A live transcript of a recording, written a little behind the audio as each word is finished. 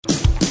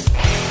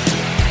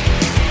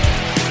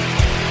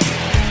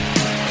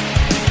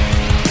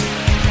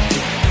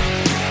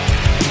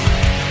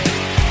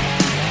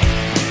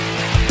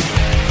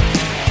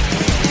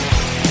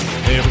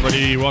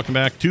everybody. Welcome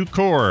back to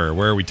Core,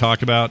 where we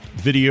talk about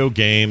video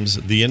games,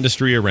 the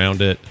industry around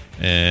it,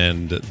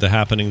 and the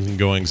happenings and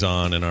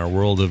goings-on in our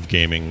world of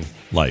gaming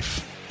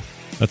life.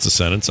 That's a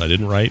sentence I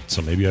didn't write,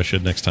 so maybe I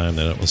should next time,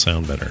 then it will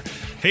sound better.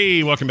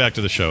 Hey, welcome back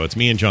to the show. It's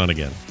me and John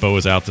again. Bo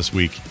is out this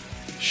week.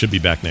 Should be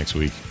back next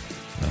week.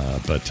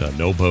 But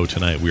no Bo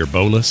tonight. We are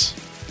Bo-less.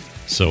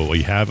 So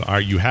you have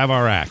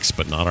our axe,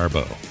 but not our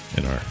bow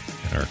in our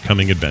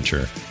coming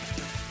adventure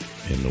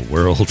in the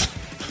world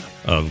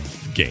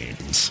of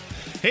games.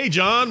 Hey,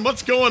 John,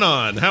 what's going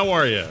on? How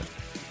are you?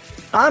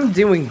 I'm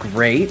doing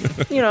great.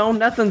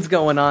 Nothing's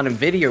going on in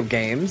video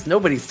games.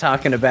 Nobody's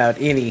talking about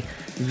any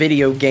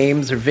video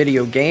games or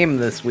video game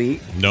this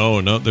week. No,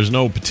 there's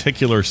no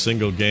particular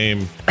single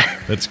game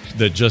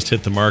that just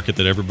hit the market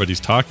that everybody's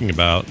talking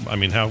about. I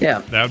mean,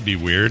 that would be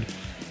weird.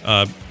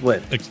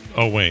 What?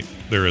 Oh, wait,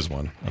 there is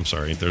one. I'm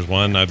sorry. There's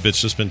one.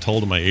 It's just been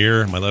told in my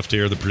ear, my left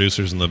ear. The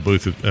producers in the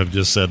booth have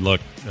just said, look,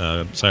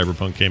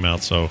 Cyberpunk came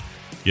out, so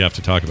you have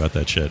to talk about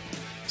that shit.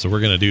 So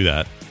we're going to do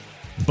that.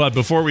 But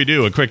before we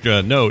do, a quick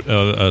note,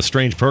 a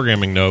strange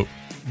programming note.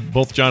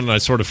 Both John and I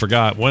sort of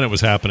forgot when it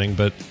was happening,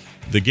 but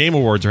the Game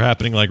Awards are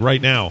happening like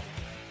right now,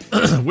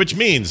 which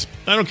means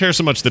I don't care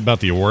so much about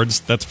the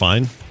awards. That's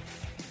fine.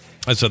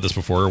 I said this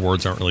before.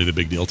 Awards aren't really the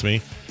big deal to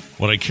me.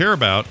 What I care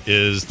about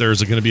is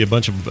there's going to be a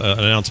bunch of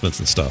announcements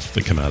and stuff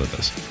that come out of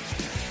this.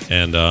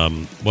 And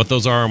what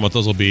those are and what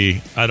those will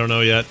be, I don't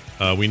know yet.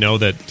 We know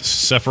that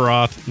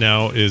Sephiroth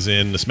now is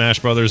in the Smash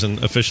Brothers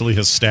and officially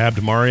has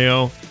stabbed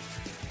Mario.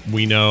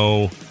 We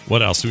know...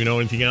 What else? Do we know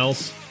anything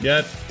else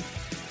yet?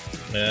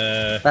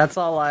 That's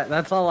all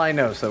I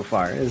know so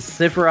far is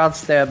Sephiroth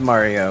stabbed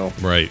Mario.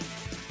 Right.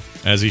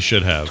 As he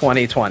should have.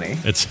 2020.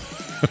 It's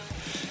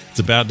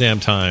about damn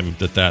time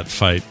that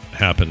fight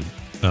happened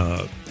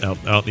out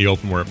in the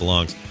open where it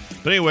belongs.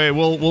 But anyway,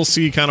 we'll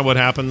see kind of what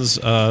happens.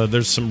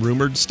 There's some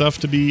rumored stuff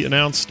to be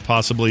announced,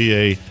 possibly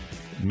a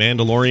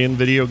Mandalorian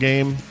video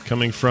game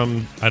coming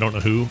from, I don't know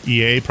who,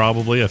 EA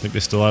probably. I think they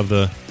still have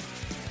the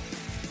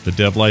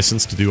dev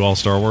license to do all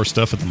Star Wars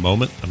stuff at the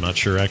moment. I'm not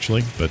sure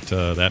actually, but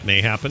that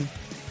may happen.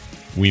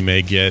 We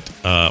may get,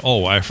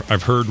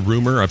 I've heard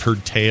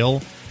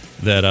tale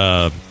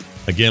that,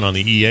 again, on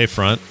the EA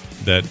front,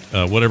 that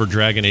whatever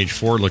Dragon Age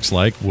 4 looks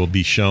like will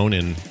be shown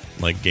in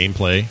like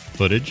gameplay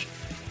footage.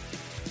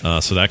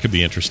 So that could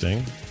be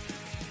interesting.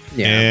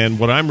 Yeah. And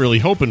what I'm really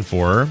hoping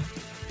for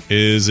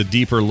is a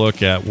deeper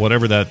look at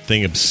whatever that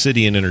thing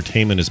Obsidian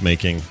Entertainment is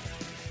making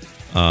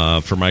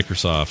for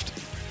Microsoft.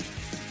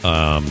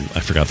 I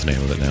forgot the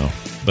name of it now,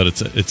 but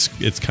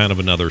it's kind of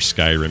another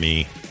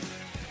Skyrim-y,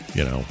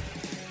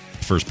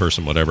 first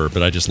person, whatever.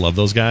 But I just love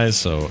those guys,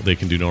 so they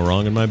can do no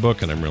wrong in my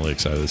book, and I'm really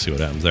excited to see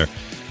what happens there.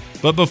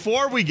 But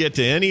before we get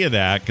to any of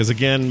that, because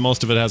again,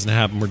 most of it hasn't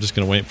happened, we're just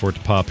going to wait for it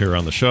to pop here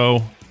on the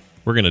show.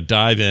 We're going to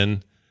dive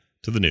in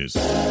to the news.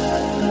 All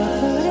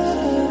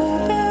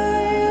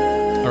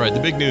right,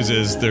 the big news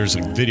is there's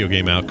a video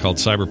game out called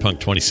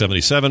Cyberpunk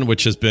 2077,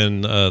 which has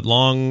been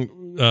long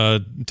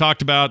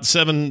talked about.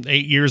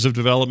 7-8 years of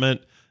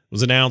development.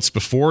 Was announced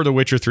before The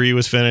Witcher 3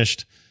 was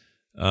finished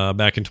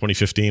back in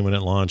 2015 when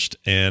it launched.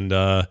 And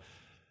a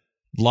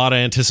lot of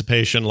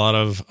anticipation, a lot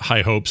of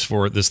high hopes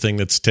for this thing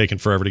that's taken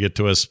forever to get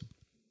to us.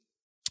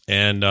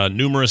 And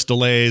numerous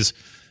delays.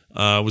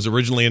 Was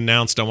originally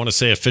announced, I want to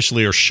say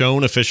officially or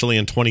shown officially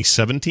in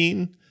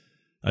 2017,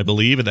 I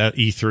believe, at that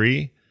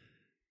E3.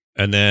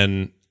 And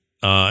then,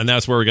 and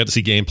that's where we got to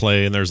see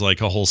gameplay. And there's like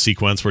a whole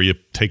sequence where you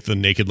take the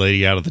naked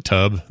lady out of the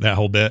tub, that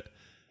whole bit.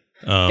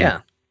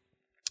 That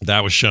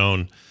was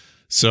shown.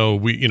 So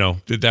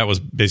that was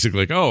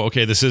basically like, oh,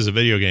 okay, this is a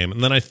video game.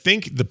 And then I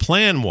think the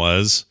plan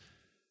was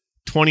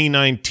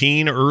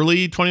 2019,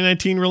 early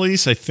 2019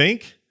 release, I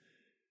think.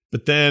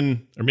 But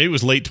then, or maybe it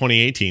was late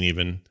 2018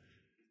 even.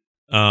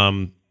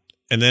 And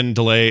then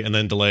delay, and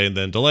then delay, and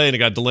then delay, and it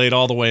got delayed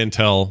all the way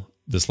until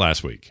this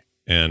last week,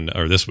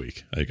 or this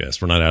week, I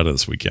guess. We're not out of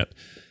this week yet.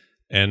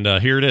 And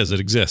here it is. It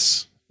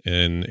exists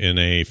in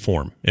a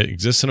form. It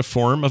exists in a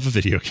form of a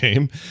video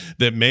game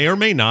that may or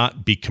may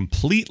not be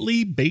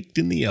completely baked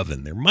in the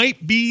oven. There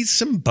might be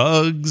some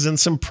bugs and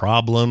some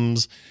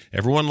problems.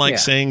 Everyone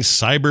likes saying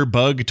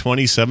Cyberbug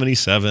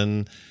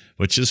 2077,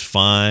 which is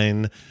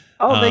fine.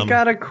 Oh, they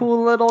got a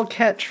cool little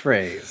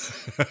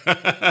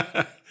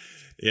catchphrase.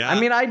 Yeah. I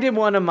mean, I did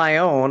one of my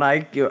own. I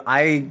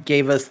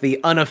gave us the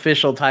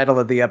unofficial title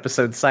of the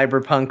episode,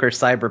 Cyberpunk or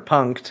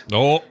Cyberpunked.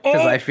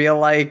 Because I feel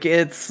like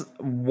it's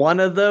one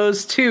of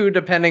those two,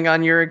 depending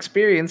on your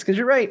experience. Because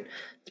you're right.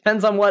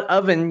 Depends on what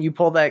oven you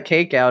pull that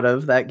cake out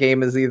of. That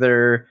game is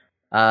either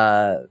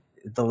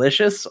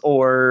delicious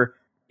or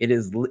it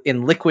is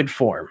in liquid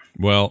form.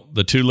 Well,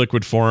 the two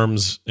liquid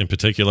forms in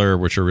particular,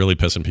 which are really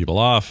pissing people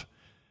off,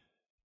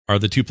 are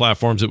the two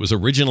platforms it was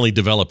originally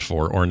developed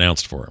for or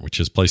announced for, which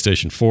is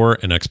PlayStation 4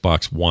 and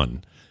Xbox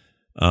One.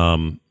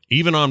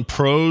 Even on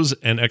Pros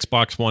and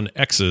Xbox One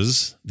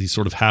X's, these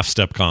sort of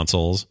half-step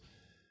consoles,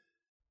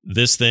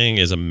 this thing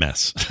is a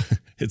mess.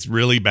 It's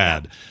really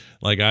bad.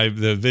 Like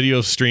the video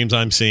streams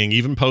I'm seeing,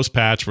 even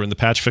post-patch, where the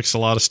patch fixed a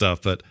lot of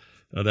stuff, but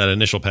that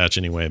initial patch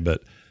anyway,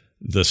 but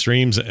the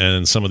streams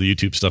and some of the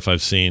YouTube stuff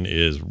I've seen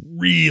is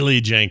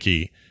really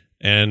janky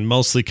and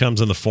mostly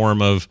comes in the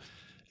form of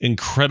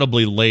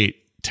incredibly late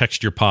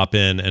texture pop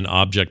in and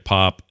object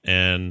pop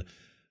and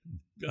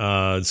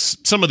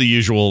some of the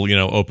usual,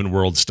 open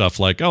world stuff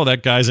like, oh,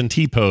 that guy's in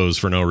T-pose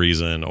for no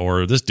reason,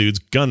 or this dude's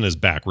gun is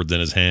backwards in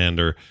his hand,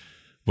 or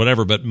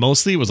whatever. But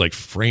mostly it was like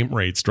frame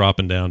rates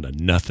dropping down to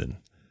nothing,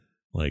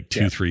 like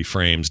 2-3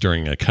 frames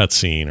during a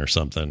cutscene or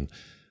something.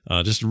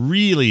 Just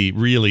really,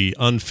 really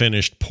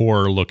unfinished,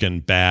 poor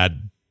looking,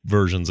 bad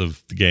versions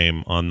of the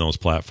game on those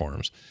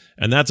platforms.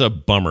 And that's a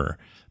bummer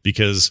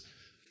because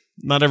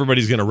not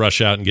everybody's going to rush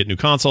out and get new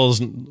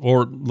consoles,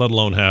 or let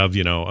alone have,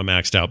 a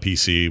maxed out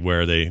PC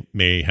where they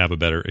may have a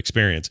better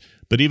experience.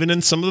 But even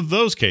in some of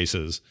those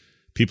cases,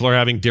 people are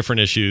having different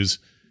issues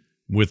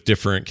with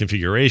different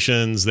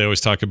configurations. They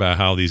always talk about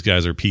how these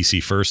guys are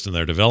PC first in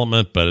their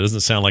development, but it doesn't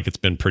sound like it's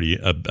been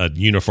a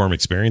uniform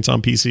experience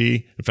on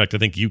PC. In fact, I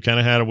think you kind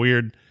of had a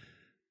weird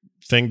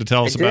thing to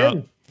tell us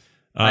about.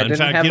 I didn't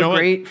have a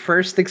great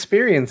first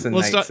experience in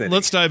Night City.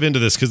 Let's dive into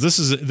this because this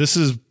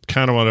is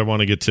kind of what I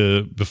want to get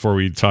to before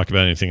we talk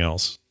about anything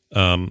else.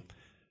 All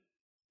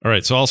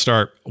right, so I'll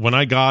start. When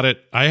I got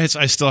it, I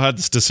still had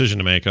this decision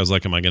to make. I was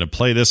like, am I going to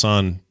play this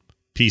on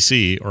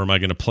PC or am I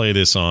going to play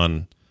this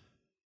on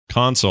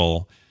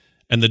console?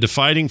 And the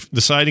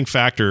deciding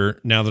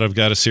factor, now that I've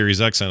got a Series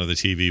X under the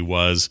TV,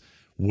 was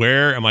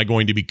where am I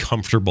going to be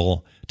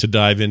comfortable to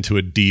dive into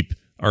a deep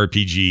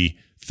RPG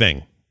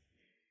thing?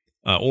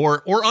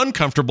 Or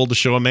uncomfortable to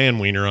show a man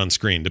wiener on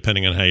screen,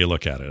 depending on how you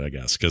look at it, I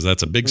guess, because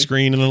that's a big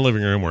screen in the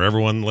living room where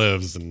everyone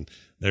lives, and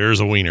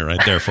there's a wiener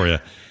right there for you.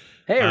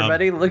 Hey,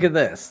 everybody, look at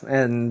this,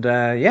 and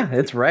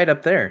it's right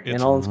up there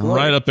in all its glory.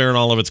 Right up there in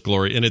all of its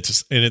glory, and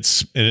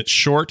it's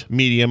short,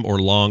 medium, or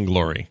long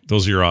glory.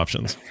 Those are your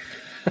options.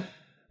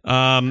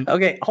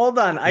 Okay, hold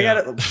on.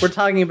 We're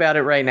talking about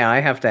it right now. I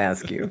have to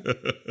ask you.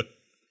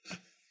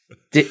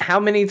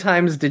 How many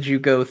times did you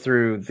go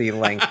through the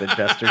length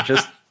adjuster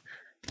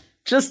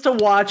just to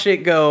watch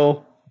it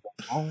go?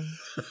 I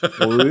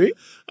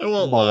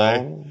won't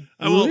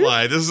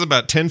lie. This is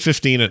about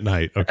 10:15 at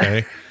night,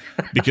 okay?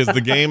 Because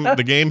the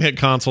game hit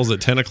consoles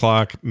at 10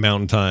 o'clock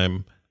Mountain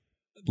Time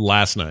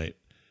last night,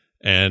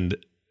 and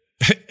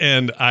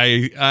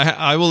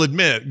I will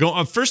admit,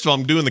 first of all,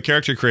 I'm doing the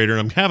character creator and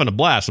I'm having a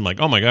blast. I'm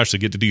like, oh my gosh, they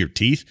get to do your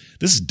teeth.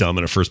 This is dumb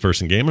in a first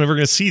person game. I'm never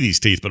going to see these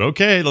teeth, but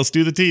okay, let's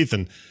do the teeth.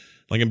 And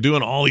like I'm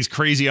doing all these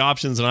crazy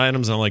options and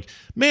items, and I'm like,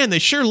 man, they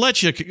sure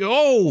let you.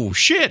 Oh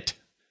shit,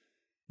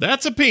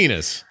 that's a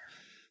penis.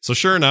 So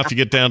sure enough, you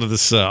get down to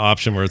this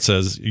option where it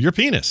says your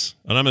penis,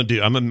 and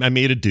I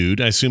made a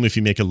dude. I assume if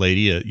you make a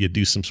lady, you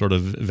do some sort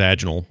of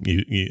vaginal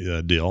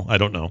deal. I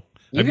don't know.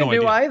 You can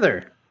do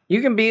either.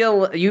 You can be a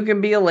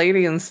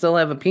lady and still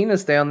have a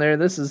penis down there.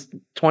 This is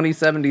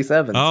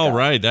 2077. Oh stuff.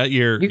 Right, that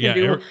year. You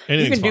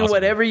can do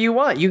whatever you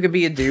want. You could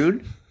be a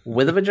dude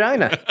with a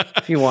vagina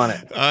if you want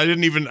it. I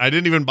didn't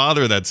even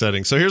bother that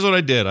setting. So here's what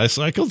I did. I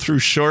cycled through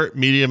short,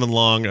 medium, and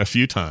long a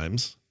few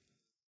times.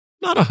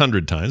 Not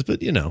 100 times,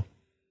 but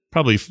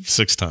probably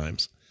 6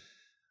 times.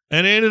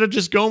 And I ended up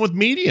just going with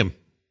medium.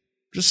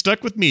 Just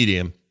stuck with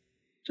medium.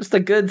 Just a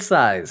good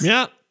size.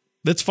 Yeah,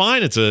 that's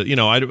fine. It's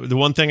the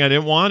one thing I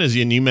didn't want is,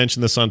 and you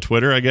mentioned this on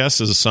Twitter, I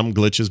guess, is some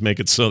glitches make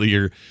it so that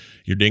your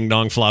ding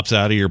dong flops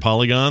out of your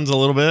polygons a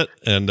little bit.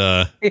 And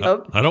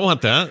yep. I don't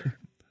want that.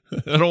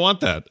 I don't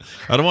want that.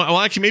 Well,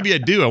 actually, maybe I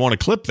do. I want to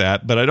clip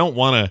that, but I don't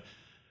want to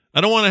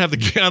I don't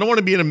want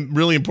to be in a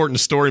really important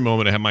story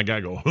moment and have my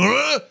guy go,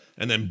 huh?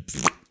 And then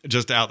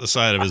just out the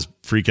side of his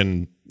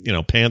freaking,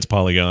 pants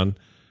polygon.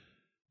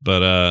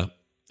 But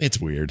it's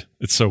weird.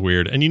 It's so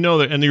weird. And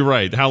that, and you're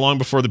right. How long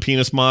before the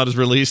penis mod is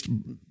released?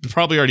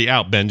 Probably already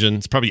out, Benjamin.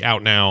 It's probably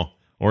out now,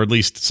 or at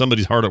least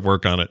somebody's hard at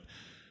work on it.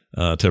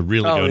 To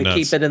really go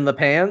nuts. Keep it in the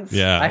pants?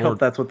 Yeah. I hope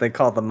that's what they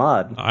call the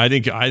mod. I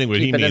think what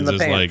he means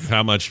is like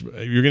how much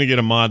you're going to get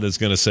a mod that's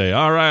going to say,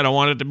 all right, I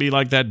want it to be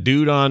like that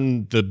dude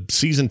on the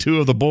season 2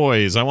 of The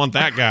Boys. I want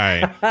that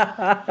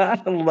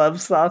guy.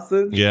 Love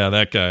sausage. Yeah,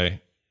 that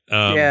guy.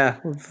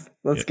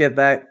 Let's get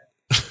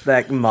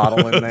that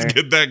model in there. Let's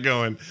get that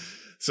going.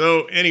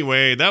 So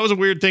anyway, that was a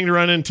weird thing to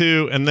run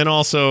into. And then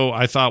also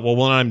I thought, well,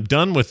 when I'm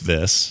done with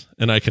this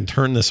and I can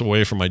turn this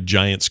away from my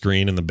giant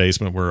screen in the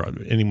basement where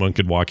anyone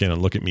could walk in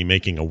and look at me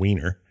making a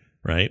wiener,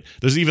 right?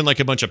 There's even like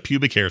a bunch of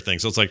pubic hair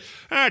things. So it's like,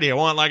 do you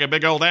want like a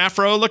big old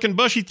afro looking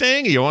bushy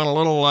thing? You want a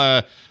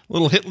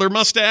little Hitler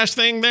mustache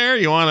thing there?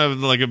 You want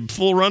like a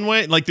full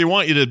runway? Like they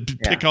want you to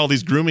pick all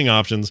these grooming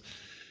options.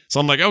 So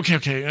I'm like,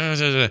 okay.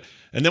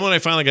 And then when I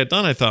finally got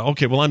done, I thought,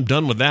 okay, well, I'm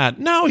done with that.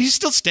 No, he's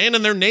still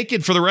standing there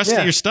naked for the rest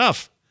of your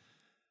stuff.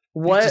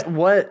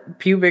 What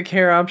pubic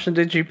hair option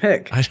did you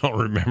pick? I don't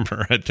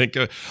remember. I think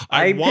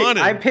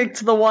I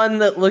picked the one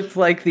that looked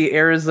like the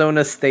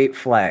Arizona state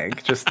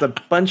flag, just a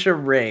bunch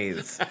of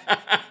rays.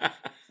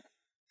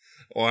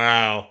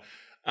 Wow.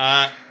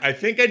 I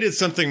think I did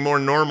something more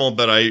normal,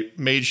 but I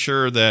made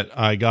sure that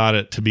I got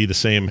it to be the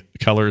same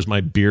color as my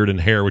beard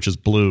and hair, which is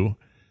blue.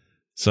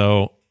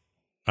 So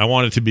I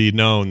want it to be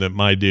known that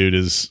my dude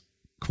is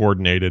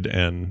coordinated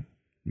and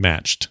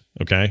matched.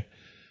 Okay.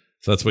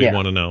 So that's what you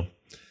want to know.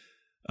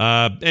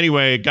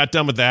 Anyway, got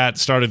done with that,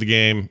 started the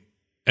game,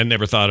 and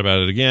never thought about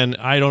it again.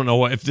 I don't know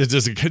what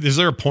is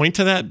there a point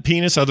to that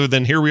penis other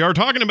than here we are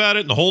talking about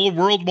it and the whole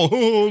world,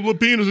 the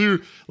penis here.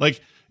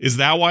 Like, is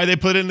that why they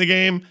put it in the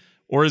game?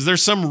 Or is there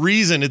some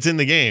reason it's in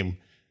the game?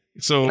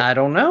 So I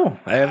don't know.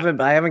 I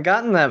haven't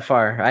gotten that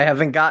far. I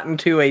haven't gotten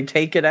to a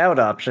take it out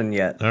option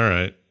yet. All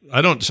right.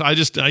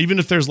 Even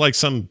if there's like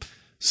some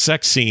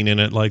sex scene in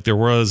it, like there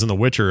was in The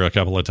Witcher a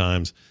couple of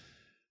times,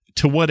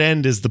 to what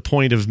end is the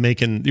point of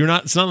making,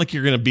 it's not like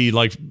you're going to be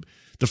like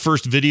the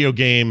first video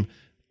game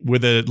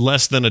with a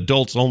less than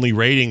adults only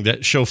rating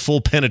that show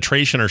full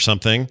penetration or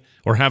something,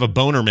 or have a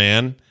boner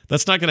man.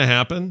 That's not going to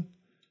happen.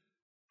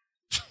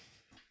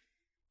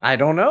 I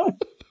don't know.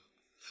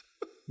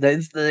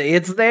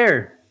 It's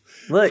there.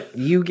 Look,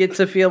 you get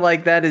to feel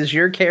like that is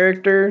your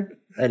character.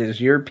 That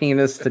is your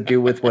penis to do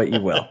with what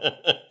you will.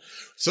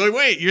 So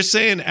wait, you're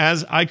saying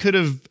as I could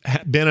have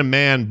been a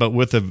man, but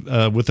with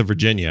a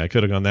Virginia, I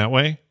could have gone that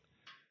way?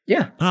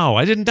 Yeah. Oh,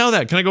 I didn't know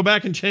that. Can I go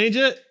back and change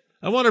it?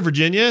 I want a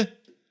Virginia.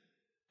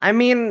 I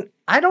mean,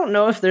 I don't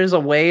know if there's a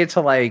way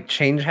to like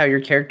change how your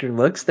character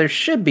looks. There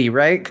should be,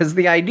 right? Because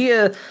the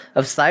idea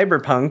of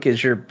cyberpunk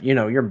is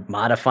you're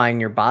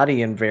modifying your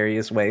body in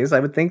various ways. I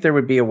would think there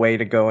would be a way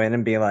to go in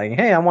and be like,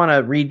 hey, I want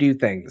to redo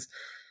things,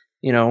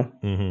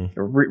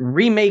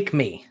 remake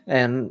me.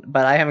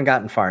 But I haven't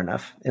gotten far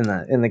enough in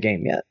the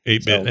game yet.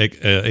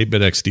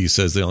 8-bit XD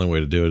says the only way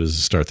to do it is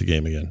to start the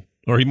game again.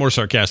 Or he more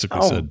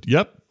sarcastically said,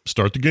 yep,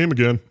 start the game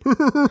again.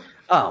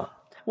 Oh.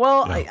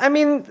 Well, yeah. I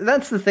mean,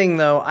 that's the thing,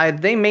 though.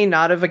 They may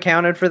not have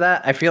accounted for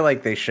that. I feel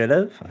like they should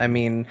have. I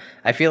mean,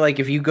 I feel like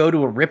if you go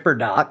to a Ripper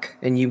dock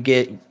and you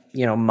get,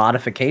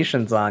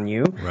 modifications on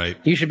you, right,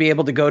 you should be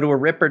able to go to a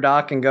Ripper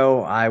dock and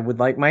go, I would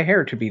like my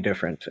hair to be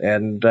different,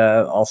 and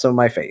also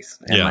my face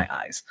and my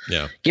eyes.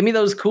 Yeah, give me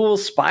those cool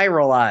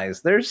spiral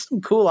eyes. There's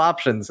some cool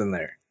options in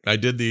there. I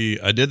did the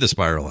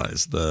spiral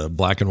eyes, the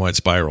black and white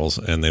spirals,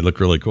 and they look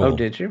really cool. Oh,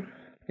 did you?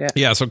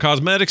 Yeah, so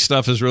cosmetic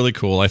stuff is really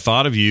cool. I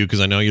thought of you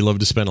because I know you love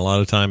to spend a lot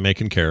of time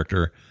making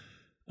character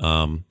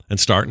and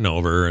starting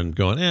over and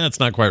going, it's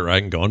not quite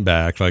right, and going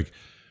back. Like,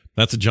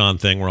 that's a John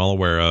thing we're all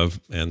aware of.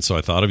 And so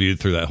I thought of you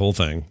through that whole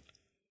thing.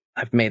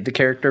 I've made the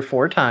character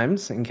 4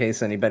 times, in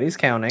case anybody's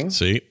counting.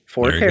 See?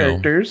 4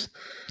 characters.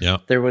 Yeah.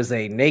 There was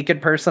a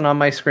naked person on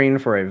my screen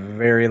for a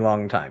very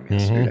long time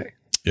yesterday.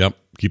 Yep.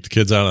 Keep the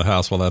kids out of the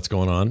house while that's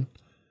going on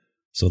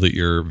so that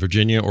your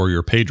Virginia or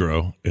your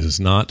Pedro is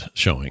not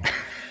showing.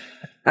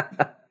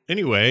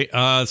 Anyway,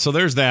 so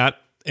there's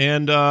that.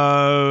 And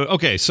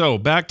okay, so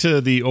back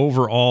to the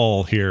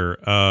overall here.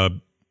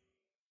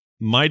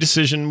 My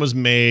decision was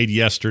made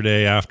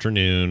yesterday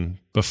afternoon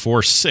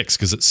before 6,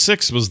 because at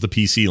 6 was the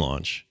PC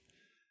launch.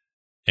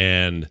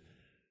 And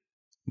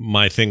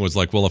my thing was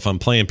like, well, if I'm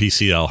playing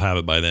PC, I'll have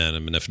it by then.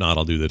 And if not,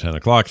 I'll do the 10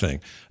 o'clock thing.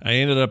 I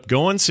ended up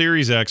going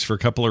Series X for a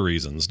couple of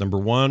reasons. Number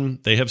one,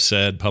 they have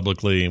said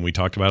publicly, and we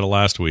talked about it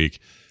last week,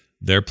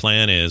 their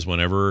plan is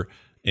whenever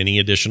any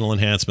additional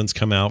enhancements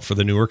come out for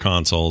the newer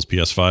consoles,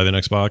 PS5 and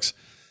Xbox,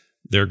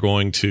 they're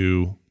going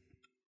to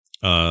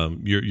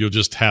you'll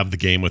just have the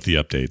game with the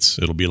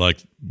updates. It'll be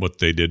like what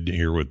they did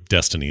here with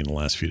Destiny in the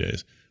last few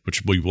days,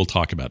 which we will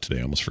talk about today.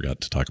 I almost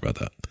forgot to talk about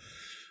that.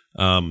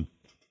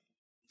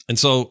 And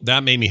so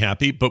that made me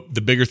happy. But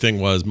the bigger thing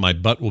was my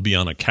butt will be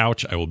on a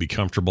couch. I will be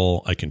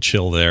comfortable. I can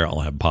chill there. I'll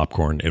have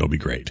popcorn. It'll be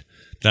great.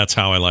 That's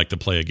how I like to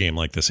play a game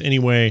like this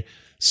anyway.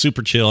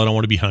 Super chill. I don't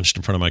want to be hunched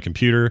in front of my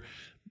computer.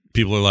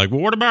 People are like,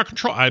 well, what about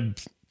control? I'm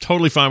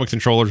totally fine with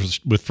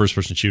controllers with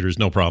first-person shooters.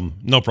 No problem.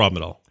 No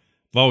problem at all.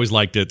 I've always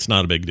liked it. It's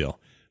not a big deal.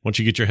 Once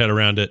you get your head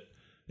around it,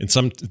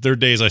 there are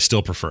days I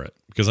still prefer it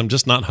because I'm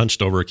just not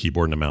hunched over a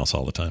keyboard and a mouse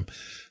all the time.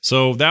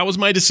 So that was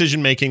my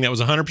decision-making. That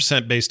was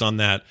 100% based on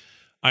that.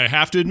 I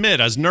have to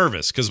admit, I was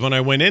nervous because when I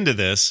went into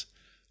this,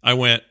 I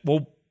went,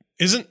 well,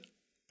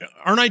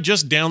 aren't I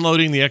just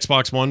downloading the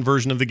Xbox One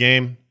version of the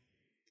game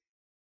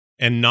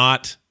and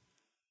not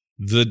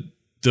certainly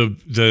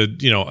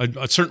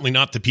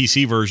not the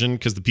PC version,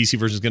 because the PC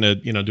version is going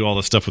to, do all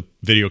the stuff with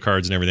video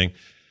cards and everything.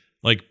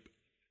 Like,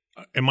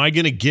 am I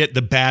going to get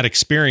the bad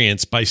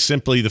experience by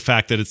simply the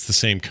fact that it's the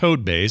same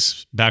code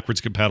base,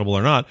 backwards compatible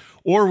or not?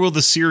 Or will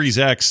the Series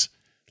X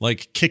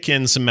like kick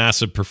in some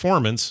massive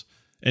performance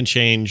and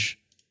change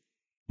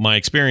my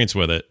experience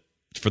with it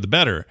for the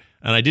better?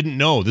 And I didn't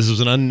know. This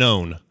was an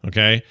unknown.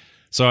 Okay.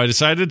 So I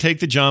decided to take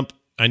the jump.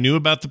 I knew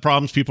about the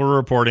problems people were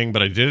reporting,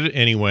 but I did it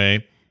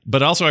anyway.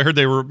 But also I heard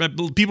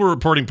people were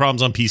reporting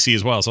problems on PC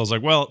as well. So I was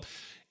like, well,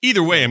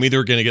 either way, I'm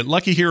either going to get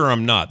lucky here or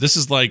I'm not. This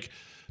is like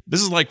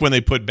when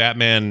they put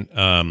Batman,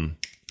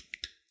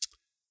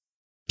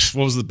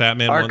 what was the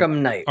Batman Arkham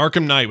one? Knight.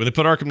 Arkham Knight. When they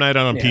put Arkham Knight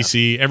out on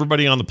PC,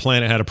 everybody on the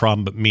planet had a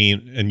problem but me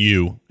and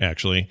you,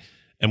 actually.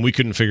 And we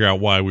couldn't figure out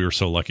why we were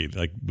so lucky.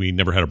 Like, we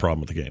never had a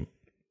problem with the game.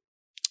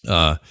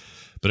 But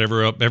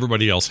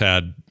everybody else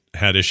had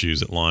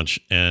issues at launch.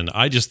 And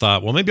I just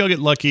thought, well, maybe I'll get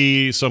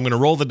lucky. So I'm going to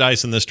roll the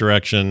dice in this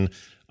direction.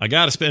 I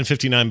got to spend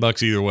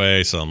 $59 either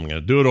way. So I'm going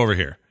to do it over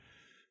here.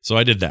 So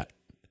I did that.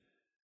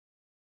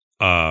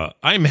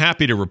 I'm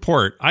happy to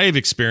report I have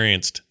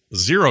experienced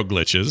 0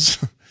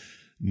 glitches,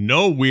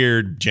 no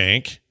weird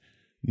jank,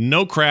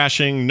 no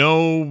crashing,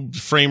 no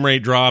frame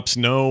rate drops,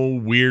 no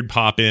weird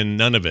pop in,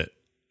 none of it.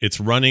 It's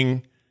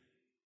running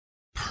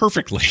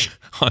perfectly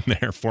on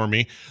there for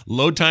me.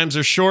 Load times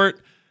are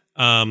short.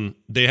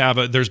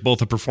 There's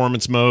both a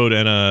performance mode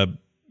and a,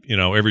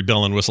 every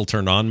bell and whistle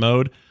turned on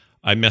mode.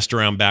 I messed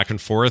around back and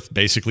forth.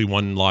 Basically,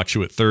 one locks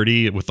you at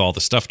 30 with all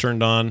the stuff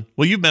turned on.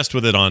 Well, you've messed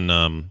with it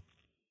on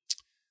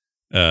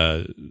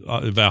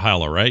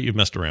Valhalla, right? You've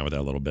messed around with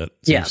that a little bit.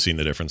 So You've seen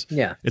the difference.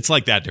 Yeah. It's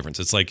like that difference.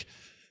 It's like,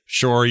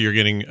 sure, you're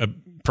getting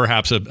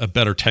perhaps a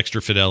better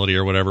texture fidelity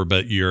or whatever,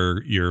 but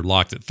you're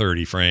locked at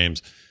 30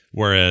 frames.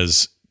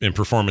 Whereas in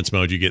performance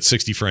mode, you get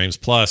 60 frames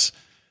plus.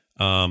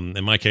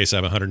 In my case, I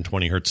have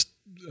 120 hertz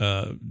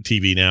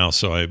TV now,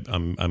 so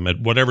I'm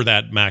at whatever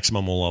that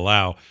maximum will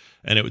allow.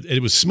 And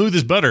it was smooth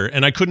as butter,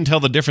 and I couldn't tell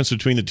the difference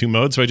between the two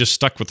modes, so I just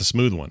stuck with the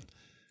smooth one.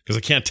 Because I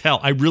can't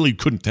tell. I really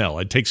couldn't tell.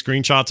 I'd take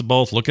screenshots of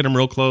both, look at them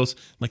real close.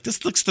 I'm like,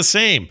 this looks the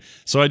same.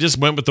 So I just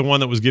went with the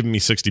one that was giving me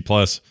 60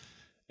 plus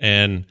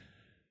and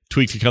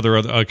tweaked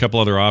a couple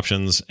other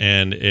options,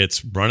 and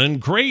it's running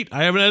great.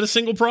 I haven't had a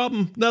single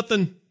problem.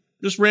 Nothing.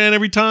 Just ran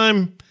every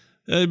time.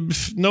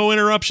 No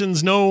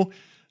interruptions. No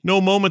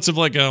moments of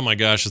like, oh my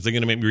gosh, is they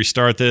going to make me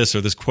restart this,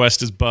 or this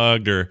quest is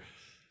bugged, or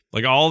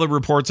like all the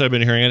reports I've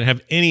been hearing. I didn't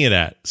have any of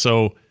that.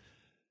 So,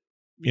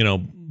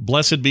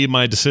 blessed be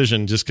my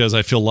decision, just because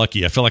I feel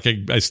lucky. I feel like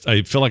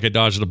I feel like I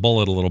dodged a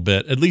bullet a little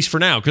bit, at least for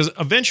now, because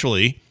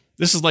eventually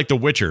this is like The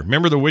Witcher.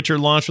 Remember The Witcher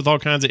launched with all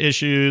kinds of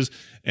issues,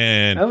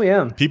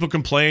 and people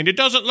complained, it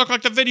doesn't look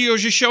like the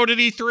videos you showed at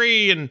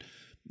E3, and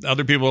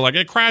other people are like,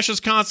 it crashes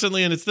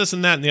constantly, and it's this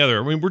and that and the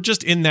other. I mean, we're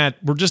just in that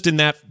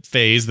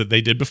phase that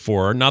they did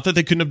before. Not that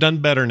they couldn't have done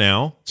better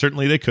now.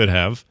 Certainly they could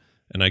have,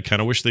 and I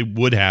kind of wish they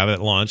would have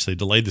at launch. They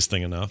delayed this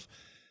thing enough.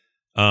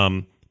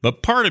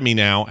 But part of me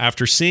now,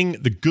 after seeing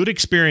the good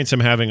experience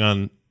I'm having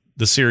on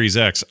the Series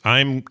X,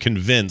 I'm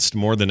convinced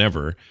more than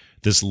ever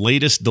this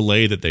latest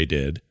delay that they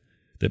did,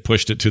 that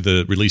pushed it to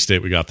the release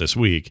date we got this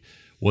week,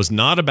 was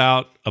not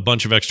about a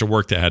bunch of extra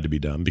work that had to be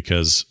done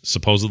because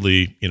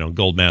supposedly,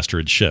 Goldmaster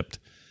had shipped.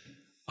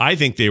 I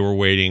think they were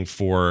waiting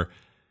for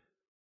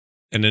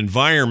an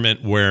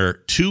environment where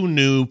 2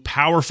 new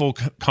powerful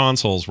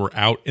consoles were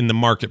out in the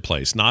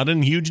marketplace, not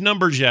in huge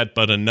numbers yet,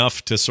 but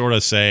enough to sort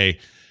of say,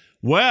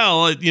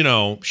 well,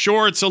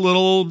 sure, it's a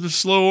little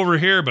slow over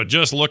here, but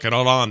just look at it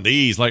on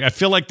these. Like, I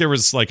feel like there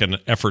was like an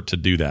effort to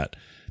do that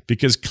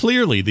because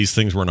clearly these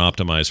things weren't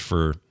optimized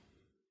for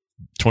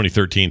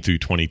 2013 through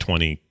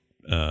 2020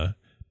 PS4,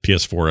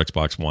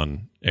 Xbox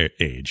One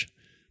age.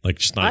 Like,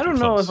 just not. I don't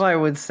know if I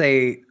would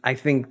say I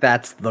think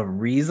that's the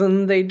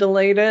reason they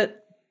delayed it,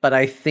 but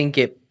I think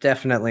it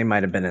definitely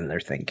might have been in their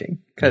thinking.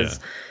 Because,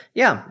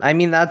 I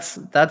mean, that's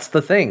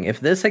the thing.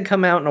 If this had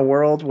come out in a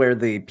world where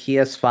the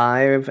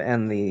PS5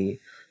 and the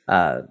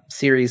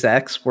Series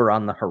X were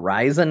on the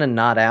horizon and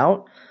not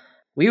out,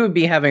 we would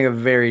be having a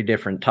very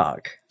different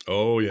talk.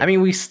 Oh, yeah. I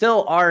mean, we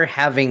still are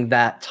having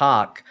that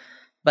talk,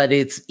 but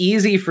it's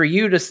easy for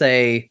you to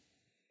say,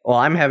 well,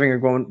 I'm having a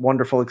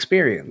wonderful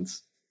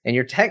experience. And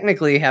you're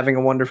technically having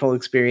a wonderful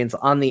experience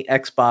on the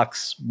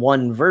Xbox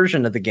One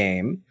version of the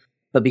game,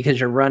 but because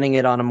you're running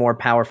it on a more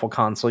powerful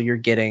console, you're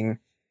getting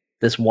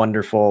this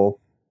wonderful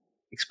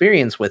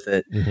experience with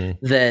it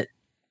that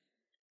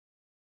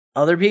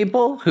other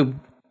people who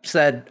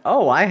said,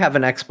 oh, I have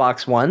an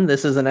Xbox One,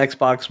 this is an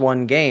Xbox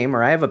One game,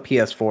 or I have a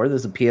PS4,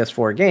 this is a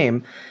PS4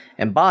 game,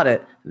 and bought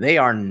it, they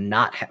are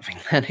not having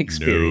that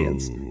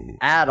experience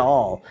at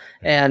all.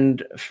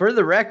 And for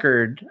the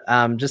record,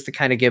 just to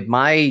kind of give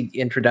my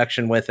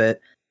introduction with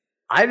it,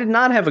 I did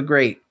not have a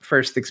great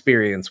first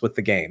experience with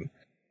the game.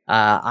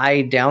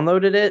 I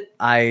downloaded it,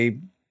 I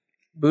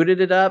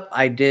booted it up,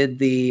 I ran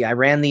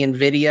the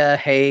NVIDIA,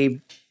 hey,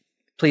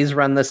 please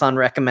run this on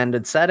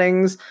recommended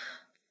settings.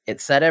 It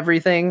set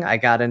everything, I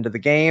got into the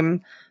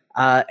game,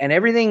 and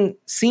everything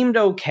seemed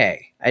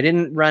okay. I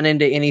didn't run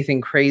into anything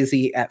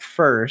crazy at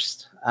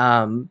first,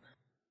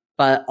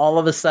 but all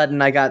of a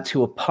sudden I got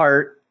to a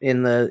part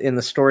in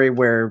the story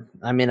where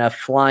I'm in a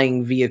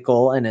flying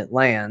vehicle and it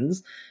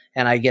lands,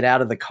 and I get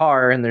out of the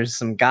car and there's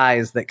some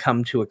guys that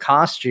come to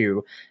accost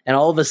you, and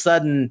all of a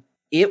sudden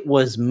it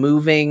was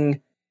moving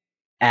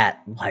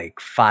at like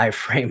 5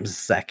 frames a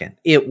second.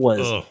 It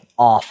was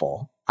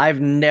awful.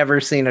 I've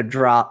never seen a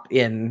drop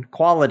in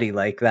quality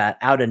like that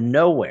out of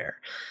nowhere.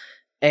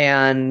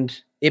 And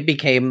it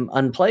became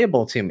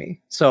unplayable to me.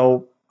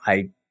 So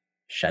I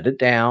shut it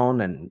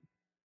down and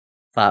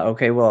thought,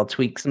 okay, well, I'll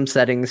tweak some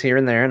settings here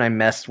and there. And I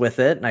messed with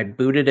it and I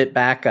booted it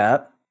back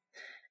up.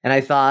 And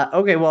I thought,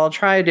 okay, well, I'll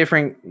try a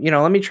different,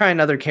 let me try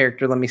another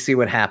character. Let me see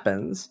what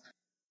happens.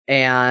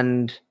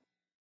 And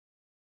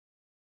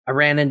I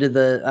ran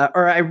into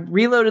I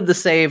reloaded the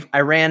save.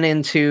 I ran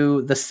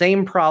into the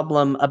same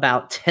problem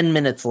about 10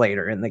 minutes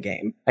later in the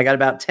game. I got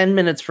about 10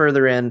 minutes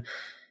further in,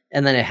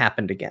 and then it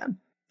happened again.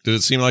 Did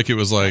it seem like it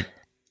was like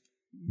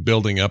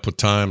building up with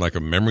time, like a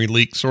memory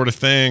leak sort of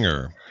thing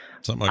or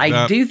something like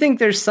that? I do think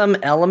there's some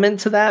element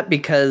to that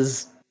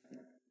because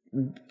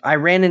I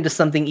ran into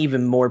something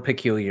even more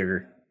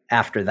peculiar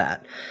after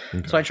that.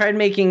 Okay. So I tried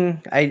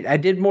making, I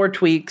did more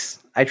tweaks.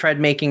 I tried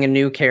making a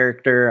new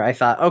character. I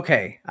thought,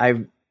 okay,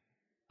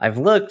 I've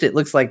looked, it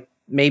looks like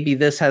maybe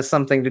this has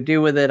something to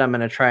do with it. I'm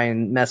going to try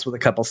and mess with a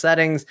couple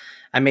settings.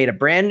 I made a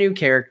brand new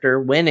character,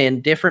 went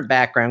in, different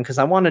background, because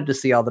I wanted to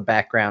see all the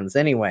backgrounds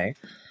anyway.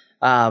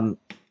 And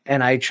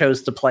I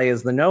chose to play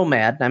as the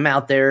Nomad. I'm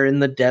out there in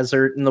the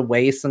desert and the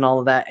waste and all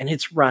of that, and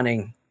it's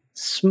running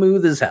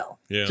smooth as hell.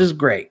 Yeah. Just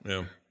great. Yeah.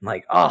 I'm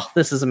like, oh,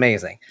 this is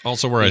amazing.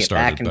 Also where I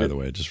started, by the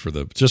way, just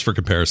for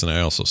comparison,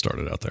 I also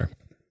started out there.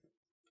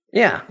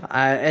 Yeah.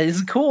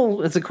 It's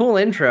a cool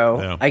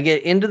intro. Yeah. I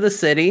get into the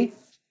city.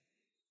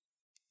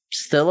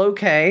 Still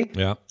okay.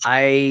 Yeah.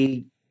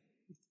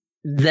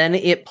 Then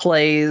it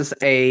plays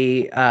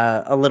a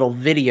little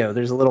video.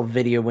 There's a little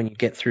video when you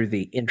get through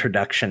the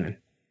introduction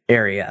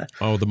area.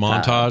 Oh, the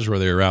montage where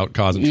they were out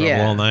causing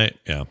trouble all night.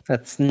 Yeah.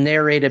 That's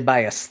narrated by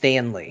a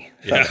Stanley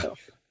photo.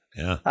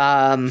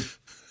 Yeah.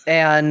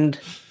 And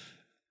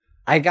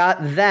I got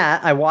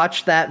that. I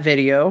watched that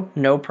video.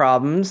 No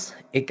problems.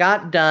 It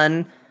got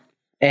done.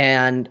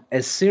 And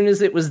as soon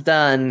as it was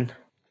done,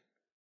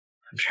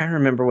 I'm trying to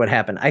remember what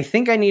happened. I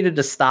think I needed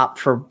to stop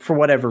for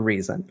whatever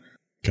reason.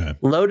 Okay.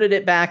 Loaded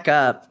it back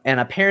up, and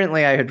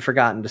apparently I had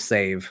forgotten to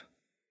save.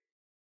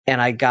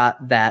 And I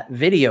got that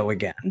video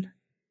again.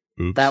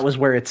 Oops. That was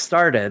where it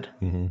started.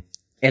 Mm-hmm.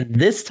 And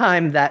this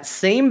time, that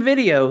same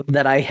video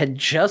that I had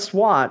just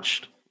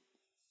watched,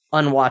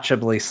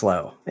 unwatchably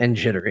slow and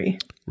jittery.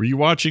 Were you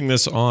watching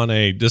this on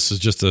this is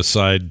just a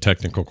side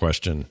technical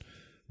question.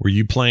 Were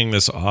you playing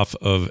this off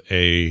of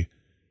a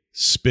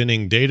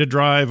spinning data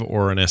drive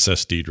or an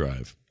SSD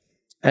drive?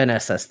 An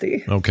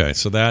SSD. Okay,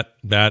 so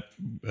that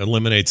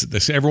eliminates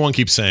this. Everyone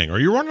keeps saying, "Are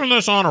you running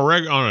this on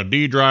a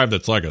D drive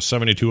that's like a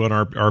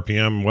 7200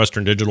 RPM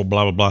Western Digital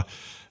blah blah blah?"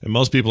 And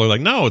most people are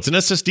like, "No, it's an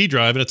SSD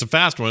drive and it's a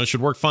fast one. It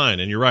should work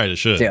fine." And you're right, it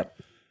should. Yeah.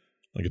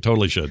 Like it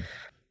totally should.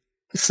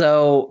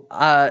 So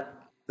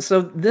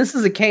this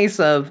is a case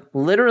of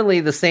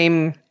literally the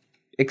same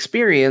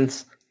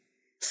experience,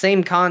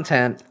 same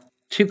content,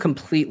 two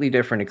completely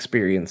different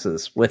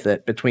experiences with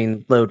it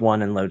between load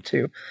 1 and load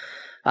 2.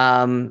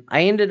 I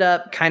ended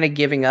up kind of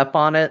giving up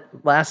on it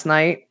last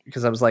night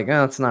because I was like,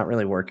 oh, it's not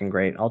really working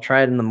great. I'll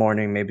try it in the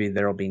morning. Maybe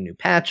there'll be new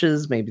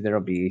patches. Maybe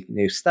there'll be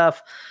new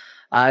stuff.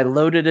 I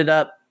loaded it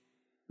up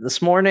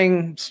this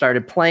morning,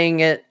 started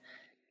playing it.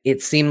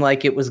 It seemed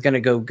like it was going to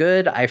go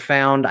good.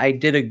 I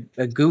did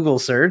a Google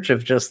search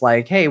of just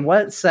like, hey,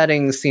 what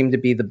settings seem to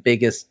be the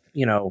biggest,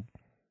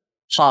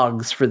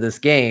 hogs for this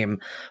game?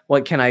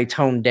 What can I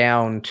tone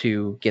down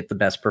to get the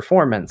best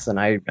performance? And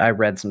I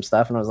read some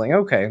stuff and I was like,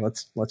 okay,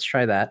 let's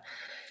try that.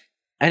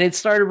 And it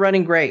started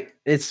running great.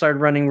 It started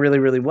running really,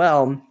 really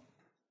well.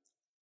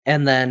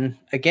 And then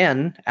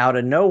again, out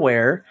of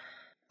nowhere,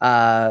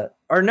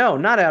 or no,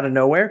 not out of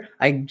nowhere.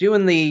 I'm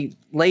doing the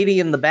lady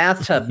in the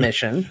bathtub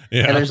mission.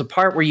 Yeah. And there's a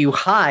part where you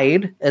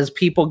hide as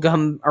people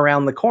come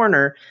around the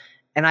corner.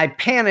 And I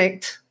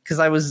panicked because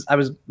I was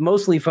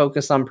mostly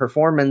focused on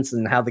performance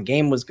and how the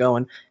game was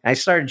going. And I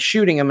started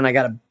shooting them and I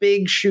got a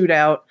big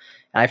shootout.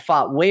 And I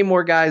fought way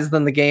more guys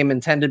than the game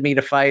intended me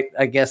to fight,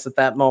 I guess, at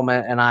that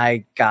moment. And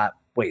I got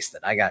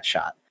wasted. I got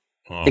shot.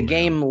 The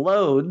game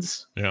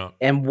loads. Yeah.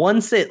 And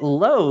once it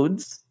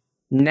loads,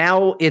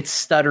 now it's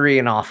stuttery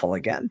and awful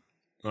again.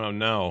 Oh,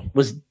 no.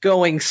 Was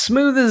going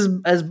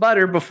smooth as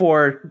butter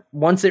before.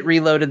 Once it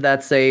reloaded,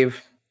 that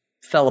save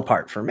fell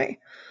apart for me.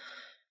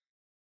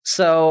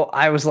 So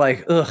I was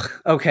like, ugh,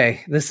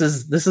 okay, this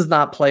is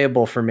not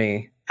playable for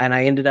me. And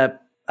I ended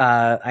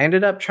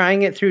up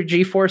trying it through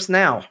GeForce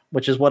Now,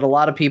 which is what a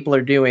lot of people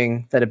are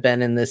doing that have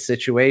been in this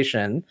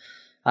situation.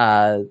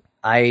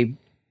 I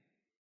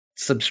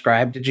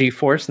subscribed to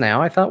GeForce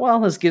Now. I thought, well,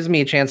 this gives me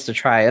a chance to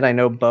try it. I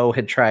know Bo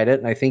had tried it,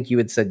 and I think you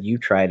had said you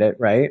tried it,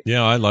 right?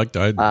 Yeah, I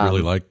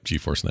really like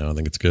GeForce Now. I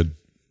think it's good.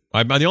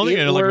 The only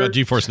thing I like about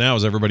GeForce Now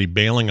is everybody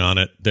bailing on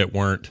it that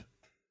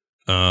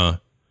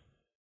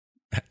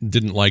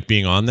didn't like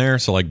being on there.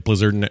 So like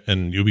Blizzard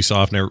and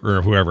Ubisoft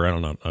or whoever, I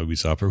don't know,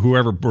 Ubisoft or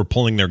whoever were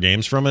pulling their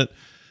games from it.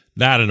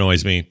 That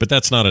annoys me, but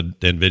that's not an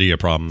NVIDIA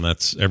problem.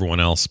 That's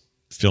everyone else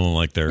feeling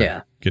like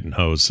they're getting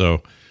hosed.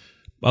 So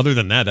other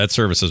than that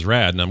service is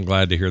rad, and I'm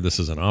glad to hear this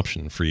is an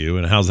option for you.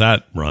 And how's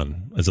that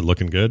run? Is it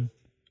looking good?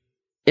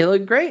 It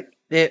looked great.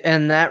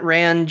 And that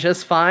ran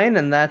just fine.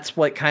 And that's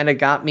what kind of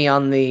got me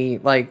on the,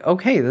 like,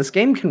 okay, this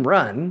game can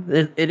run.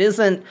 It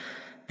isn't,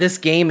 this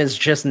game is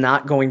just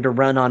not going to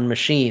run on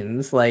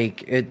machines.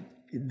 Like,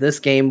 this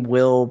game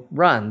will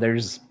run.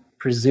 There's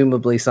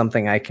presumably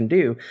something I can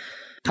do.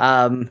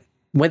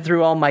 Went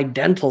through all my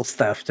dental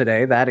stuff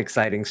today, that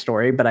exciting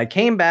story, but I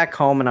came back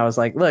home and I was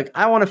like, look,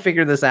 I want to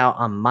figure this out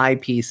on my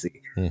PC.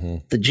 Mm-hmm.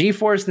 The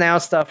GeForce Now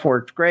stuff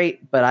worked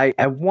great, but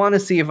I want to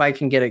see if I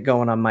can get it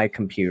going on my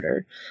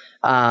computer.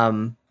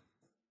 And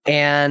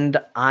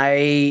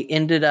I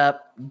ended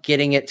up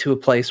getting it to a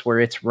place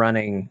where it's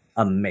running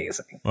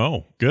amazing.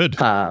 Oh, good.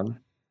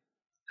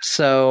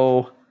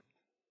 So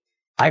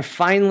I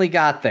finally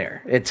got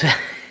there. It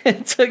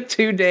took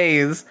 2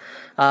 days.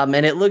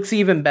 And it looks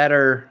even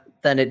better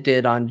than it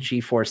did on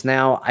GeForce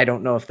Now. I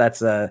don't know if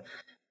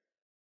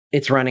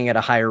it's running at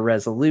a higher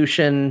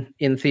resolution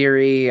in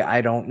theory.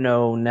 I don't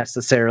know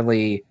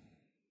necessarily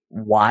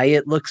why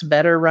it looks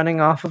better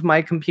running off of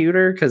my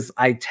computer, because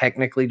I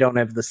technically don't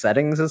have the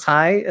settings as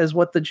high as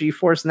what the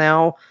GeForce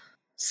Now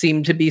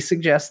seemed to be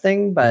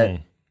suggesting, but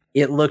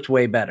it looked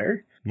way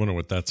better. Wonder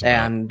what that's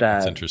about. And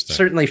that's interesting.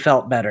 Certainly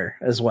felt better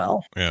as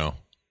well. Yeah.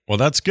 Well,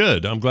 that's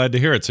good. I'm glad to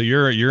hear it. So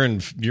you're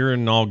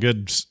in all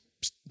good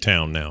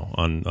town now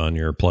on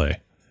your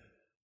play,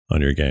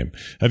 on your game.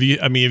 Have you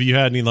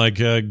had any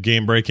like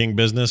game breaking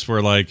business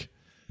where like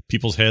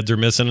people's heads are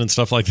missing and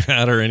stuff like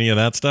that, or any of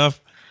that stuff?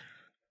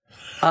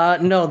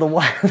 No, the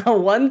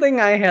one thing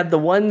I had, the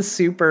one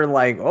super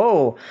like,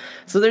 so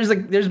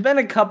there's been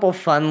a couple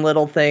fun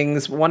little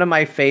things. One of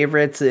my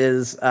favorites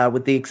is,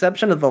 with the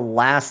exception of the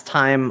last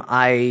time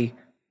I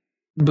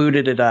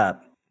booted it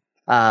up,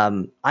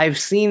 I've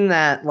seen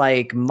that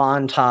like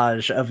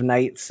montage of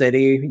Night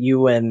City,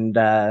 you and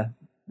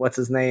what's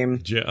his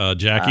name?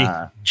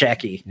 Jackie.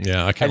 Jackie.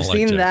 Yeah, I kind of I've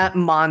seen that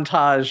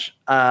montage.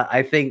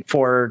 I think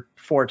for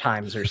 4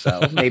 times or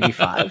so, maybe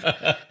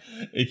 5.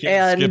 You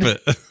can't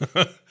skip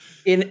it.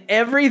 In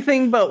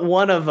everything but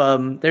one of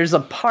them, there's a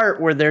part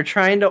where they're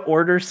trying to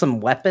order some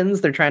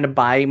weapons. They're trying to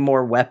buy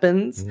more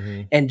weapons.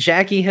 Mm-hmm. And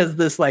Jackie has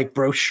this like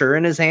brochure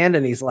in his hand,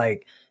 and he's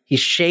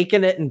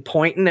shaking it and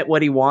pointing at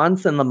what he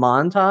wants in the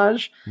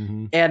montage.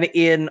 Mm-hmm. And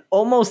in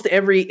almost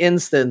every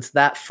instance,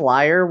 that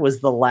flyer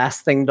was the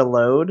last thing to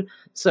load.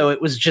 So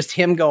it was just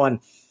him going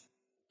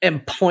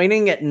and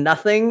pointing at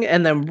nothing.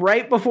 And then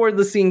right before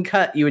the scene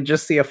cut, you would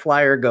just see a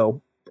flyer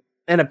go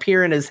and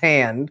appear in his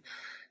hand.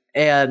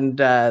 And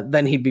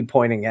then he'd be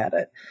pointing at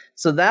it.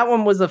 So that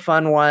one was a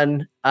fun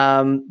one.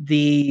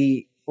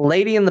 The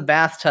lady in the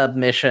bathtub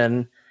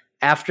mission,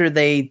 after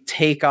they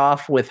take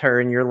off with her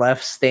and you're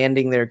left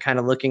standing there kind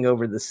of looking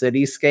over the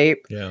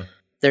cityscape,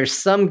 there's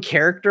some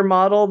character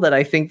model that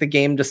I think the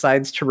game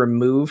decides to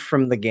remove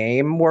from the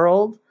game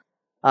world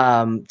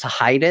to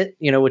hide it,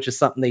 which is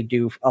something they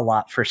do a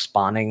lot for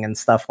spawning and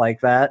stuff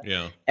like that.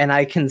 Yeah. And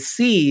I can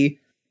see...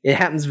 it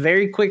happens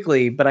very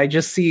quickly, but I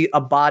just see a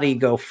body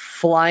go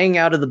flying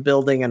out of the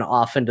building and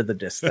off into the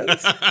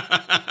distance.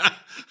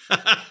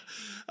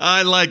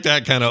 I like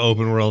that kind of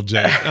open world,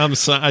 Jack. I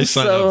signed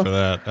up for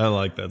that. I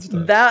like that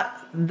stuff.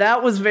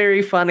 That was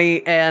very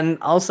funny, and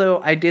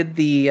also I did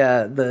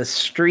the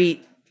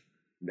street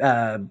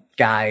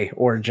guy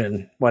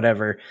origin,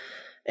 whatever.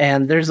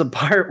 And there's a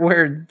part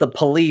where the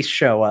police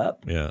show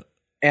up. Yeah,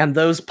 and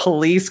those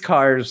police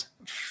cars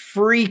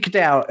freaked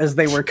out as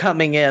they were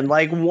coming in.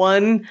 Like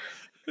one.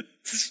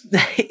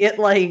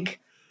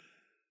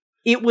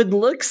 It would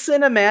look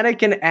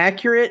cinematic and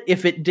accurate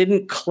if it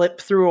didn't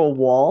clip through a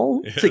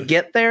wall to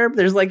get there.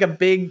 There's like a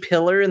big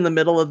pillar in the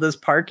middle of this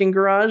parking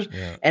garage,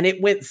 and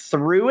it went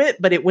through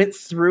it, but it went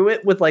through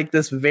it with like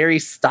this very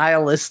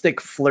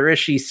stylistic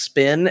flourishy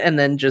spin, and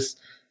then just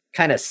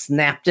kind of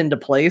snapped into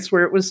place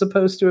where it was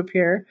supposed to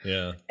appear.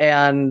 Yeah.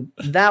 And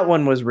that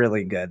one was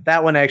really good.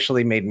 That one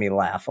actually made me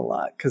laugh a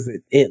lot because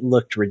it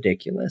looked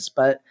ridiculous,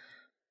 but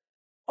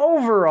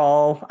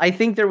overall, I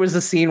think there was a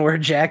scene where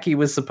Jackie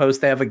was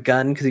supposed to have a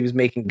gun because he was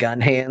making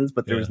gun hands,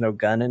 but there was no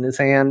gun in his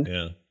hand.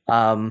 Yeah.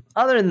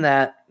 Other than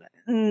that,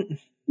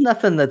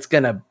 nothing that's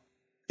gonna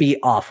be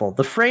awful.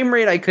 The frame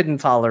rate I couldn't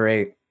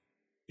tolerate.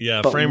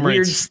 Yeah, but frame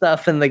weird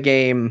stuff in the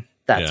game,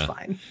 that's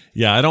fine.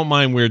 Yeah, I don't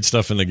mind weird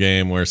stuff in the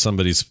game where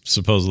somebody's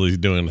supposedly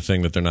doing a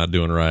thing that they're not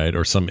doing right,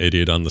 or some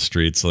idiot on the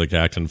streets like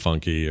acting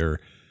funky, or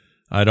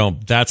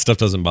that stuff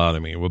doesn't bother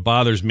me. What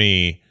bothers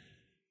me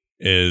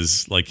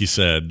is, like you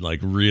said, like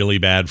really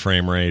bad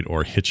frame rate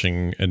or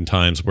hitching in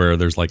times where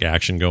there's like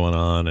action going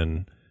on,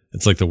 and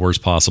it's like the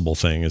worst possible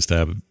thing is to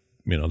have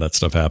that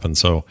stuff happen.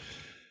 So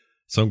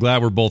I'm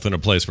glad we're both in a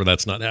place where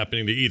that's not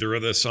happening to either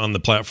of us on the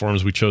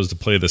platforms we chose to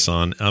play this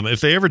on.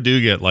 If they ever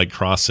do get like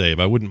cross save,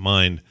 I wouldn't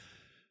mind,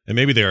 and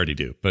maybe they already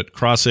do, but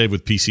cross save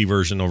with PC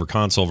version over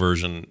console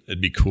version,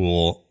 it'd be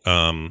cool.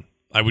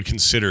 I would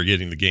consider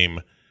getting the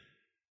game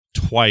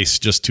twice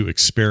just to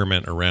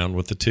experiment around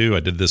with the two. I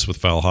did this with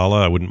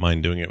Valhalla. I wouldn't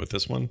mind doing it with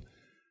this one.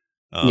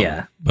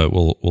 But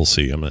we'll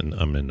see. I'm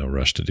in no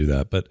rush to do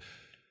that. But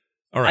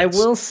all right. I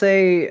will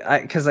say,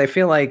 because I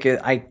feel like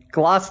I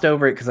glossed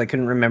over it because I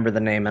couldn't remember the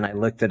name, and I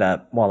looked it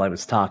up while I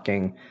was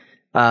talking.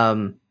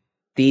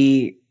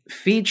 The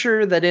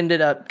feature that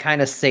ended up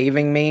kind of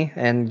saving me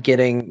and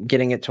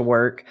getting it to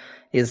work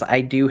is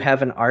I do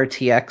have an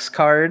RTX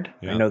card.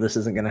 Yeah. I know this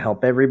isn't going to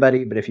help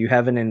everybody, but if you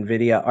have an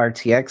NVIDIA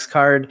RTX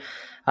card,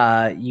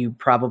 you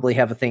probably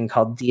have a thing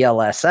called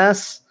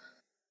DLSS.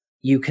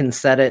 You can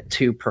set it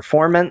to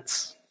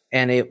performance,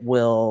 and it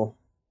will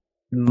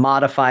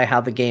modify how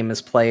the game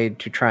is played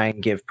to try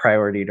and give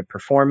priority to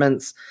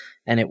performance,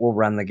 and it will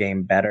run the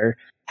game better.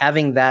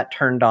 Having that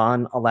turned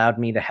on allowed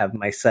me to have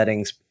my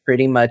settings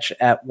pretty much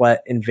at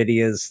what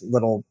NVIDIA's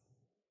little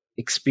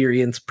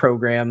experience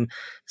program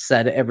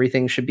said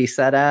everything should be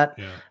set at.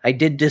 Yeah. I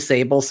did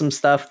disable some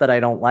stuff that I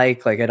don't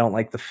like. Like I don't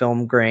like the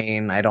film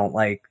grain. I don't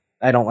like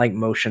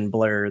motion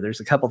blur. There's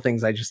a couple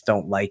things I just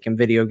don't like in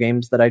video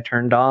games that I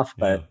turned off,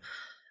 but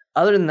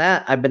other than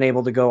that, I've been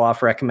able to go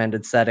off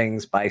recommended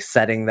settings by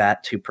setting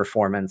that to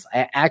performance.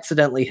 I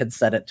accidentally had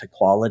set it to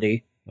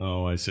quality.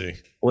 Oh, I see.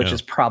 Which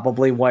is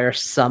probably where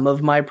some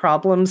of my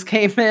problems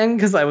came in,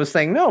 because I was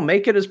saying, no,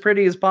 make it as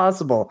pretty as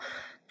possible.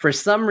 For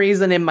some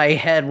reason in my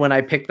head, when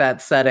I picked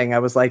that setting, I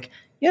was like,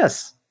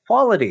 yes,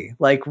 quality,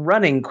 like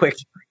running quick.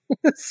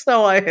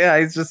 So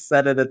I just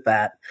set it at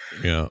that.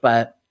 Yeah.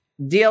 But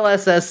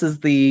DLSS is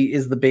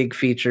the big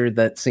feature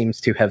that seems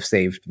to have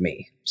saved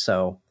me.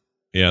 So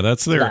yeah,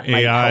 that's their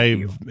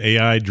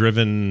AI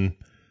driven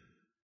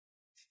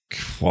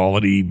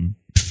quality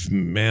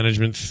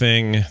management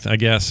thing, I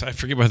guess. I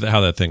forget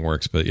how that thing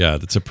works, but yeah,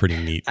 that's a pretty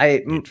neat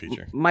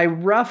feature. My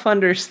rough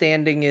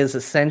understanding is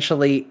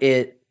essentially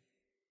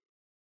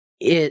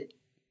it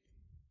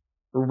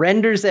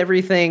renders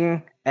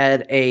everything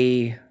at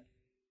a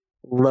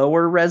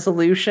lower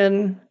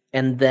resolution,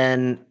 and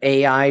then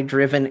AI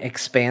driven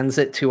expands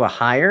it to a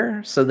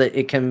higher so that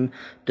it can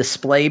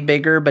display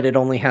bigger, but it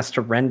only has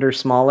to render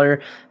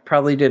smaller.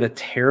 Probably did a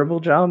terrible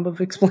job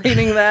of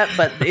explaining that,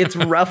 but it's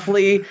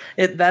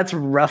that's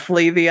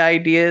roughly the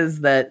idea, is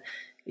that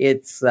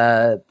it's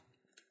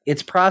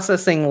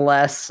processing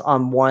less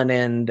on one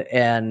end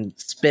and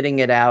spitting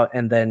it out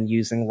and then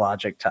using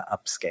logic to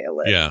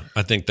upscale it. Yeah,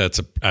 I think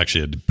that's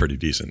actually a pretty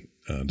decent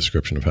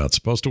description of how it's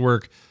supposed to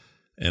work.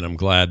 And I'm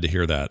glad to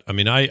hear that. I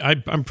mean,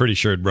 I'm pretty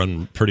sure it'd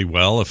run pretty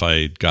well if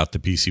I got the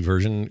PC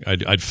version.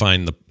 I'd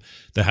find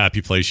the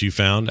happy place you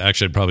found.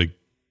 Actually, I'd probably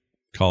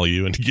call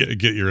you and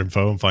get your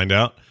info and find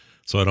out,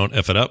 so I don't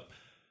F it up.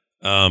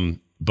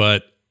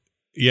 But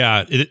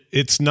yeah,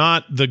 it's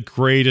not the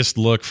greatest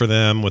look for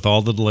them with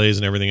all the delays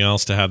and everything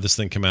else to have this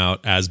thing come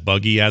out as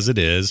buggy as it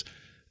is.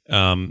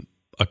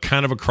 A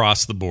kind of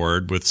across the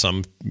board with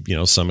some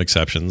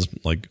exceptions.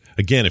 Like,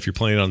 again, if you're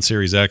playing it on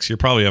Series X, you're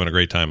probably having a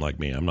great time like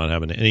me. I'm not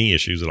having any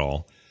issues at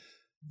all.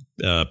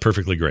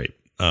 Perfectly great.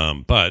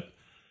 But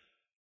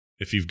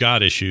if you've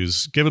got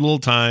issues, give it a little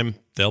time.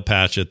 They'll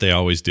patch it. They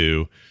always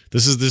do.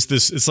 This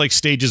it's like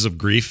stages of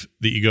grief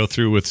that you go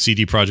through with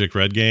CD Projekt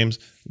Red games.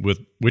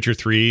 With Witcher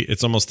 3,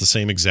 it's almost the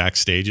same exact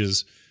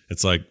stages.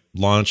 It's like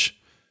launches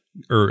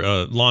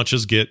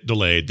get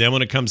delayed. Then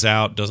when it comes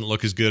out, doesn't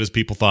look as good as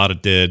people thought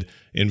it did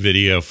in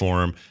video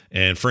form,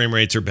 and frame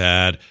rates are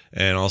bad,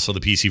 and also the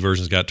PC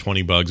version's got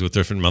 20 bugs with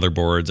different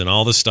motherboards, and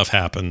all this stuff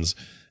happens,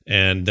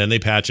 and then they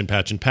patch and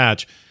patch and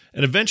patch,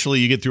 and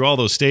eventually you get through all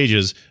those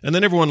stages, and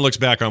then everyone looks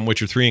back on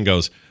Witcher 3 and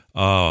goes,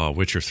 oh,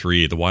 Witcher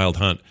 3, The Wild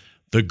Hunt,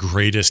 the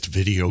greatest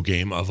video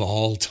game of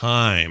all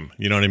time.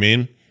 You know what I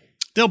mean?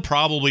 They'll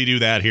probably do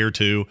that here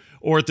too,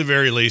 or at the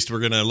very least, we're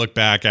going to look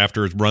back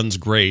after it runs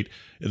great.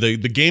 The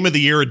Game of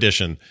the Year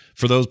edition,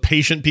 for those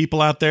patient people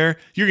out there,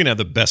 you're going to have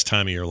the best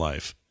time of your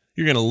life.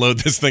 You're going to load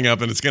this thing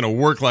up and it's going to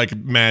work like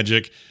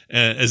magic,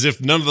 as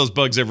if none of those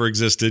bugs ever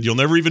existed. You'll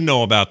never even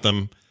know about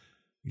them.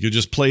 You'll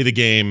just play the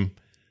game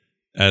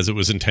as it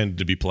was intended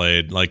to be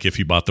played, like if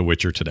you bought The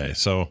Witcher today.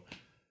 So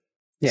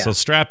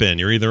strap in.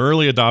 You're either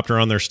early adopter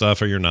on their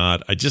stuff or you're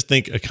not. I just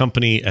think a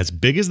company as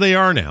big as they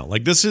are now,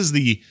 like this is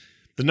the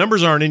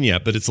numbers aren't in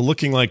yet, but it's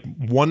looking like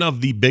one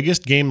of the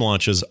biggest game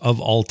launches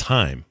of all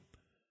time.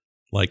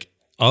 Like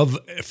of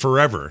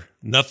forever.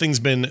 Nothing's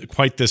been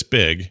quite this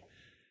big.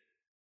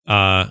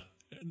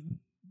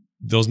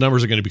 Those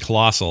numbers are going to be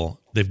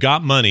colossal. They've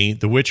got money.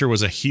 The Witcher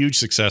was a huge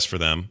success for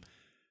them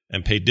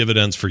and paid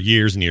dividends for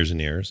years and years and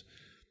years.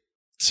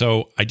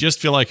 So I just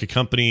feel like a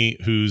company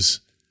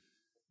who's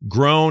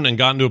grown and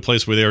gotten to a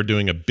place where they are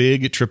doing a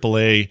big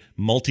AAA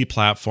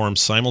multi-platform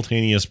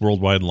simultaneous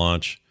worldwide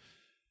launch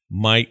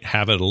might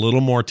have it a little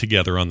more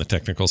together on the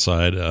technical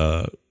side.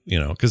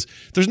 Because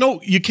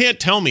you can't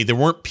tell me there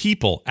weren't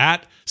people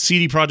at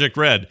CD Projekt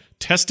Red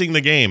testing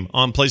the game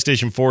on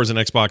PlayStation 4s and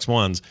Xbox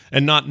Ones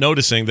and not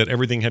noticing that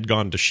everything had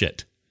gone to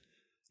shit.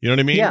 You know what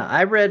I mean? Yeah,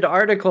 I read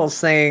articles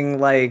saying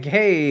like,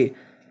 hey,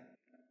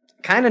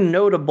 kind of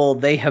notable,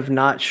 they have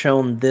not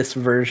shown this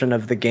version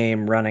of the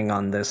game running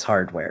on this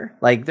hardware.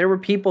 Like, there were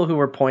people who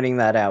were pointing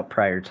that out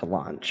prior to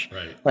launch.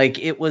 Right. Like,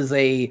 it was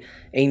a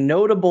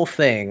notable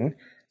thing.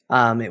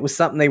 It was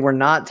something they were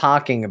not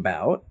talking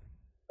about.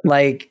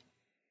 Like,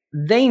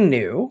 they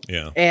knew.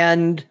 Yeah.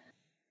 And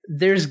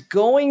there's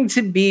going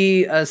to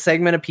be a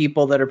segment of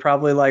people that are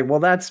probably like, well,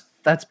 that's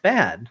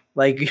bad.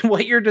 Like,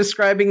 what you're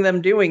describing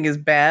them doing is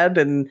bad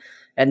and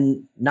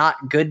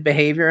not good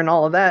behavior and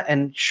all of that.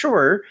 And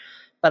sure,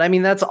 but I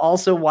mean, that's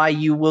also why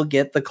you will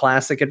get the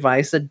classic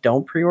advice that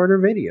don't pre-order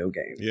video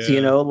games.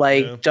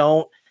 Yeah,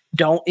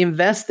 don't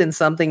invest in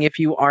something if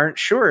you aren't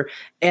sure.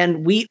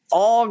 And we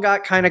all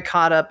got kind of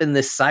caught up in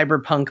this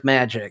cyberpunk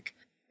magic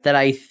that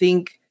I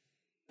think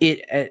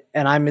and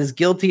I'm as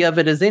guilty of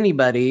it as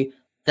anybody,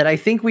 that I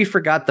think we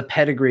forgot the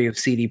pedigree of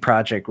CD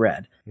Projekt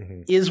Red.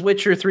 Mm-hmm. Is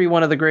Witcher 3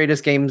 one of the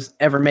greatest games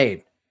ever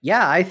made?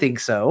 Yeah, I think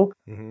so.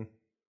 Mm-hmm.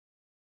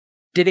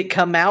 Did it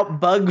come out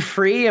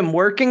bug-free and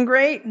working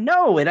great?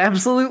 No, it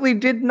absolutely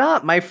did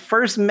not. My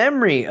first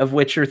memory of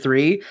Witcher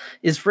 3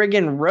 is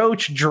friggin'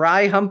 Roach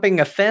dry humping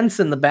a fence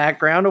in the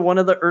background of one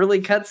of the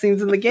early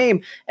cutscenes in the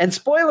game. And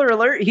spoiler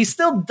alert, he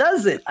still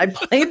does it. I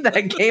played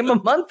that game a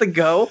month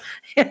ago,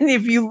 and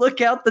if you look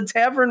out the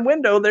tavern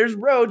window, there's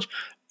Roach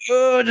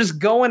just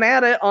going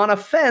at it on a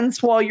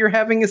fence while you're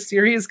having a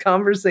serious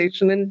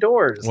conversation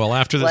indoors. Well,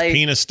 after this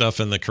penis stuff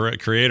in the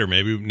creator,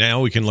 maybe now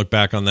we can look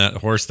back on that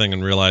horse thing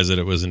and realize that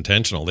it was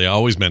intentional. They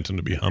always meant him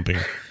to be humping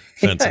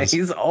fences. Yeah,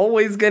 he's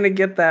always going to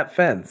get that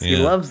fence. Yeah.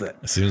 He loves it.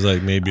 It seems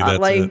like maybe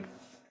that's it.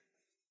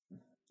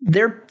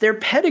 Their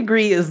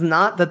pedigree is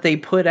not that they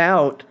put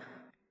out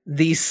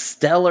these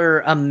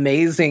stellar,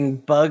 amazing,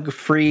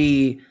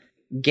 bug-free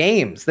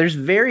games. There's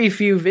very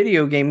few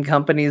video game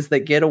companies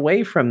that get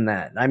away from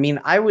that. I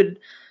mean, I would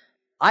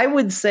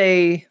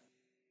say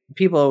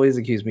people always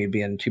accuse me of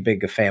being too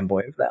big a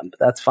fanboy of them, but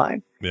that's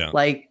fine. Yeah.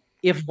 Like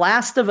if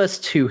Last of Us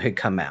 2 had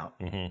come out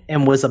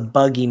and was a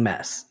buggy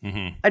mess,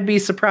 I'd be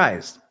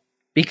surprised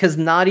because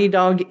Naughty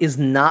Dog is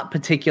not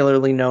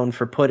particularly known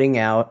for putting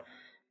out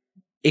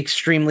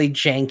extremely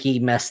janky,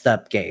 messed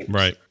up games.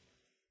 Right.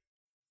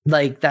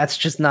 Like, that's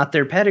just not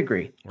their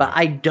pedigree. But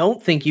I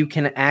don't think you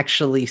can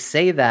actually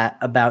say that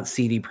about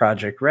CD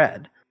Projekt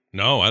Red.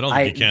 No, I don't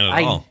think you can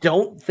at all. I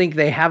don't think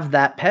they have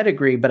that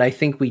pedigree, but I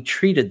think we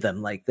treated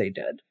them like they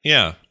did.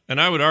 Yeah,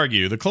 and I would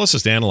argue the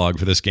closest analog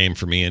for this game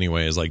for me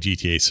anyway is like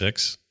GTA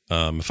 6.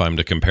 If I'm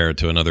to compare it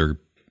to another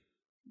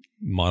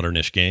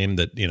modernish game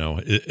that, you know,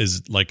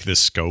 is like this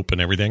scope and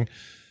everything.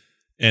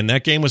 And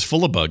that game was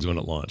full of bugs when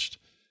it launched.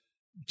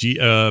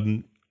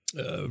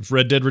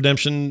 Red Dead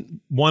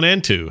Redemption 1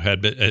 and 2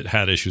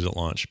 had issues at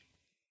launch.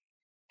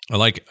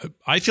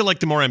 I feel like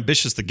the more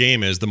ambitious the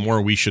game is, the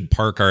more we should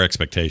park our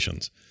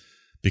expectations,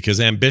 because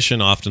ambition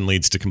often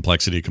leads to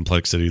complexity.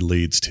 Complexity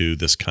leads to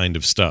this kind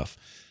of stuff.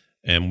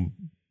 And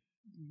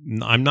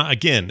I'm not,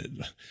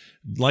 again,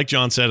 like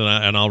John said,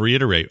 and I'll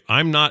reiterate,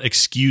 I'm not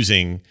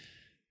excusing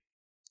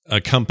a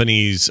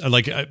company's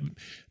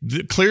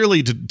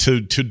clearly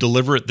to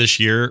deliver it this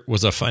year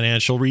was a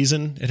financial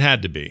reason. It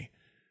had to be,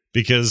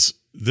 because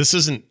this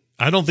isn't,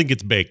 I don't think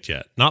it's baked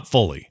yet. Not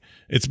fully.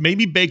 It's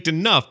maybe baked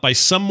enough by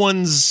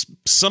somebody's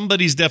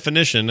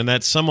definition, and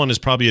that someone is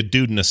probably a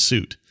dude in a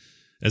suit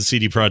at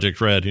CD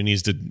Projekt Red who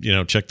needs to, you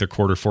know, check their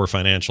quarter 4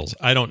 financials.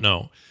 I don't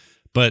know.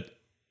 But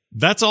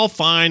that's all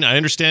fine. I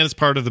understand it's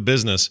part of the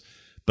business.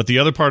 But the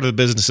other part of the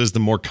business is the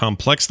more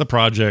complex the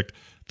project,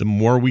 the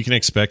more we can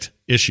expect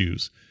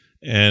issues.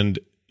 And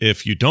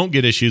if you don't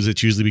get issues,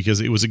 it's usually because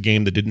it was a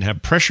game that didn't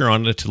have pressure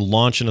on it to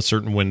launch in a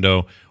certain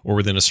window or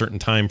within a certain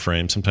time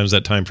frame. Sometimes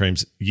that time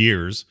frame's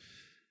years,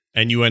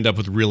 and you end up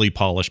with really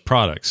polished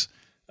products.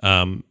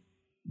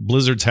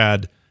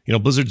 Blizzard's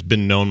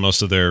been known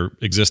most of their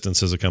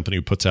existence as a company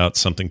who puts out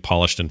something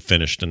polished and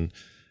finished and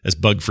as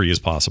bug-free as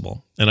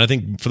possible. And I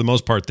think for the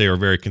most part, they are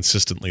very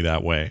consistently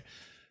that way.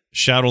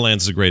 Shadowlands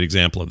is a great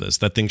example of this.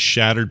 That thing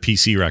shattered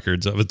PC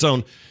records of its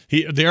own.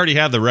 They already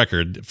have the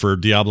record for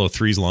Diablo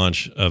 3's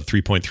launch of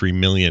 3.3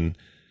 million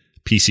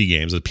PC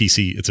games.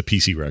 It's a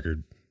PC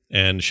record.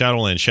 And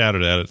Shadowlands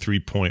shattered that at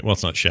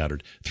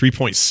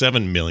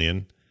 3.7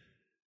 million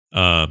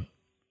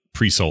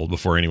pre-sold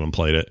before anyone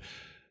played it.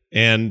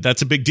 And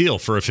that's a big deal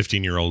for a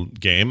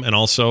 15-year-old game, and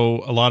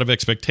also a lot of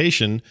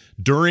expectation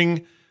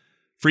during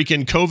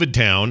freaking COVID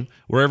town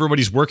where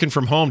everybody's working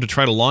from home to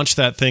try to launch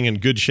that thing in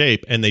good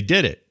shape, and they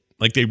did it.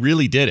 Like, they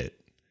really did it.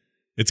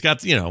 It's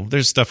got, you know,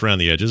 there's stuff around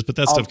the edges, but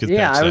that stuff gets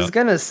patched out. I was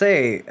going to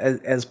say,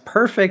 as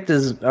perfect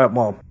as,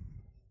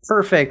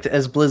 perfect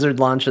as Blizzard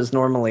launches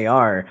normally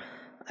are,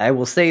 I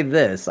will say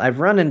this. I've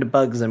run into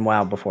bugs in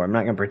WoW before. I'm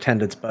not going to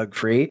pretend it's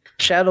bug-free.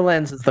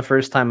 Shadowlands is the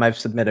first time I've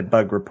submitted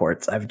bug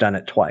reports. I've done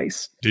it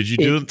twice. Did you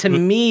do it? To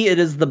me, it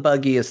is the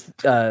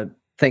buggiest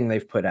thing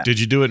they've put out. Did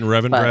you do it in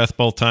Revendreth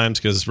both times?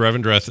 Because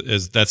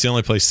Revendreth that's the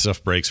only place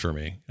stuff breaks for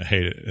me. I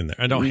hate it in there.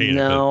 I don't hate it.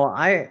 No,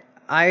 I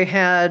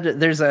had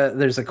there's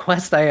a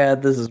quest I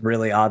had. This is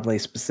really oddly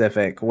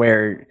specific,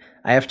 where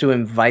I have to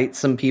invite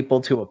some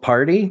people to a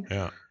party.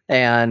 Yeah.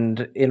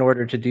 And in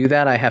order to do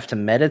that, I have to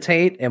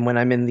meditate. And when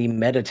I'm in the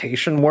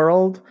meditation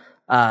world,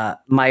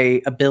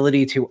 my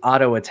ability to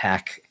auto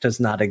attack does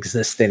not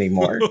exist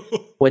anymore,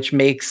 which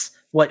makes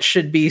what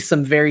should be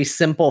some very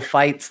simple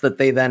fights that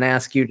they then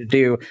ask you to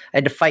do. I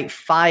had to fight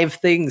 5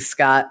 things,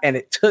 Scott, and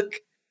it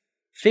took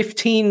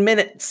 15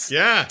 minutes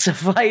to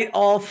fight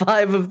all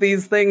 5 of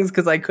these things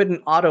because I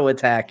couldn't auto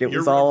attack.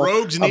 Your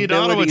rogues need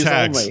auto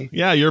attacks. Only.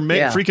 Yeah, you're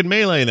freaking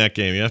melee in that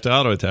game. You have to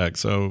auto attack.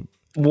 So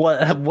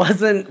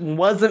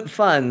wasn't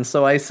fun.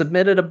 So I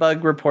submitted a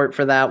bug report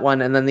for that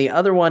one, and then the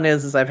other one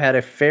is I've had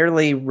a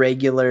fairly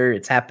regular.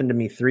 It's happened to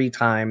me 3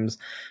 times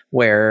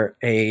where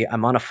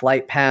I'm on a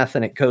flight path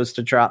and it goes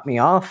to drop me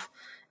off,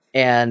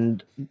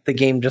 and the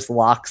game just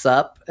locks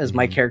up as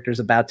my character's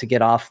about to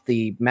get off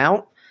the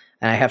mount,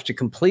 and I have to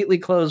completely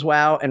close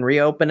WoW and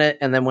reopen it.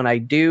 And then when I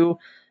do,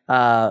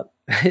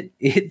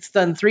 it's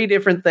done 3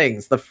 different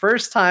things. The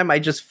first time I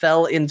just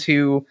fell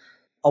into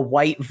a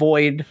white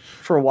void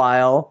for a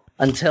while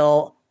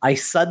until I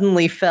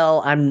suddenly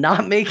fell, I'm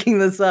not making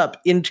this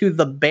up, into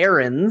the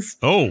Barrens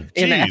in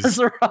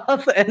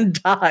Azeroth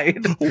and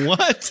died.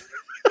 What?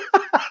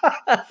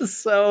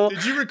 So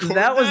did you record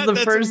that? Was the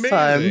That's first amazing.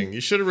 time.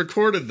 You should have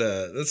recorded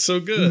that. That's so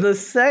good.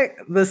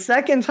 The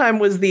second time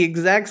was the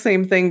exact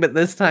same thing, but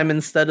this time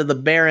instead of the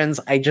Barrens,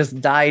 I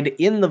just died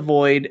in the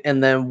Void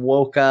and then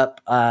woke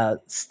up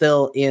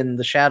still in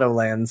the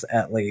Shadowlands,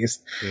 at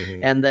least.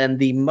 And then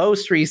the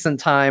most recent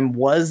time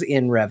was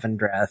in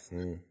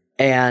Revendreth.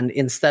 And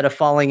instead of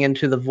falling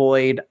into the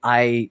Void,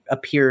 I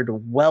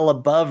appeared well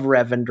above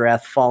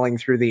Revendreth, falling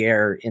through the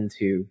air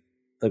into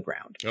the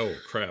ground. Oh,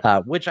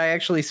 crap. Which I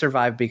actually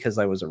survived because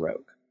I was a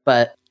rogue.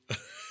 But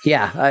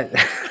yeah.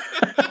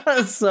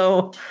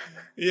 So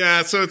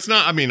it's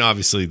not, I mean,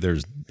 obviously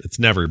it's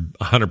never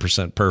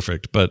 100%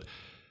 perfect, but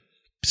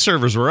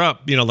servers were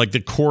up, like the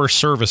core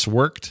service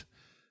worked.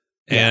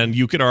 Yeah. And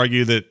you could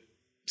argue that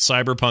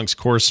Cyberpunk's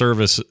core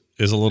service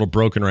is a little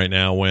broken right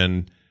now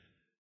when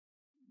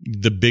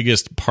the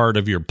biggest part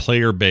of your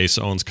player base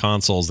owns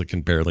consoles that can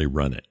barely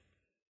run it.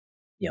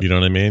 Yep. You know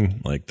what I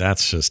mean? Like,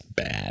 that's just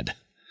bad.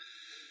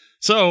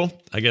 So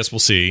I guess we'll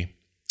see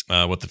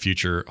what the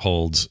future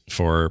holds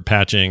for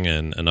patching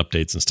and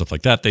updates and stuff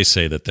like that. They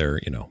say that they're,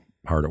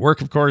 hard at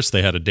work, of course.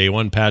 They had a day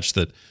one patch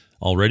that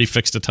already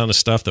fixed a ton of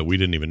stuff that we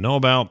didn't even know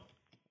about.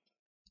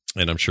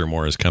 And I'm sure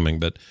more is coming,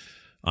 but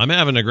I'm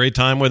having a great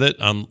time with it.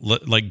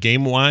 Like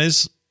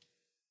game-wise,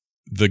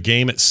 the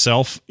game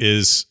itself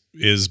is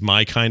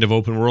my kind of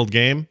open world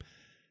game.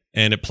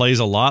 And it plays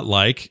a lot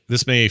like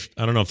this. I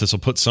don't know if this will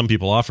put some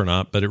people off or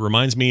not, but it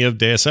reminds me of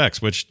Deus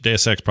Ex, which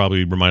Deus Ex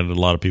probably reminded a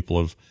lot of people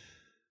of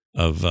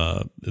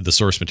the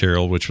source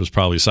material, which was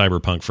probably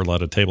Cyberpunk for a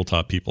lot of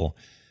tabletop people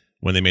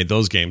when they made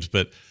those games.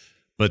 But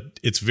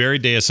it's very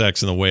Deus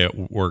Ex in the way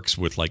it works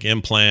with like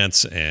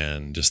implants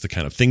and just the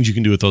kind of things you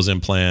can do with those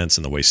implants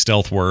and the way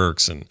stealth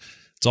works. And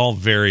it's all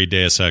very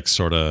Deus Ex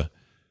sort of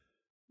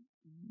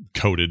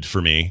coded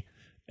for me.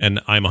 And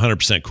I'm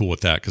 100% cool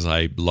with that because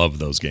I love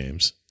those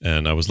games.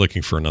 And I was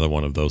looking for another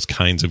one of those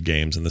kinds of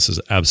games. And this is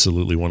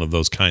absolutely one of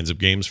those kinds of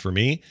games for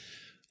me.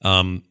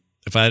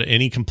 If I had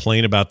any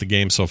complaint about the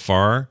game so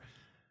far,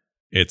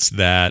 it's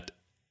that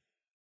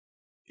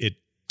it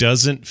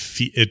doesn't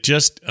feel, it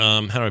just,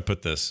 how do I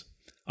put this?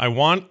 I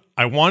want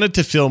it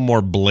to feel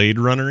more Blade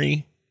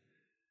Runner-y.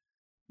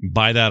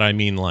 By that, I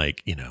mean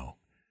like,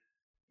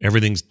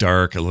 everything's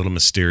dark, a little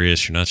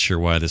mysterious. You're not sure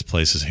why this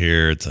place is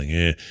here. It's like,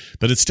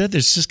 but instead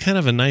there's just kind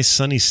of a nice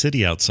sunny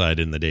city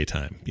outside in the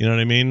daytime. You know what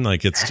I mean?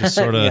 Like it's just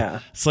sort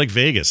of, It's like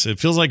Vegas. It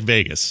feels like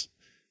Vegas.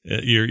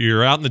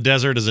 You're out in the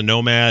desert as a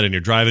nomad and you're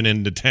driving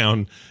into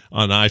town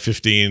on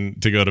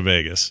I-15 to go to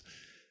Vegas.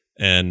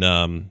 And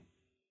I'm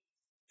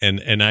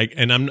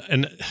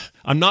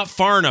not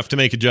far enough to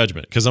make a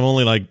judgment because I'm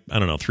only like, I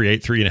don't know,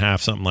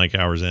 3.5 something like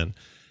hours in.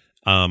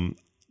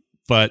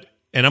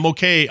 And I'm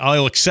okay.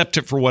 I'll accept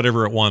it for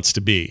whatever it wants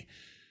to be.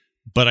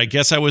 But I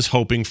guess I was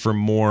hoping for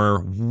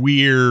more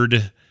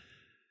weird,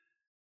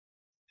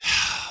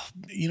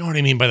 you know what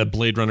I mean by the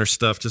Blade Runner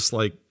stuff? Just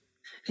like,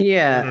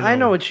 yeah, I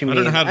know what you mean.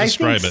 I don't know how to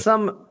describe it.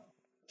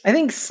 I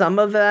think some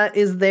of that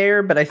is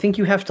there, but I think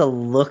you have to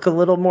look a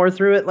little more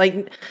through it.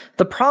 Like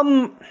the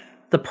problem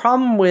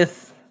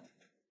with,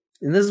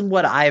 and this is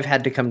what I've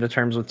had to come to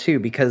terms with too,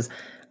 because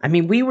I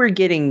mean, we were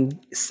getting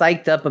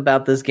psyched up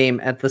about this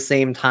game at the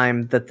same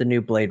time that the new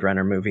Blade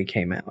Runner movie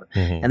came out.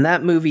 Mm-hmm. And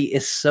that movie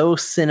is so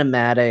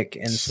cinematic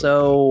and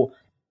so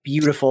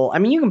beautiful. I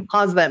mean, you can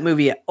pause that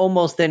movie at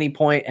almost any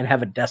point and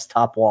have a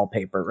desktop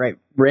wallpaper, right?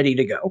 Ready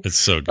to go. It's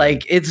so good.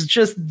 Like, it's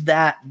just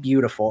that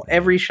beautiful.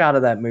 Every shot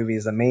of that movie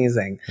is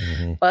amazing.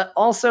 Mm-hmm. But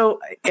also,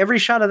 every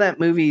shot of that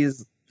movie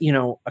is,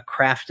 a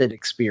crafted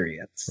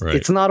experience. Right.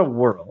 It's not a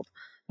world.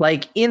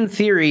 Like, in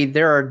theory,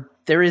 there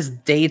is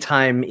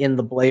daytime in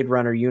the Blade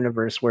Runner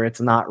universe where it's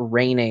not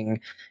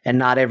raining and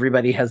not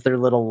everybody has their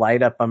little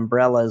light up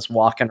umbrellas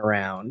walking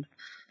around.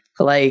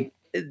 Like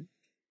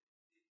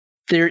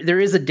there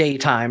is a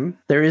daytime,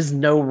 there is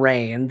no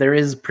rain, there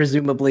is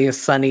presumably a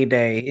sunny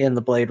day in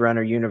the Blade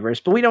Runner universe,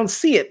 but we don't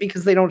see it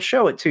because they don't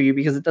show it to you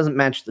because it doesn't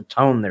match the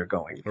tone they're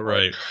going for.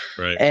 Right.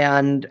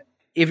 And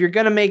if you're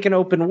going to make an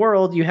open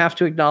world, you have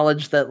to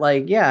acknowledge that,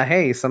 like, yeah,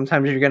 hey,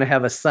 sometimes you're going to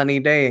have a sunny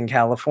day in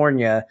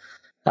California.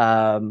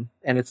 And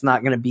it's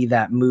not going to be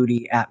that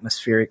moody,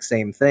 atmospheric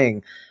same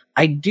thing.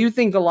 I do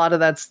think a lot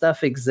of that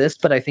stuff exists,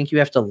 but I think you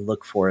have to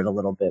look for it a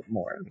little bit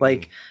more.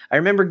 Like, I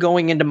remember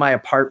going into my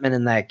apartment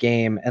in that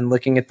game and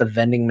looking at the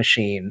vending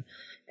machine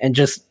and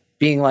just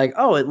being like,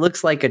 oh, it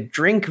looks like a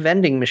drink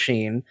vending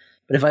machine.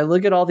 But if I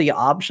look at all the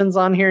options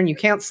on here, and you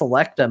can't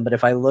select them, but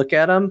if I look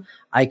at them,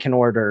 I can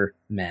order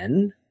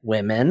men,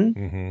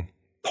 women,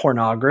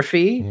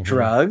 pornography,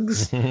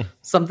 drugs,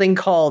 something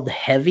called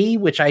heavy,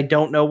 which I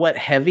don't know what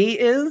heavy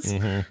is.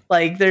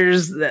 Like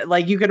there's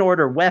like, you can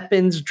order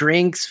weapons,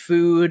 drinks,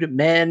 food,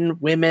 men,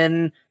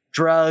 women,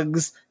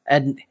 drugs,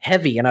 and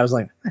heavy. And I was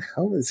like, what the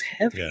hell is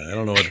heavy? Yeah, I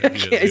don't know what heavy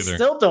is either. I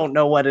still don't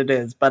know what it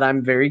is, but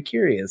I'm very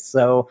curious.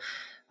 So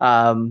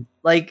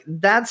like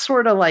that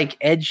sort of like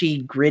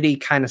edgy, gritty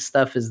kind of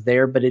stuff is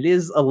there, but it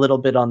is a little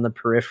bit on the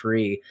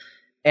periphery.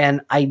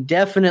 And I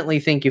definitely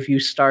think if you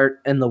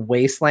start in the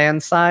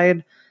Wasteland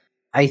side,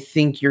 I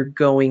think you're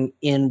going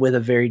in with a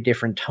very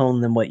different tone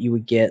than what you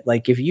would get.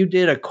 Like if you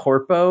did a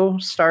Corpo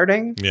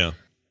starting,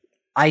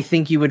 I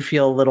think you would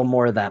feel a little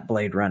more of that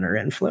Blade Runner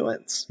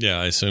influence. Yeah,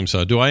 I assume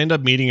so. Do I end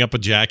up meeting up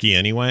with Jackie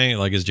anyway?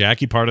 Like, is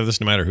Jackie part of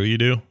this no matter who you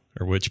do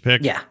or which you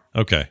pick? Yeah.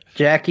 Okay.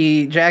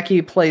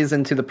 Jackie plays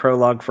into the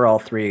prologue for all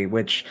three,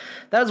 which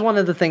that was one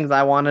of the things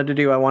I wanted to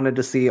do. I wanted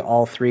to see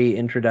all three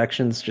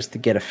introductions just to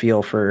get a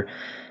feel for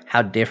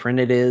how different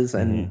it is.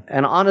 And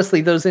honestly,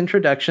 those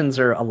introductions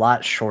are a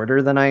lot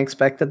shorter than I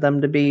expected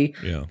them to be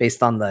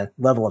based on the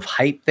level of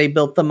hype they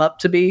built them up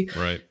to be.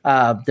 Right.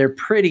 They're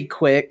pretty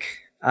quick,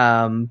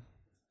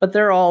 but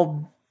they're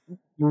all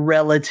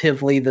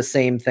relatively the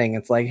same thing.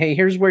 It's like, hey,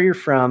 here's where you're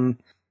from.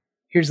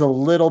 Here's a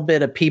little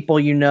bit of people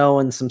you know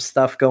and some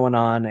stuff going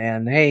on.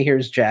 And hey,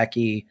 here's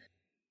Jackie.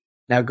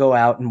 Now go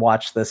out and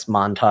watch this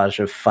montage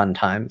of fun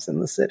times in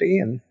the city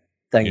and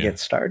then get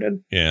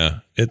started. Yeah.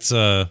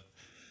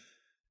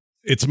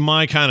 It's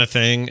my kind of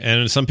thing,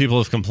 and some people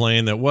have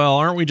complained that, well,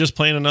 aren't we just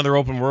playing another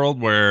open world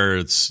where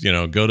it's,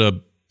 go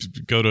to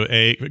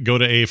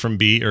A from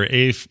B,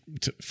 or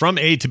from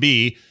A to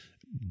B,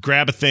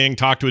 grab a thing,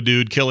 talk to a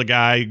dude, kill a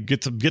guy,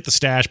 get the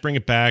stash, bring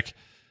it back,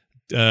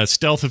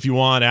 stealth if you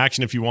want,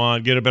 action if you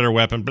want, get a better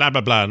weapon, blah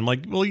blah blah. And I'm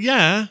like, well,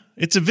 yeah,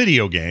 it's a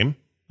video game,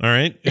 all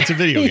right, it's a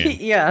video game,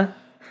 yeah.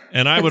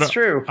 And I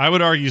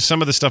would argue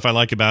some of the stuff I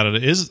like about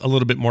it is a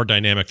little bit more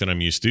dynamic than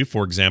I'm used to.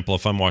 For example,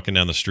 if I'm walking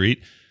down the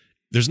street,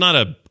 there's not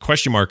a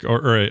question mark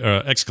or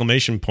a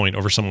exclamation point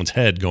over someone's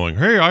head going,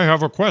 hey, I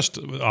have a quest.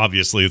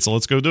 Obviously, it's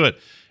let's go do it.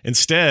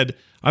 Instead,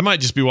 I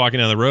might just be walking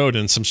down the road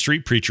and some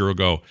street preacher will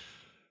go,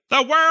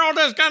 the world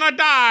is going to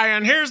die,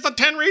 and here's the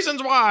 10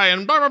 reasons why,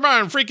 and blah, blah, blah,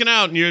 and freaking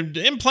out, and your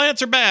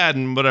implants are bad,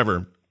 and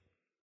whatever.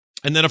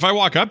 And then if I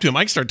walk up to him,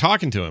 I can start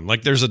talking to him.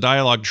 Like there's a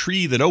dialogue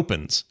tree that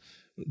opens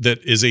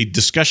that is a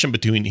discussion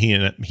between he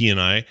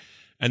and I.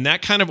 And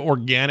that kind of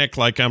organic,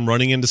 like I'm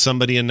running into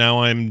somebody and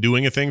now I'm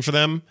doing a thing for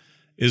them,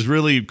 is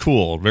really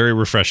cool, very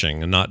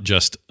refreshing, and not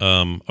just,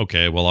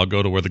 okay, well, I'll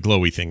go to where the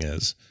glowy thing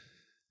is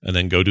and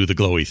then go do the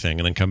glowy thing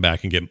and then come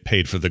back and get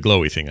paid for the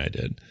glowy thing I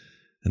did.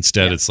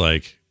 Instead, it's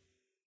like,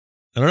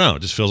 I don't know,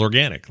 it just feels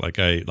organic. Like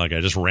I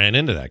just ran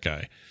into that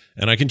guy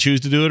and I can choose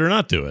to do it or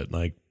not do it.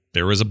 Like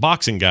there was a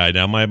boxing guy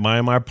down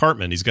my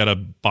apartment. He's got a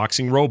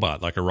boxing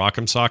robot, like a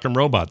Rock'em Sock'em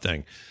robot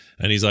thing.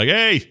 And he's like,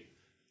 hey,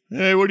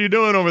 what are you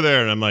doing over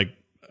there? And I'm like,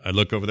 I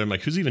look over there, I'm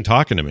like, who's even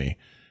talking to me?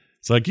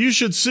 It's like, you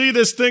should see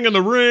this thing in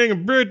the ring.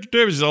 And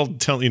he's all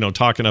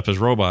talking up his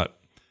robot.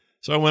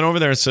 So I went over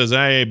there and says,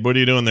 hey, what are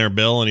you doing there,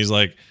 Bill? And he's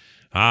like,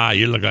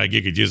 you look like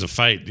you could use a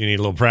fight. You need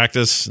a little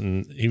practice.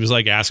 And he was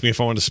like, asking me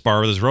if I wanted to spar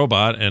with his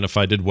robot. And if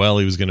I did well,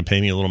 he was going to pay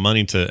me a little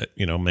money to,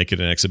 make it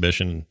an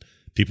exhibition and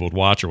people would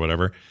watch or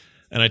whatever.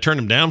 And I turned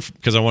him down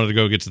because I wanted to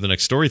go get to the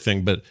next story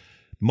thing. But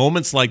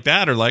moments like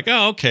that are like,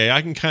 oh, okay,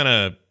 I can kind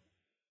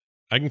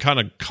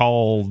of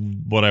call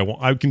what I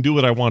want. I can do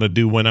what I want to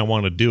do when I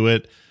want to do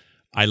it.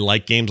 I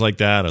like games like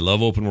that. I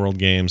love open world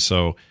games.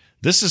 So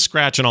this is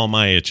scratching all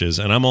my itches,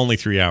 and I'm only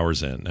 3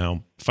 hours in.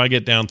 Now, if I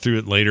get down through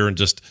it later and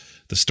just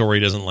the story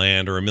doesn't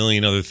land or a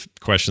million other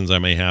questions I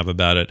may have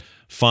about it,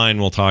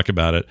 fine, we'll talk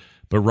about it.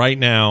 But right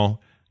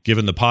now,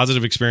 given the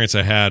positive experience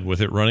I had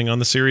with it running on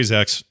the Series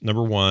X,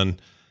 number one,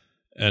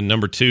 and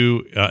number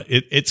two,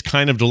 it's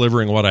kind of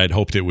delivering what I'd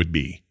hoped it would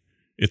be.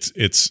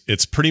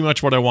 It's pretty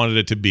much what I wanted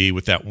it to be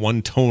with that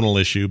one tonal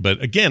issue.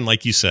 But again,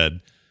 like you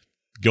said,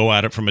 go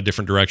at it from a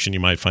different direction. You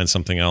might find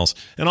something else.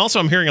 And also,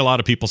 I'm hearing a lot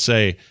of people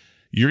say,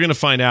 you're going to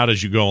find out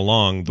as you go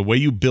along, the way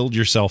you build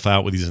yourself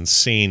out with these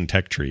insane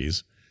tech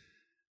trees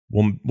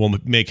will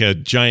make a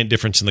giant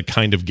difference in the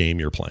kind of game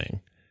you're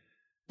playing.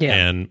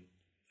 Yeah.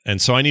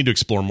 And so I need to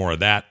explore more of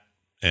that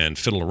and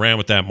fiddle around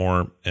with that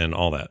more and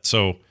all that.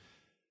 So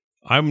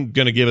I'm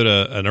going to give it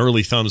an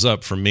early thumbs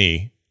up from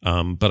me.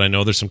 But I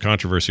know there's some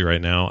controversy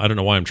right now. I don't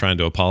know why I'm trying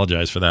to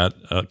apologize for that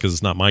because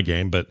it's not my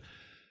game, but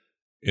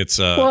it's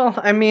well,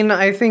 I mean,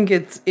 I think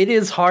it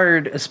is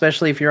hard,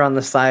 especially if you're on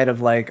the side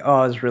of like, oh,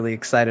 I was really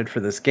excited for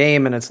this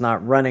game and it's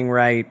not running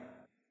right.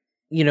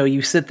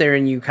 You sit there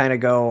and you kind of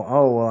go,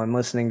 oh, well, I'm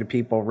listening to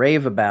people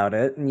rave about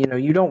it. And,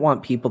 you don't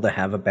want people to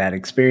have a bad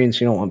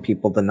experience. You don't want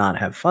people to not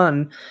have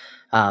fun.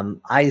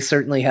 I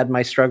certainly had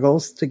my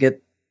struggles to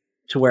get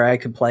to where I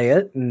could play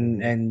it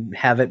and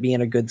have it be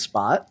in a good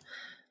spot.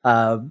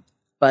 But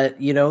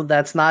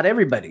that's not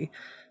everybody.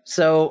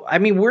 So, I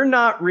mean, we're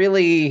not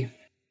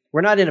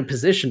in a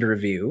position to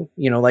review,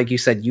 like you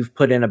said, you've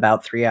put in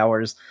about 3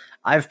 hours.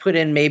 I've put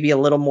in maybe a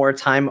little more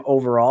time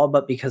overall,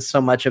 but because so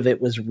much of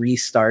it was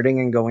restarting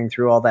and going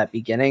through all that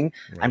beginning,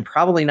 right. I'm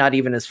probably not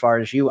even as far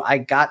as you. I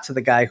got to the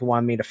guy who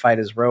wanted me to fight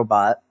his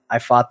robot. I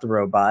fought the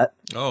robot.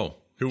 Oh,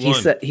 who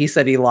won? He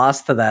said he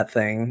lost to that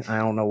thing. I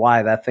don't know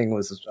why. That thing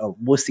was a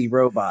wussy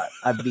robot.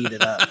 I beat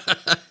it up.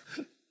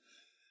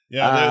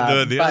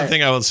 Yeah, the other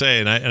thing I would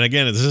say, and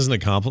again, this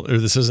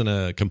isn't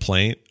a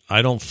complaint.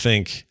 I don't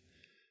think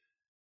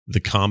the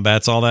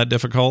combat's all that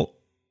difficult.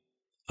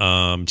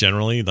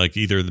 Generally, like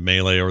either the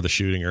melee or the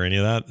shooting or any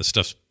of that, the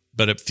stuff's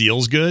but it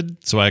feels good.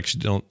 So I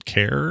actually don't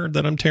care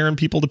that I'm tearing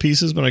people to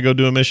pieces when I go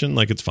do a mission.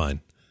 Like, it's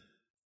fine.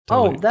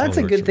 Totally, that's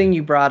a good thing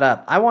you brought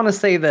up. I want to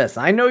say this.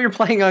 I know you're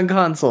playing on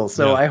console,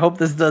 so I hope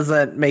this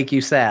doesn't make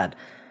you sad.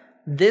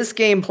 This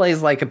game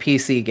plays like a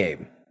PC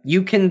game.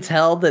 You can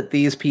tell that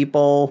these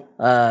people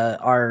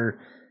are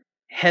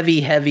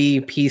heavy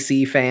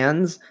PC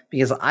fans,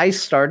 because I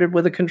started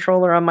with a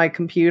controller on my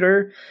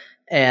computer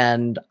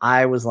and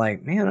I was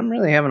like, man, I'm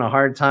really having a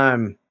hard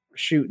time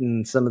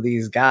shooting some of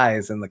these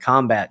guys in the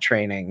combat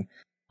training.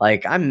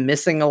 Like, I'm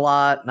missing a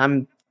lot and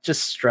I'm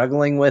just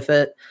struggling with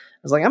it.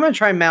 I was like, I'm going to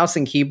try mouse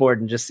and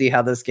keyboard and just see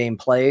how this game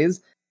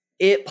plays.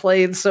 It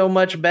played so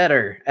much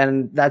better.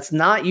 And that's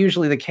not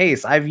usually the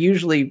case. I've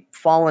usually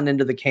fallen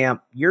into the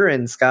camp you're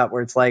in, Scott,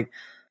 where it's like,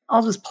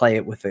 I'll just play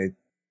it with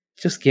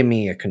just give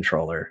me a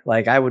controller.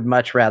 Like, I would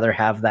much rather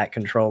have that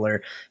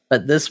controller.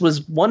 But this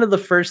was one of the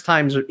first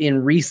times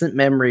in recent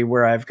memory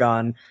where I've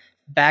gone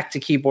back to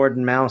keyboard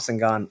and mouse and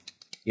gone,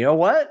 you know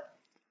what?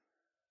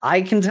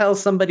 I can tell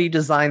somebody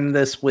designed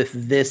this with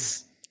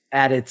this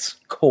at its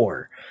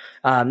core.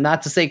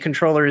 Not to say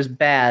controller is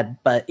bad,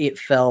 but it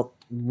felt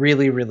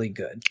really, really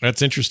good.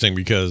 That's interesting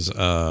because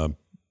what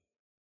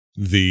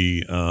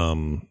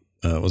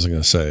was I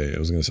going to say?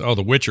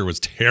 The Witcher was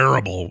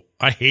terrible.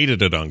 I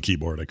hated it on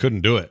keyboard. I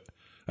couldn't do it.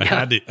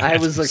 I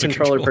was a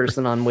controller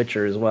person on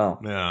Witcher as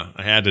well. Yeah,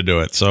 I had to do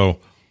it. So,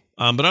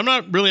 but I'm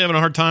not really having a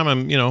hard time.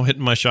 I'm,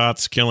 hitting my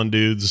shots, killing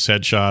dudes,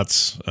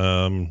 headshots.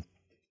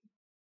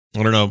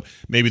 I don't know.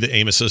 Maybe the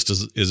aim assist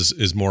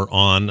is more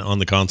on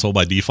the console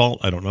by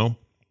default. I don't know,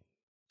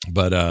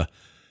 but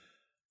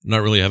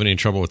not really having any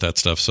trouble with that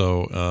stuff.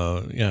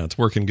 So it's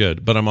working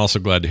good. But I'm also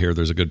glad to hear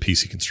there's a good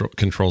PC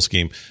control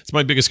scheme. It's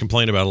my biggest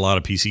complaint about a lot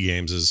of PC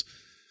games is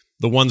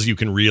the ones you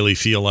can really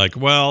feel like,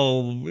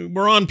 well,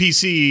 we're on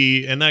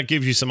PC, and that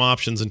gives you some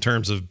options in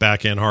terms of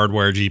back-end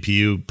hardware,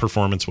 GPU,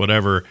 performance,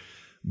 whatever,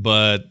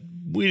 but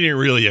we didn't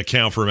really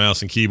account for a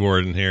mouse and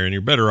keyboard in here, and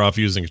you're better off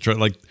using control.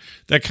 Like,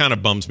 that kind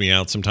of bums me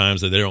out sometimes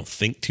that they don't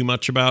think too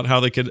much about how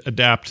they could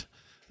adapt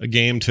a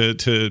game to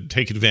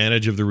take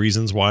advantage of the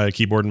reasons why a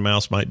keyboard and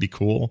mouse might be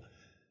cool.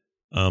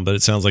 But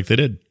it sounds like they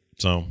did,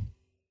 so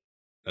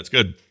that's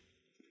good.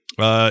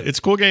 It's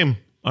a cool game.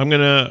 I'm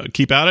going to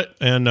keep at it,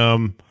 and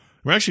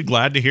I'm actually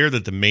glad to hear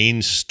that the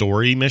main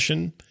story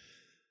mission,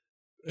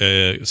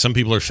 some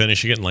people are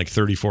finishing it in like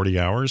 30, 40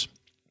 hours.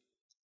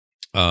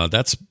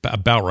 That's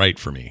about right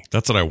for me.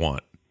 That's what I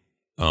want.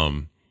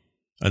 And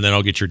then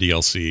I'll get your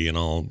DLC and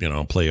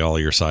I'll, play all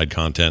your side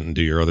content and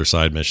do your other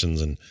side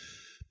missions and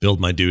build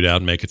my dude out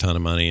and make a ton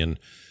of money. And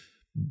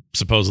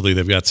supposedly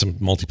they've got some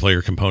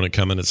multiplayer component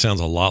coming. It sounds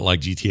a lot like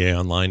GTA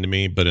Online to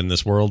me, but in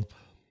this world,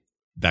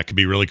 that could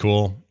be really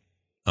cool.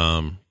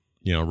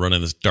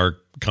 Running this dark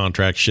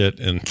contract shit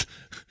and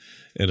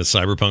in a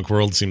cyberpunk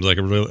world seems like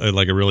a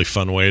really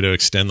fun way to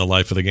extend the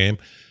life of the game.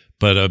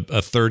 But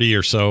a 30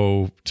 or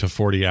so to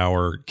 40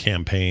 hour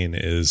campaign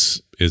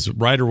is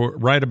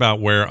right about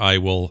where I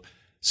will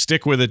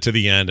stick with it to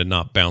the end and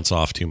not bounce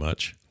off too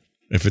much.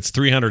 If it's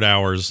 300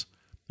 hours,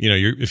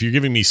 if you're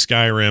giving me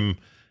Skyrim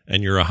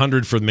and you're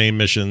 100 for the main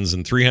missions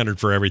and 300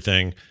 for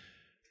everything,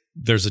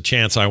 there's a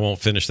chance I won't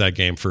finish that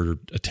game for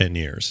 10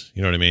 years.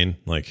 You know what I mean?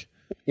 Like,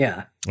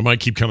 yeah, I might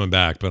keep coming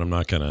back, but I'm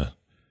not just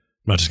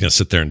going to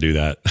sit there and do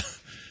that,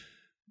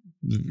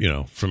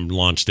 from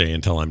launch day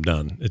until I'm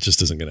done. It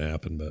just isn't going to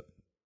happen. But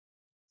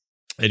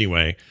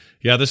anyway,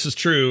 yeah, this is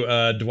true.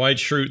 Dwight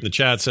Schrute in the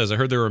chat says, I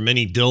heard there were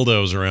many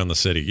dildos around the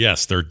city.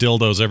 Yes, there are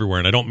dildos everywhere.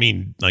 And I don't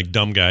mean like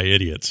dumb guy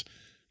idiots,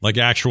 like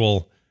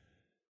actual,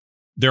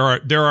 there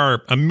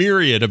are a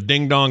myriad of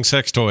ding dong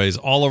sex toys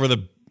all over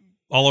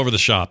the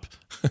shop.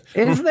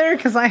 Is there?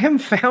 Because I haven't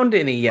found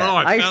any yet. Oh,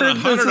 I heard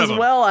this as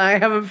well. I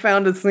haven't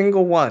found a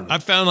single one.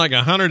 I've found like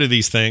 100 of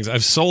these things.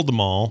 I've sold them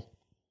all.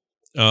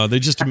 They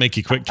just to make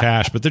you quick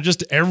cash, but they're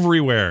just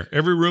everywhere.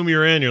 Every room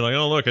you're in, you're like,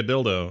 oh, look, a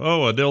dildo.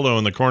 Oh, a dildo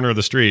in the corner of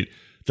the street.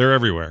 They're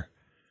everywhere.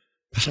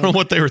 I don't know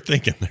what they were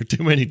thinking. There are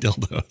too many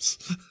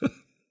dildos.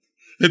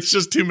 It's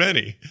just too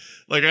many.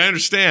 Like, I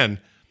understand.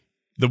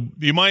 In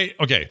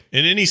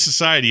any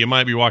society, you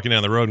might be walking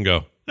down the road and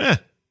go, a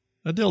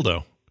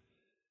dildo.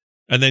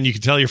 And then you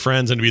can tell your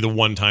friends, and it'd be the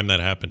one time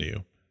that happened to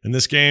you. In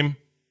this game,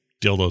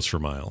 dildos for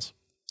miles.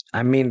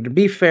 I mean, to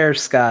be fair,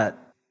 Scott,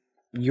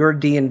 your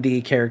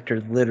D&D character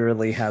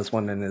literally has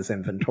one in his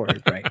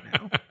inventory right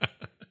now.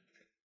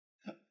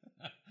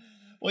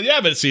 Well,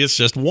 yeah, but see, it's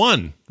just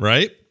one,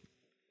 right?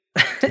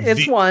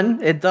 It's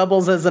one. It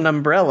doubles as an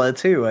umbrella,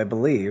 too, I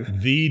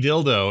believe. The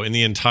dildo in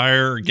the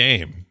entire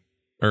game,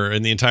 or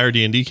in the entire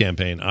D&D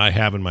campaign, I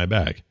have in my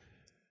bag.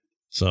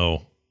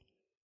 So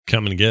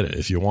come and get it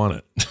if you want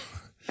it.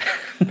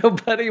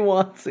 Nobody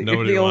wants it.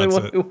 You're the only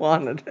one who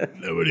wanted it.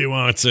 Nobody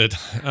wants it.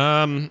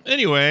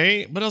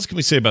 Anyway, what else can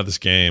we say about this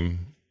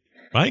game?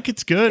 Mike,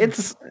 it's good.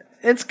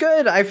 It's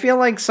good. I feel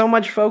like so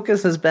much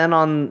focus has been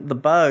on the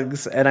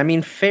bugs, and I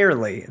mean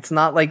fairly. It's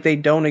not like they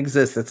don't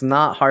exist. It's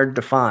not hard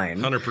to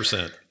find.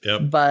 100%.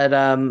 Yep.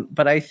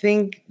 But I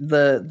think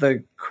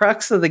the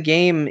crux of the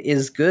game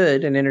is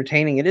good and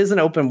entertaining. It is an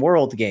open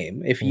world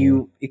game. If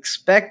you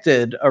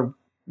expected a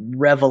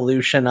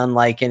revolution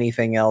unlike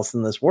anything else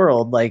in this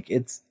world. Like,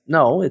 it's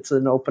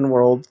an open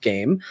world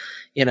game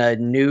in a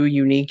new,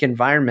 unique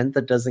environment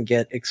that doesn't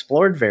get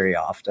explored very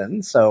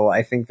often. So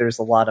I think there's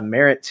a lot of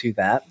merit to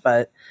that,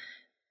 but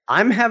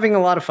I'm having a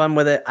lot of fun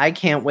with it. I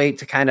can't wait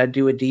to kind of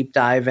do a deep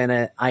dive in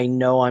it. I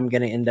know I'm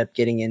going to end up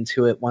getting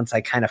into it once I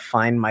kind of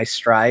find my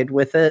stride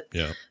with it.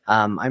 Yeah.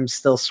 I'm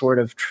still sort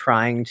of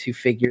trying to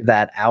figure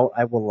that out.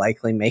 I will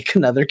likely make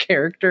another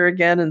character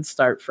again and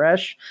start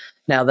fresh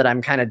now that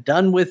I'm kind of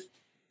done with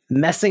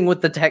messing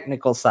with the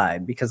technical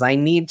side, because I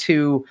need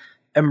to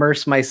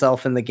immerse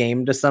myself in the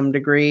game to some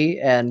degree.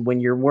 And when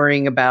you're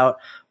worrying about,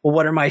 well,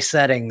 what are my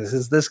settings?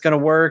 Is this going to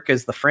work?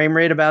 Is the frame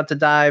rate about to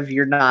dive?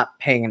 You're not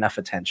paying enough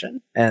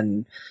attention.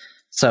 And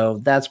so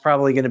that's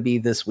probably going to be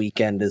this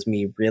weekend, is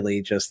me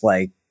really just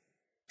like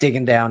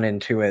digging down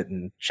into it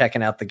and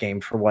checking out the game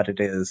for what it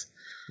is.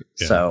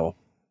 Yeah. So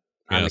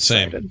I'm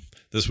excited. Same.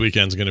 This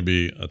weekend's going to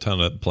be a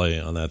ton of play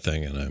on that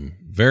thing, and I'm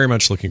very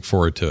much looking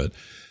forward to it.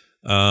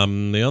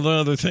 The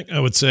other thing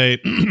I would say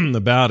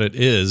about it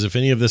is, if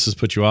any of this has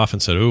put you off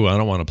and said, "Ooh, I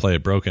don't want to play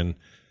it broken,"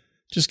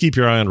 just keep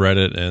your eye on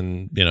Reddit,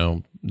 and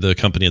the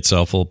company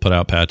itself will put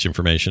out patch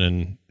information,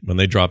 and when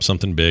they drop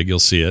something big, you'll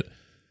see it,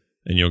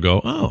 and you'll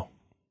go, "Oh,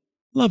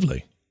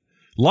 lovely."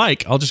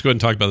 Like, I'll just go ahead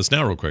and talk about this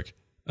now real quick.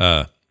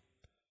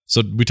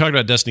 So we talked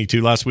about Destiny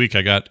 2 last week.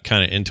 I got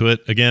kind of into it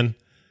again,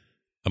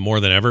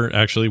 more than ever,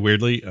 actually,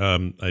 weirdly.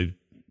 I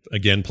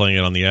again playing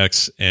it on the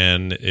X,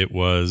 and it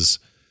was,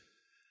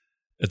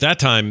 at that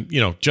time,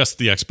 just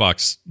the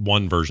Xbox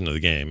One version of the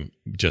game,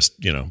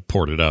 just,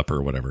 ported up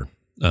or whatever.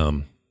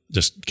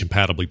 Just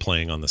compatibly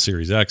playing on the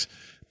Series X.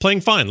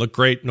 Playing fine, looked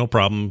great, no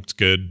problem. It's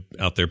good,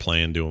 out there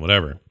playing, doing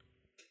whatever.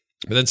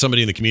 But then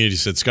somebody in the community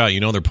said, "Scott,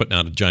 they're putting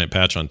out a giant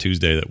patch on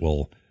Tuesday that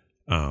will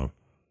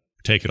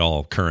take it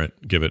all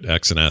current, give it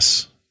X and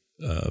S,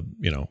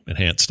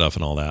 enhanced stuff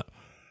and all that.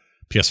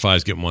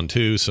 PS5's getting one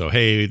too, so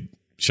hey,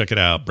 check it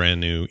out,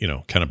 brand new,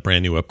 kind of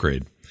brand new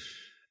upgrade."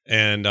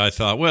 And I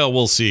thought, well,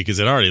 we'll see, because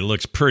it already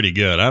looks pretty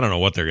good. I don't know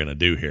what they're going to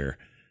do here.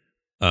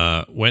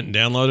 Went and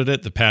downloaded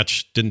it. The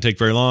patch didn't take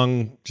very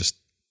long, just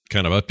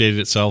kind of updated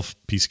itself.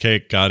 Piece of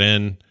cake, got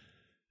in,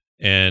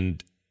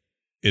 and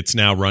it's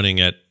now running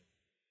at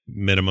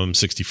minimum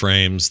 60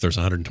 frames. There's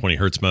 120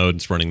 hertz mode.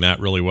 It's running that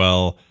really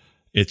well.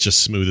 It's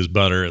just smooth as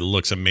butter. It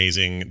looks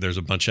amazing. There's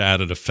a bunch of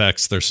added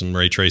effects. There's some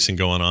ray tracing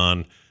going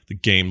on. The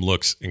game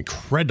looks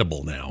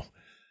incredible now.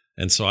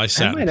 And so I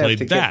sat and played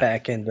that. Get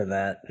back into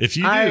that. If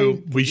you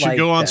do, we should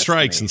go on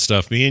strikes and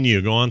stuff. Me and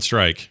you go on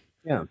strike.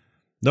 Yeah.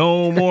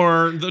 No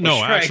more,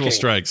 actual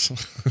strikes.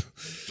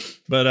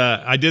 But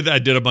I did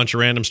a bunch of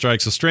random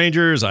strikes with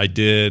strangers. I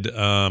did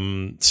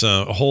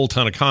a whole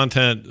ton of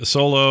content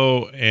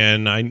solo,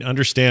 and I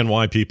understand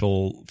why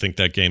people think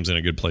that game's in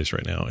a good place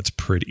right now. It's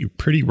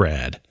pretty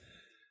rad.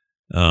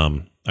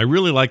 I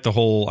really like the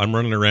whole, I'm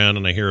running around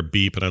and I hear a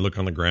beep and I look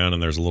on the ground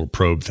and there's a little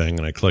probe thing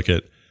and I click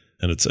it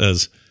and it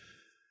says,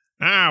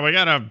 we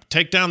gotta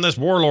take down this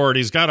warlord.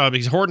 He's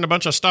hoarding a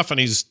bunch of stuff and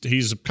he's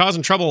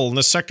causing trouble in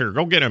this sector.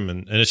 Go get him.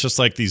 And it's just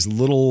like these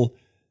little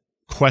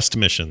quest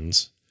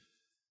missions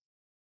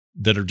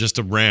that are just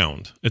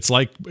around. It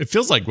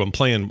feels like I'm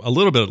playing a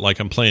little bit like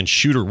I'm playing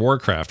Shooter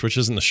Warcraft, which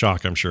isn't a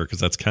shock, I'm sure, because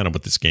that's kind of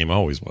what this game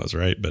always was,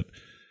 right? But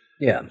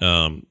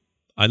yeah.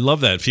 I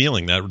love that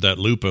feeling, that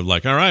loop of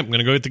like, all right, I'm going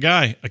to go get the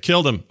guy. I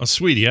killed him. Oh,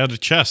 sweet. He had a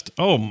chest.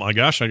 Oh my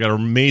gosh, I got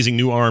amazing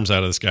new arms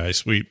out of this guy.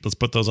 Sweet. Let's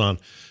put those on.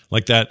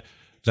 Like that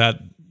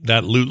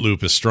loot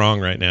loop is strong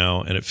right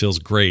now, and it feels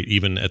great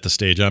even at the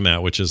stage I'm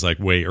at, which is like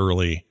way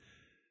early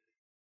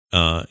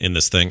in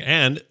this thing.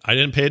 And I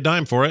didn't pay a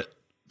dime for it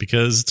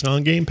because it's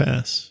on Game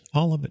Pass.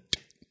 All of it.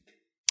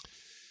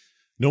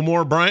 No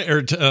more Brian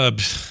or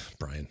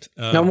Brian.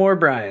 No more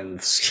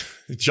Brians.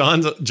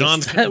 John's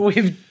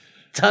we've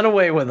done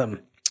away with them.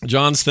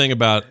 John's thing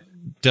about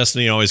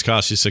Destiny always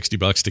costs you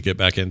 $60 to get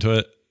back into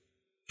it.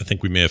 I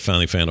think we may have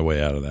finally found a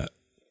way out of that.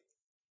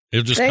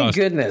 It'll just Thank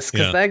goodness,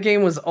 because that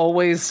game was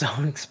always so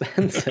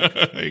expensive.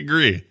 I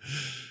agree.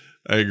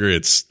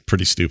 It's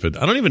pretty stupid.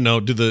 I don't even know.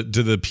 Do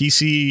the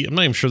PC? I'm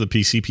not even sure the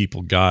PC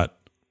people got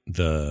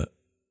the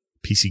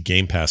PC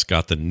Game Pass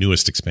got the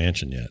newest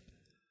expansion yet.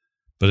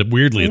 But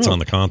weirdly, it's on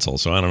the console,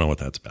 so I don't know what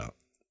that's about.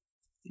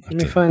 Let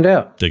me find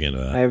out. Dig into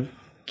that.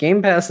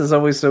 Game Pass is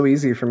always so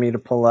easy for me to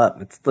pull up.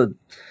 It's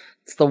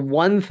the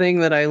one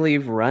thing that I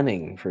leave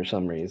running for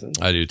some reason.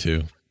 I do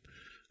too.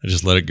 I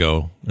just let it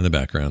go in the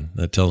background.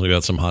 That tells me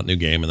about some hot new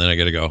game, and then I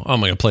got to go, oh, am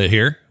I going to play it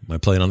here? Am I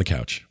playing on the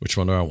couch? Which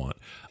one do I want?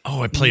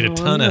 Oh, I played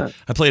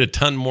a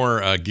ton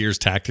more Gears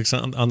Tactics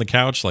on the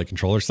couch, like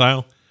controller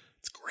style.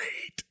 It's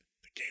great.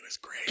 The game is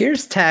great.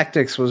 Gears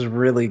Tactics was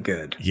really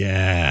good.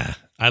 Yeah,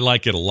 I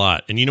like it a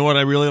lot. And you know what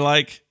I really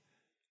like?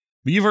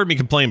 Well, you've heard me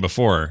complain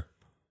before.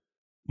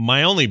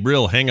 My only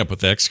real hang up with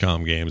the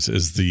XCOM games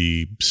is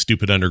the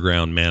stupid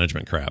underground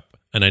management crap.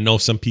 And I know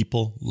some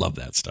people love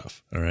that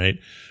stuff. All right.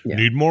 Yeah.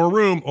 Need more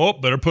room. Oh,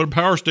 better put a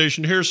power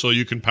station here so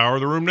you can power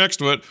the room next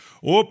to it.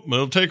 Oh,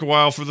 it'll take a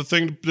while for the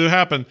thing to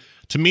happen.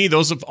 To me,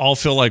 those all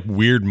feel like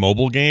weird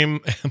mobile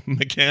game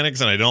mechanics,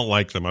 and I don't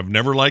like them. I've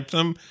never liked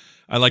them.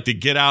 I like to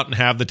get out and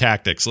have the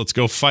tactics. Let's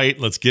go fight.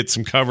 Let's get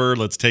some cover.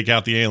 Let's take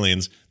out the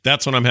aliens.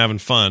 That's when I'm having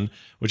fun,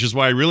 which is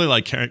why I really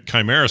like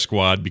Chimera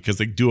Squad, because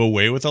they do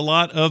away with a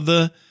lot of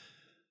the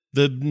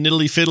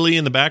niddly fiddly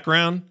in the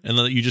background and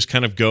let you just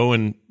kind of go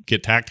and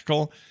get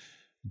tactical.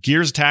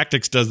 Gears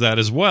Tactics does that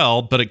as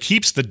well, but it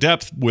keeps the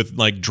depth with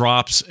like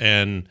drops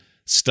and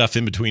stuff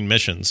in between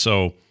missions.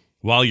 So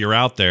while you're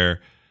out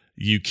there,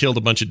 you killed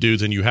a bunch of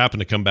dudes and you happen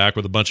to come back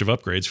with a bunch of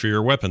upgrades for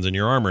your weapons and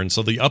your armor. And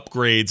so the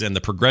upgrades and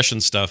the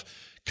progression stuff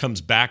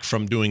comes back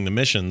from doing the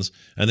missions,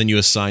 and then you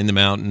assign them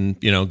out and,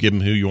 you know, give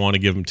them who you want to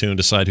give them to and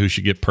decide who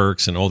should get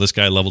perks. And, oh, this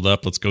guy leveled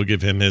up. Let's go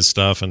give him his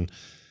stuff and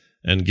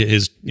get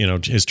his, you know,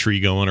 his tree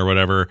going or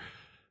whatever.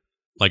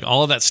 Like,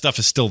 all of that stuff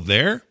is still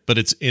there, but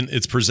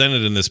it's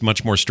presented in this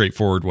much more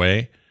straightforward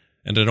way.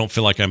 And I don't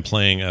feel like I'm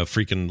playing a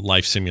freaking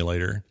life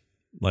simulator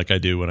like I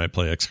do when I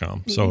play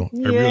XCOM. So I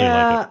really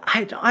like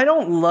it. I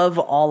don't love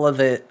all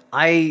of it.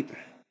 I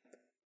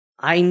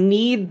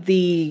need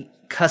the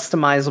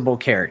customizable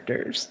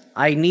characters.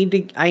 I need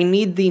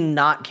the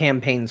not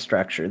campaign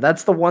structure.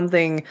 That's the one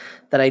thing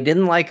that I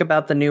didn't like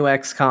about the new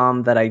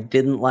XCOM, that I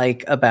didn't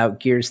like about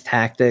Gears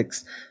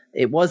Tactics.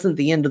 It wasn't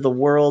the end of the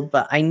world,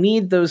 but I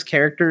need those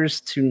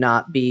characters to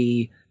not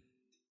be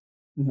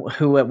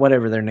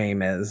whatever their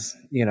name is,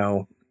 you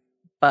know.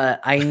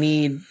 But I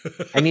need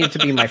it to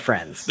be my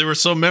friends. They were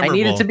so memorable. I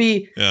need it to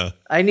be. Yeah.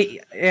 I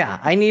need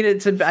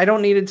it to. I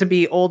don't need it to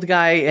be old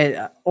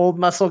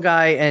muscle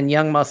guy and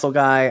young muscle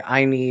guy.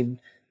 I need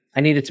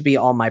it to be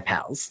all my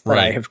pals that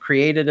I have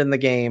created in the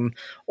game,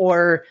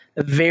 or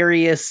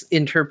various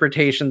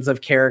interpretations of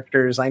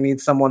characters. I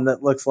need someone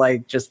that looks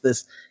like just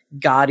this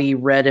gaudy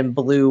red and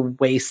blue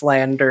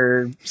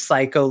wastelander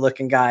psycho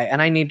looking guy,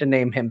 and I need to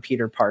name him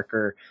Peter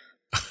Parker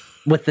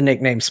with the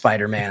nickname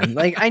Spider-Man.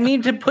 Like, I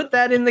need to put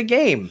that in the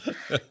game.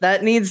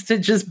 That needs to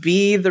just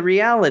be the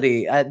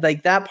reality.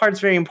 Like, that part's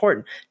very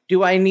important.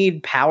 Do I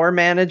need power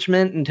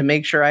management and to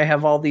make sure I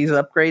have all these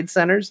upgrade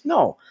centers?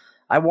 No.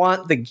 I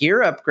want the gear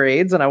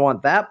upgrades, and I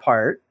want that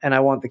part, and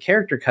I want the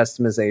character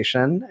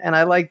customization, and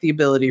I like the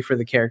ability for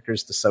the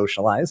characters to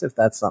socialize if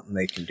that's something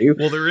they can do.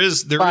 Well, there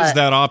is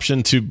that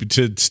option to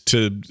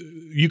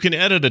you can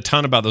edit a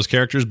ton about those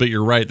characters, but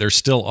you're right, there's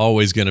still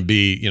always going to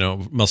be, you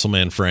know, Muscle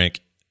Man Frank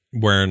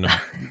wearing,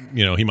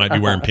 you know, he might be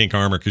wearing pink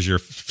armor because you're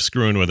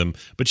screwing with him,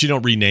 but you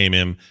don't rename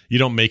him. You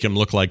don't make him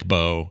look like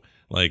Bo,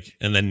 like,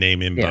 and then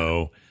name him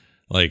Bo.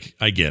 Like,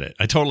 I get it.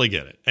 I totally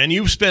get it. And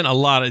you've spent a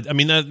lot of, I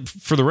mean, that,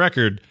 for the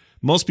record,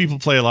 most people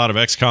play a lot of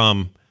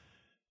XCOM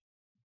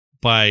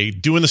by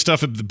doing the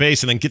stuff at the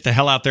base and then get the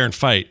hell out there and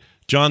fight.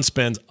 John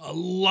spends a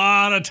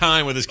lot of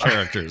time with his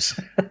characters.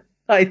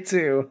 I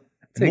do.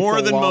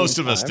 More than most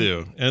of us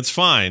do. And it's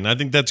fine. I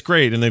think that's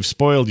great. And they've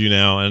spoiled you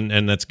now.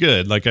 And that's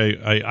good. Like,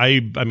 I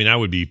mean, that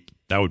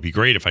would be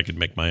great if I could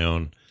make my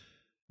own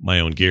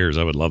Gears.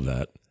 I would love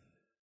that.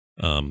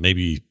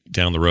 Maybe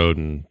down the road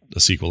in a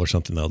sequel or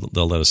something,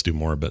 they'll let us do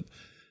more. But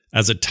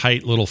as a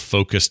tight little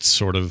focused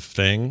sort of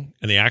thing,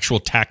 and the actual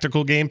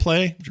tactical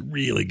gameplay,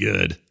 really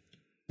good.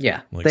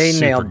 Yeah, like, they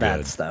nailed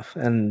that stuff.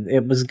 And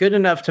it was good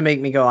enough to make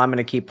me go, I'm going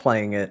to keep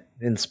playing it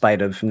in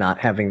spite of not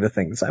having the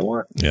things I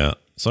want. Yeah.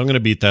 So I'm going to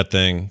beat that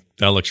thing.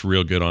 That looks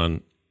real good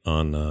on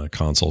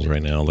consoles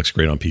right now. It looks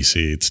great on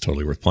PC. It's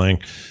totally worth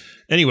playing.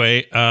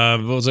 Anyway, I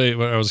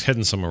was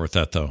heading somewhere with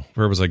that, though.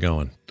 Where was I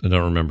going? I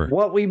don't remember.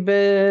 What we've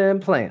been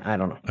playing. I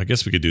don't know. I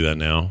guess we could do that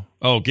now.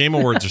 Oh, Game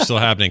Awards are still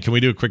happening. Can we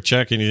do a quick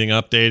check? Anything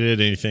updated?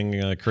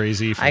 Anything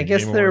crazy? I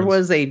guess there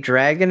was a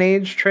Dragon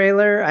Age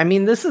trailer. I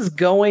mean, this is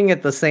going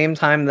at the same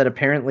time that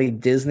apparently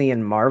Disney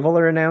and Marvel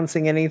are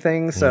announcing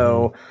anything.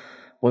 So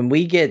when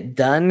we get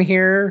done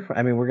here,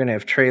 I mean, we're going to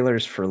have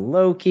trailers for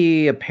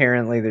Loki.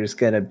 Apparently there's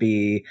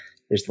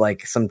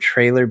like some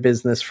trailer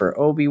business for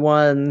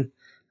Obi-Wan.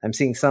 I'm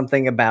seeing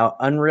something about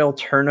Unreal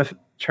Tournament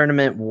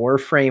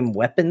Warframe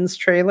weapons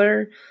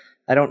trailer.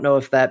 I don't know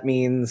if that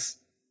means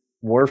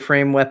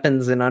Warframe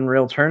weapons in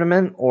Unreal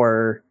Tournament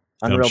or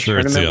Unreal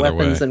Tournament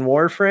weapons in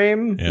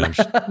Warframe.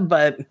 Yeah,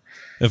 but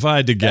if I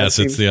had to guess,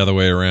 it's the other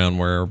way around,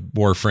 where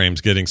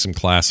Warframe's getting some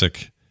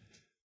classic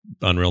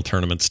Unreal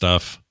Tournament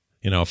stuff,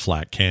 you know,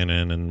 flat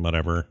cannon and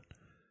whatever.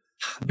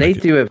 They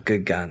do have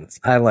good guns.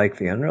 I like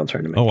the Unreal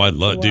Tournament. Oh, I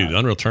love, dude,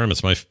 Unreal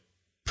Tournament's my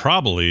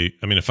probably,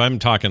 I mean, if I'm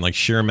talking like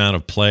sheer amount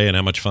of play and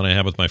how much fun I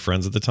had with my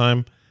friends at the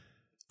time,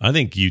 I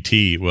think UT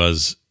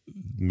was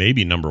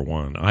maybe number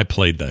one. I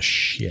played the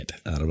shit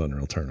out of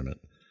Unreal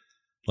Tournament,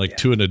 like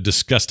to a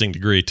disgusting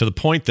degree, to the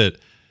point that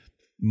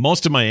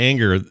most of my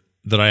anger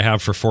that I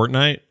have for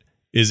Fortnite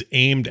is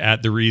aimed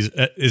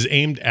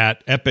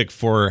at Epic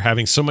for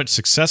having so much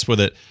success with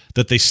it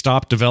that they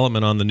stopped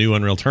development on the new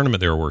Unreal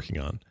Tournament they were working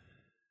on.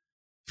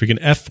 Freaking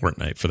F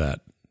Fortnite for that.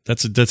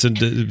 That's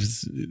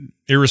an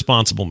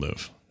irresponsible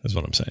move, is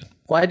what I'm saying.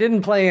 Well, I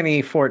didn't play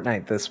any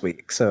Fortnite this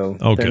week, so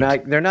they're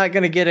not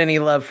going to get any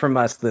love from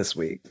us this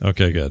week.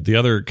 Okay, good. The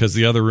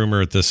other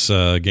rumor at this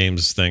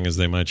games thing is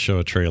they might show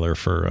a trailer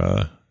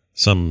for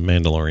some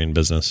Mandalorian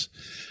business.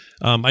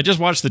 I just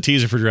watched the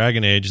teaser for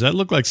Dragon Age. That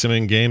looked like some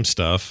in-game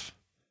stuff.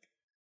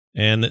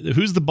 And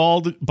who's the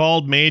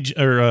bald mage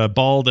or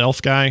bald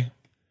elf guy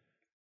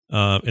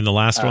in the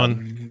last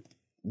one?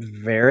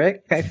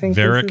 Varric, I think.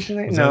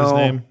 Varric? Is that his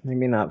name?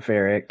 Maybe not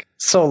Varric.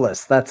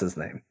 Solus, that's his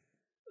name.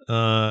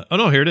 Oh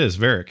no, here it is,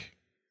 Varric.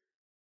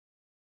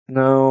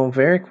 No,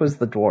 Varric was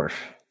the dwarf.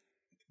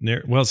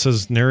 Well, it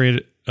says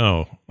narrated.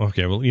 Oh,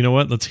 okay. Well, you know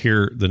what? Let's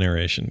hear the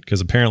narration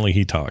because apparently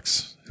he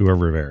talks.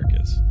 Whoever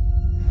Varric is.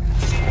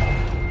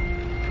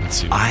 Let's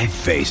see. I've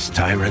faced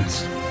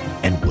tyrants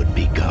and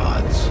would-be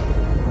gods.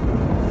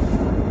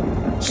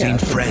 Seen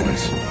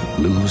friends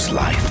lose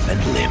life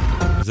and limb.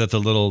 Is that the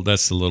little?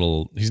 That's the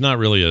little. He's not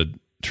really a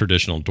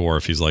traditional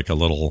dwarf. He's like a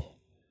little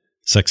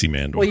sexy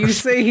man dwarf. Well, you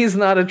say he's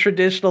not a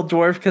traditional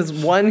dwarf because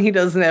 1, he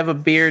doesn't have a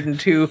beard, and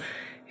 2,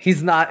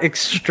 he's not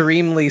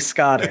extremely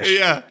Scottish.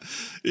 Yeah,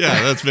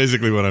 that's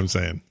basically what I'm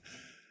saying.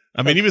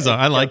 I mean, he was.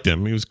 I liked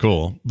him. He was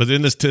cool. But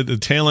in this, the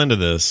tail end of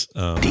this,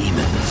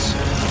 demons,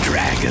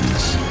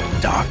 dragons,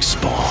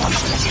 darkspawn,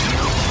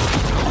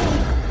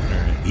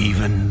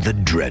 even the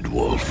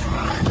Dreadwolf.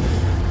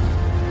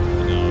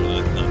 No,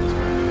 that's not this.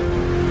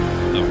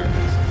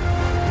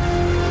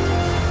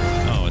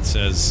 Oh, it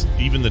says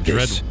even the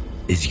This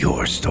is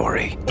your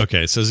story.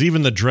 Okay, it says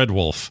even the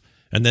Dreadwolf,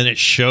 and then it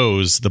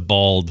shows the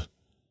bald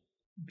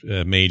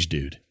mage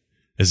dude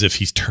as if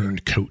he's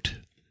turned coat.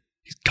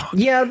 He's gone.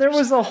 Yeah, there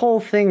was a whole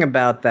thing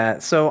about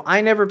that. So I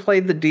never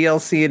played the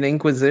DLC in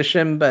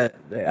Inquisition, but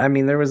I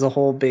mean, there was a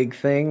whole big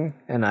thing,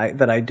 and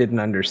that I didn't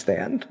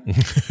understand.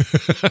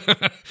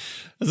 That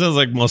sounds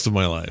like most of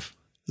my life.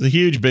 It's a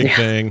huge, big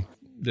thing.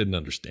 Didn't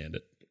understand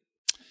it.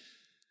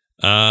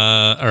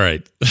 All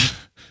right.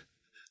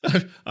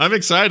 I'm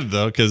excited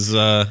though because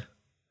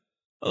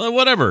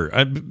whatever.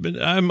 I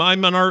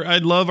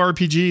love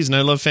RPGs and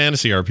I love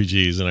fantasy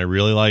RPGs and I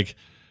really like.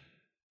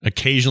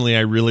 Occasionally,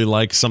 I really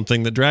like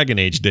something that Dragon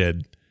Age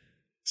did.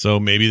 So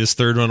maybe this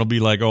third one will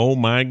be like, oh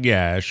my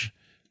gosh,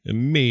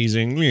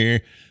 amazing. Do you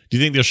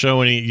think they'll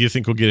show any? Do you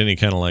think we'll get any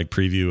kind of like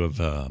preview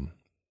of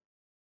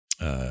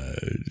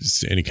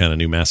any kind of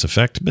new Mass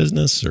Effect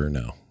business or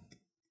no?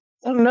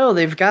 I don't know.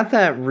 They've got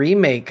that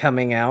remake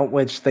coming out,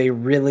 which they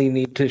really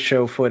need to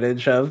show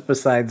footage of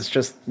besides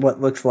just what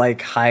looks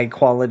like high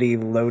quality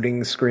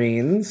loading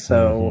screens.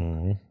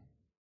 So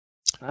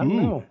I don't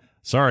know.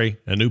 Sorry,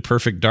 a new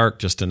Perfect Dark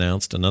just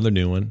announced. Another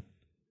new one.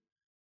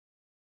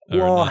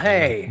 Well,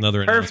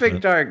 another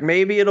Perfect Dark.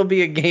 Maybe it'll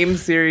be a game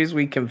series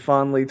we can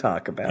fondly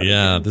talk about.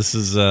 Yeah, this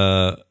is...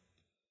 all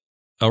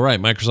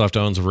right, Microsoft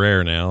owns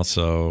Rare now,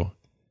 so...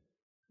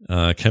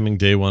 coming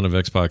day one of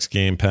Xbox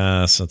Game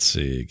Pass. Let's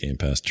see, Game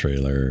Pass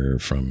trailer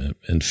from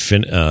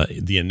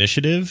The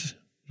Initiative.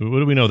 What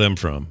do we know them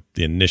from?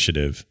 The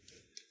Initiative.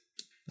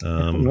 I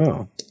don't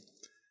know.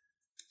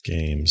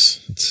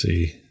 Games. Let's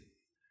see.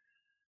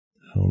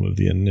 Home of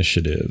The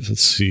Initiative.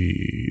 Let's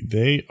see.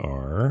 They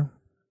are.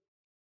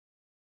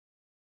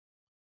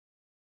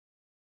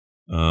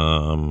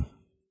 I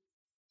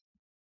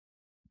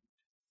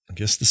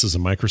guess this is a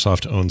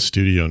Microsoft-owned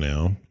studio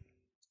now.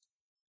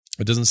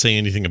 It doesn't say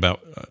anything about.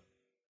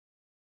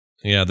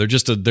 Yeah, they're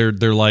just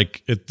they're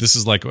like this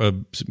is like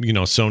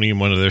Sony in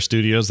one of their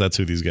studios. That's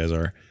who these guys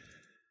are.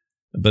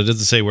 But it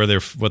doesn't say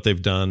what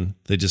they've done.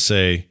 They just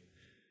say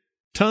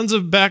tons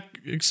of back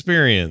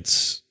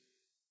experience.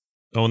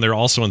 Oh, and they're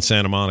also in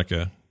Santa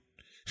Monica.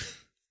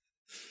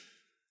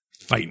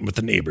 Fighting with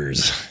the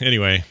neighbors.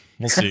 Anyway,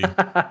 we'll see.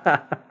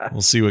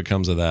 We'll see what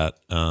comes of that.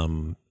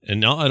 And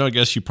I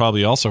guess you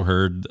probably also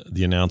heard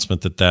the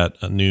announcement that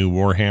new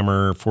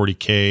Warhammer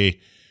 40K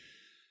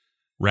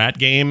rat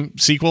game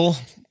sequel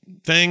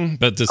thing,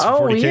 but this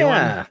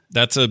 40K one,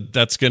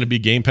 that's going to be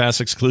Game Pass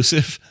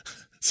exclusive.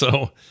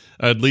 So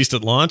at least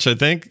at launch, I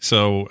think.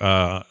 So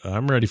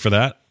I'm ready for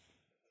that.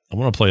 I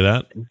want to play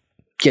that.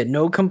 Get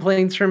no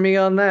complaints from me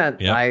on that.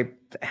 Yep. I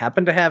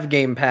happen to have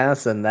Game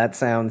Pass, and that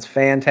sounds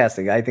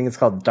fantastic. I think it's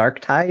called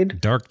Darktide.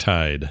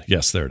 Darktide.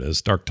 Yes, there it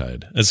is.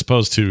 Darktide. As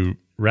opposed to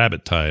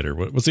Rabbit Tide, or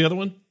what's the other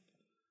one?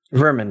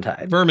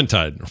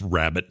 Vermintide.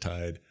 Rabbit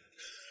Tide.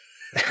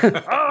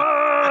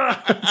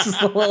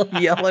 Just little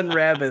yelling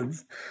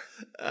rabbits.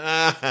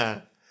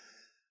 I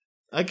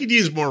could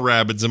use more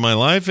rabbits in my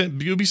life.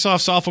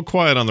 Ubisoft's awful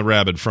quiet on the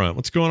rabbit front.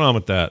 What's going on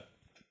with that?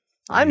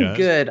 I'm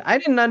good. I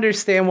didn't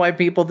understand why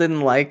people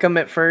didn't like them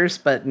at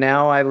first, but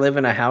now I live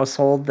in a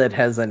household that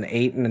has an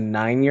 8 and a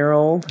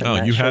 9-year-old.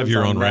 Oh, you have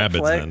your own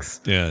rabbits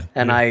then. Yeah.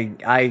 And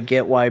I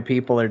get why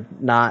people are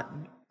not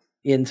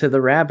into the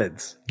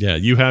rabbits. Yeah,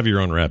 you have your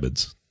own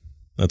rabbits.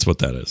 That's what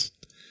that is.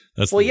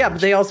 But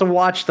they also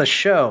watch the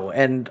show,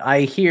 and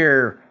I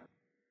hear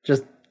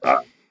just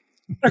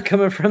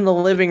coming from the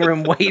living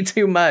room way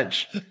too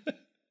much.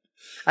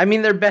 I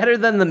mean, they're better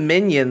than the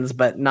Minions,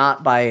 but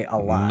not by a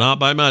lot. Not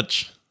by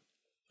much.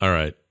 All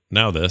right,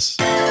 now this.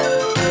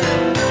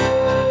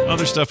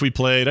 Other stuff we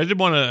played. I did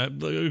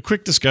want a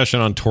quick discussion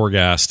on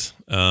Torghast.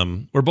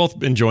 We're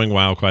both enjoying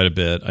WoW quite a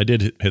bit. I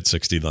did hit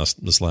 60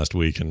 this last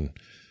week and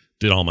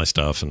did all my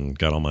stuff and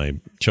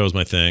chose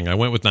my thing. I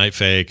went with Night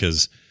Fae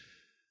because,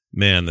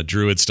 man, the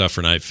Druid stuff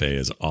for Night Fae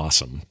is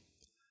awesome.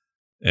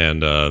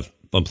 And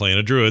I'm playing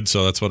a Druid,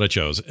 so that's what I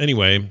chose.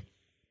 Anyway,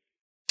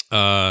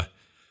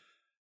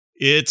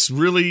 It's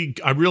really,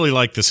 I really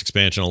like this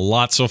expansion a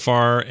lot so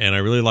far, and I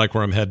really like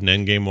where I'm heading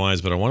endgame wise.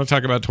 But I want to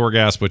talk about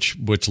Torghast,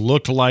 which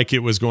looked like it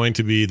was going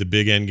to be the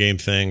big endgame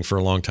thing for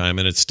a long time,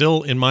 and it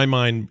still, in my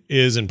mind,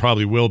 is and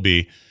probably will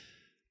be.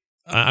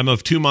 I'm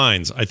of two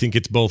minds. I think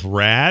it's both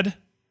rad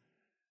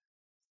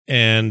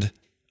and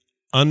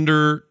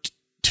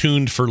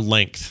under-tuned for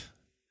length,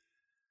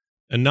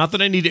 and not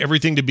that I need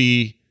everything to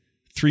be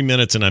 3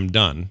 minutes and I'm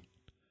done.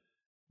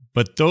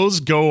 But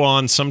those go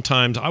on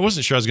sometimes. I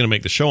wasn't sure I was going to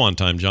make the show on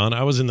time, John.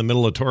 I was in the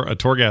middle of a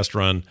Torghast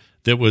run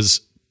that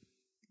was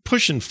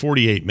pushing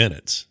 48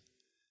 minutes.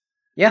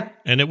 Yeah.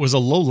 And it was a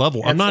low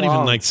level. That's I'm not long.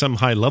 even like some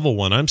high level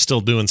one. I'm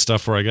still doing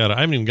stuff where I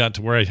haven't even got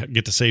to where I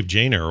get to save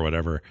Jaina or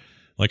whatever.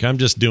 Like I'm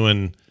just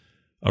doing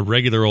a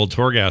regular old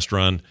Torghast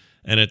run,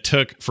 and it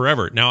took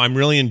forever. Now I'm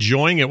really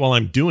enjoying it while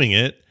I'm doing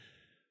it,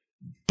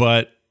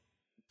 but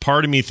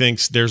part of me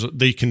thinks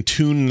they can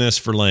tune this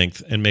for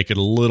length and make it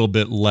a little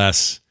bit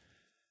less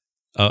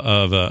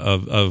of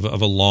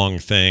a long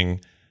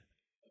thing.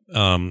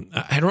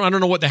 I don't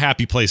know what the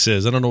happy place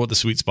is. I don't know what the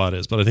sweet spot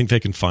is, but I think they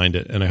can find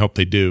it, and I hope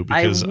they do,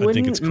 because I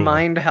think it's cool. I wouldn't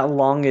mind how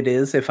long it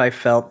is if I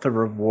felt the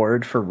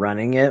reward for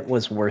running it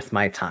was worth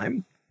my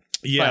time.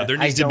 Yeah, but there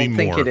needs to be more.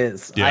 I don't think it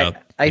is. Yeah,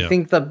 I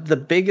think the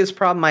biggest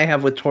problem I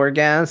have with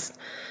Torghast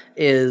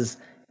is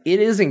it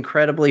is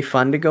incredibly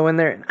fun to go in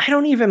there. I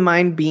don't even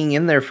mind being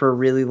in there for a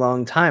really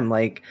long time.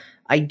 Like,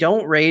 I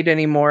don't raid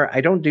anymore.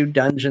 I don't do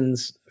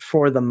dungeons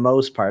for the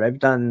most part. I've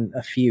done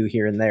a few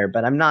here and there,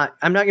 but I'm not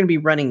going to be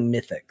running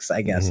mythics,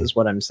 I guess, is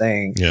what I'm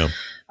saying. Yeah.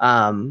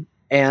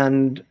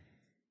 And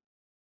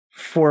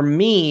for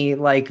me,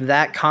 like,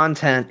 that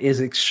content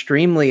is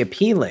extremely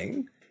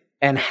appealing,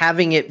 and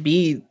having it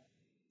be,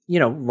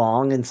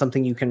 long and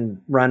something you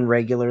can run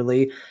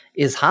regularly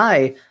is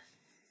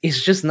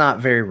just not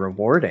very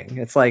rewarding.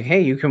 It's like, hey,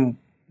 you can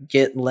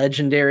get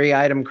legendary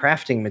item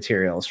crafting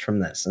materials from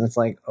this, and it's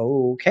like,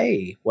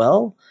 okay,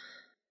 well,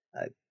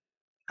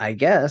 I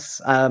guess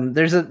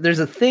there's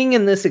a thing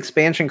in this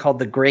expansion called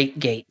the Great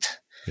Gate.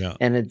 Yeah.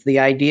 And the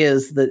idea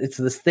is that it's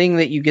this thing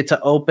that you get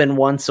to open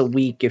once a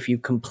week if you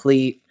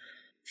complete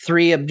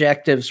 3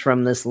 objectives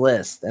from this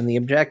list. And the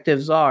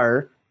objectives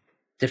are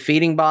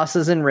defeating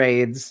bosses in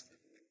raids,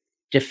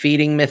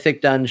 defeating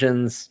mythic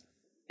dungeons,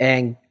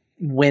 and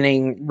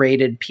winning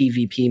rated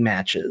PvP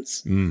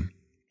matches.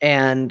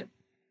 And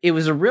it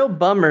was a real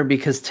bummer,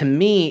 because to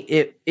me,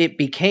 it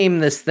became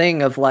this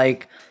thing of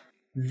like,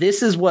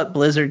 this is what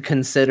Blizzard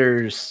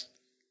considers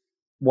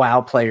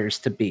WoW players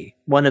to be,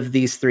 one of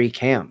these 3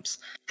 camps.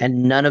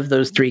 And none of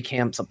those 3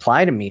 camps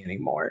apply to me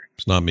anymore.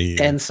 It's not me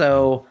either. And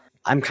so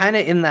I'm kind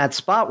of in that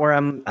spot where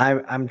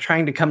I'm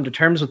trying to come to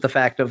terms with the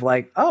fact of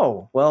like,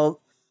 oh, well,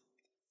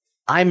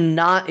 I'm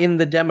not in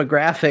the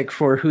demographic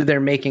for who they're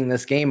making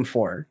this game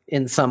for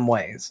in some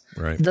ways.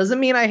 Right.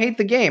 Doesn't mean I hate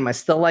the game. I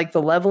still like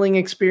the leveling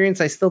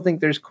experience. I still think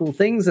there's cool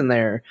things in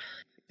there.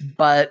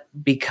 But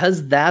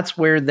because that's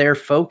where their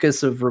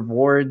focus of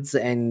rewards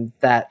and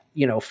that,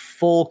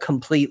 full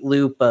complete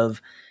loop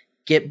of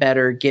get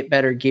better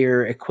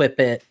gear, equip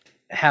it,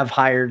 have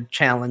higher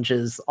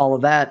challenges, all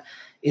of that,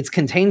 it's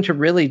contained to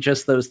really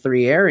just those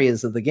 3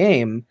 areas of the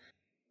game.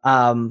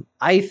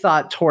 I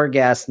thought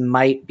Torghast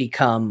might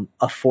become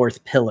a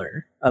 4th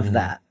pillar of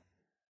that.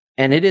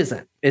 And it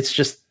isn't. It's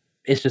just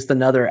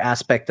another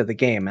aspect of the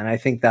game. And I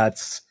think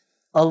that's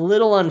a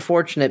little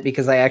unfortunate,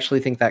 because I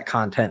actually think that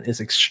content is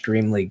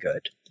extremely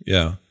good.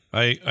 Yeah,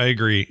 I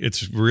agree.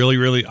 It's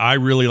really, I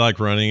really like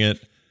running it.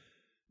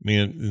 I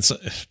mean,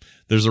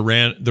 there's the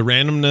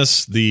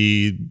randomness,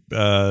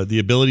 the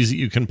abilities that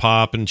you can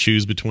pop and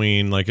choose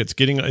between. Like, it's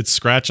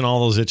scratching all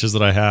those itches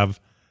that I have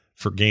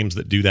for games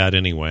that do that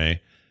anyway.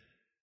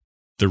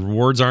 The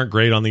rewards aren't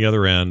great on the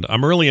other end.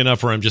 I'm early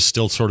enough where I'm just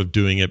still sort of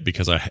doing it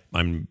because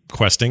I'm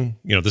questing.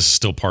 This is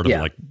still part of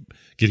like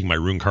getting my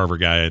rune carver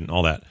guy and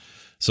all that.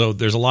 So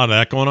there's a lot of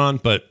that going on,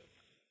 but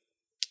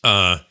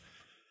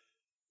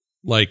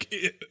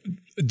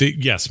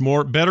yes,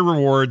 better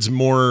rewards,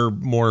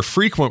 more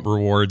frequent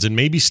rewards, and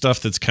maybe stuff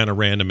that's kind of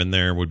random in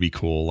there would be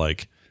cool.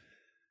 Like,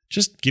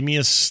 just give me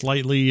a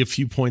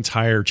few points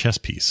higher chess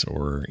piece,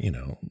 or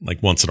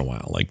like once in a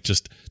while, like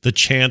just the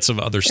chance of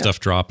other stuff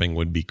dropping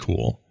would be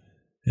cool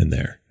in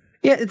there.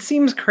 Yeah, it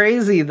seems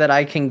crazy that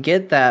I can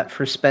get that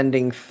for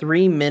spending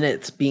 3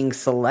 minutes being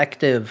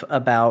selective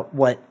about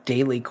what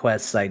daily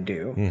quests I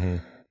do.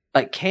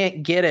 But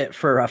can't get it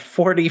for a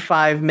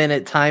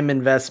 45-minute time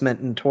investment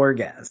in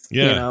Torghast.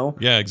 Yeah,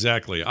 yeah,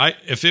 exactly.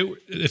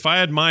 If I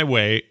had my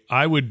way,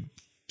 I would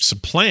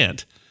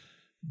supplant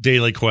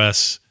daily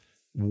quests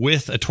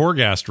with a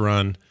Torghast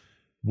run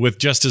with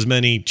just as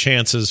many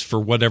chances for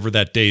whatever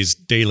that day's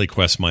daily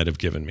quest might have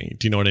given me.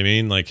 Do you know what I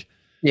mean? Like,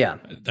 yeah,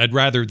 I'd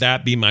rather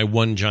that be my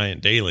one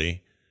giant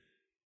daily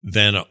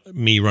than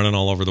me running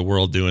all over the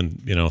world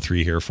doing,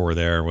 3 here, 4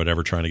 there,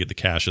 whatever, trying to get the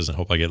caches and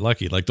hope I get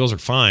lucky. Like, those are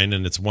fine,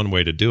 and it's one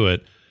way to do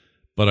it,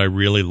 but I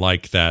really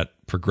like that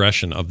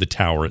progression of the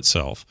tower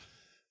itself.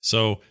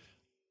 So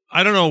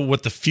I don't know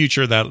what the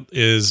future of that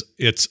is.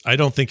 I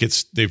don't think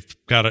they've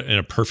got it in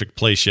a perfect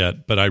place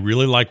yet, but I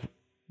really like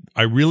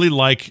I really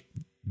like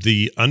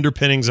the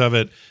underpinnings of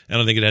it,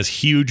 and I think it has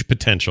huge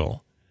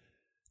potential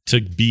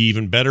to be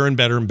even better and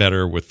better and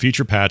better with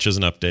future patches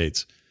and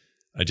updates.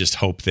 I just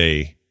hope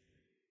they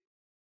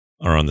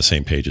are on the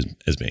same page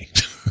as me,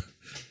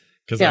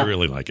 because I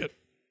really like it.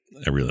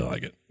 I really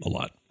like it a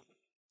lot.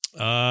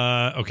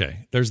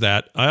 Okay, there's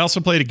that. I also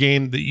played a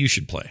game that you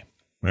should play.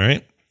 All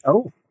right.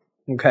 Oh,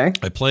 okay.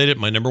 I played it.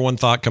 My number one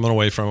thought coming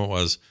away from it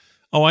was,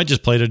 I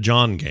just played a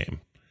John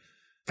game.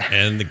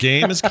 And the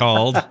game is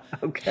called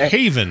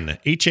Haven,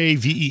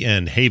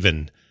 Haven,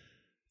 Haven.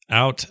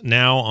 Out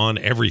now on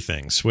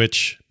everything.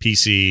 Switch,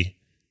 PC,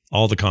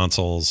 all the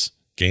consoles,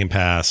 Game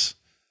Pass,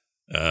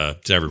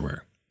 it's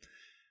everywhere.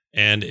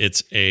 And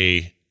it's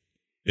a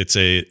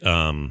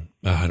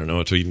I don't know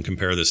what to even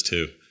compare this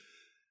to.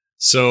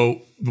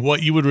 So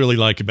what you would really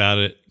like about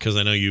it, because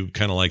I know you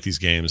kind of like these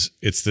games,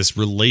 it's this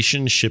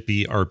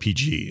relationshipy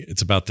RPG.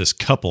 It's about this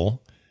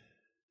couple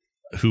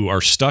who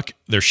are stuck.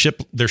 Their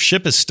ship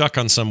is stuck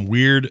on some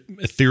weird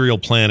ethereal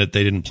planet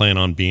they didn't plan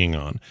on being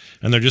on.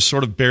 And they're just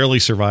sort of barely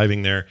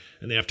surviving there.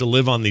 And they have to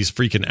live on these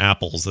freaking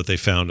apples that they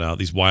found out,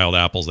 these wild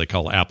apples they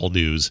call apple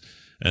dews.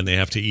 And they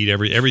have to eat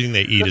everything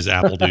they eat is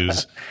apple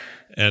dews.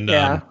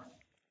 And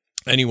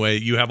anyway,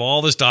 you have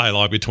all this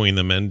dialogue between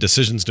them and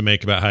decisions to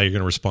make about how you're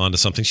going to respond to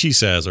something she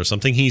says or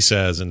something he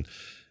says. And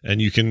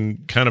you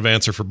can kind of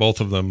answer for both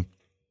of them.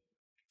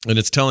 And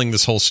it's telling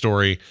this whole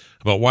story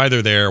about why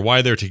they're there,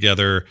 why they're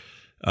together.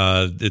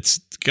 It's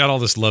got all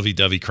this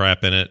lovey-dovey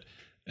crap in it.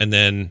 And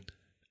then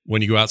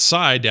when you go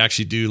outside to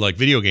actually do like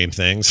video game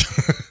things,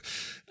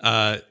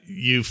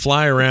 you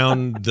fly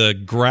around the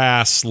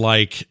grass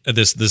like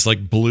this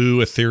like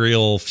blue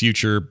ethereal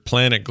future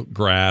planet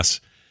grass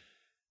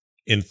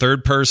in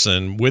third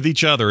person with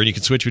each other, and you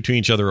can switch between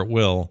each other at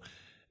will.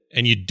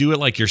 And you do it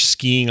like you're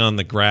skiing on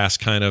the grass,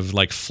 kind of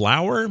like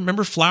Flower.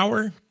 Remember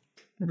Flower?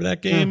 Remember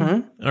that game?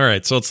 Mm-hmm. All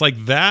right. So it's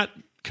like that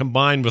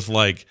combined with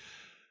like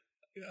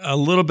a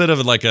little bit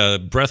of like a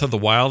Breath of the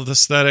Wild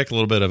aesthetic, a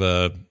little bit of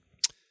a,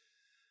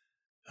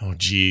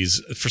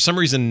 for some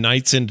reason,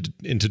 Nights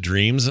into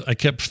Dreams I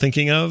kept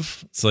thinking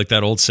of. It's like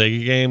that old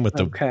Sega game with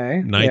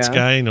the Nights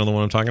guy, you know the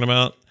one I'm talking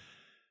about?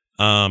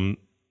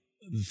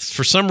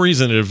 For some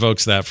reason, it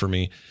evokes that for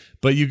me.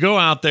 But you go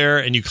out there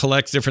and you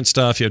collect different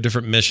stuff. You have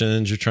different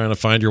missions. You're trying to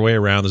find your way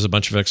around. There's a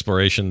bunch of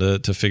exploration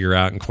to figure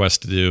out and quests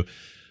to do,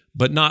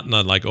 but not in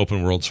a like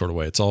open world sort of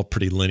way. It's all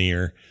pretty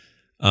linear.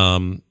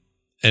 And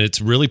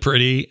it's really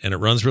pretty and it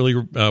runs really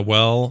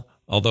well,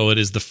 although it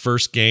is the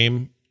first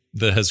game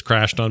that has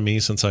crashed on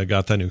me since I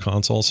got that new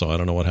console. So I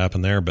don't know what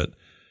happened there, but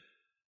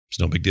it's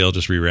no big deal.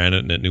 Just reran it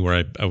and it knew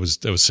where I was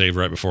saved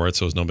right before it.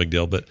 So it was no big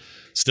deal, but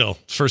still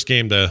first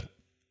game to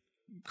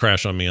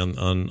crash on me on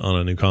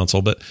a new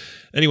console. But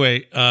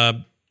anyway,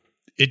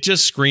 it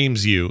just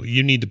screams you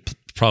need to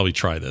probably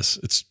try this.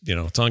 It's,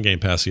 it's on Game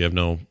Pass. So you have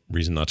no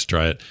reason not to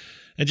try it.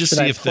 And just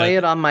see if I play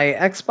it on my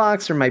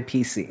Xbox or my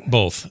PC.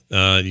 Both.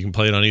 You can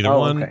play it on either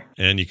one,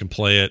 and you can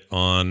play it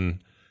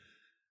on,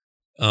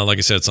 like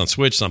I said, it's on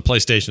Switch, it's on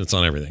PlayStation, it's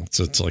on everything.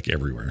 So it's like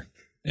everywhere.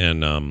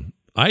 And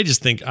I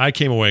just think I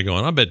came away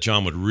going, I bet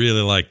John would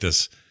really like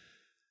this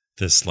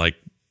like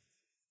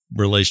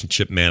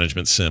relationship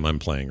management sim I'm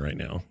playing right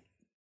now,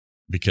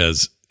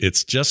 because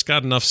it's just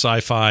got enough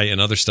sci-fi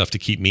and other stuff to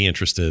keep me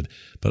interested,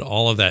 but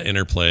all of that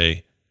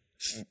interplay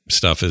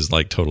stuff is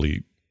like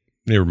totally,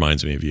 it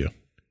reminds me of you.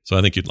 So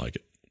I think you'd like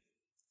it.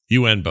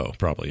 You and Bo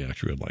probably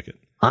actually would like it.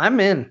 I'm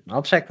in.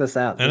 I'll check this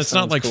out. And it's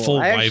not like cool. Full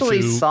waifu. I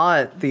actually saw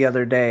it the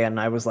other day and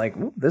I was like,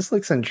 this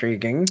looks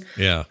intriguing.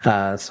 Yeah.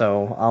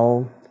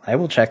 So I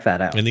will check that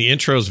out. And the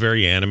intro is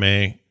very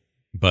anime,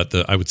 but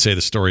I would say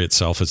the story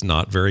itself is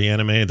not very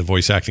anime. The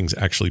voice acting is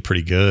actually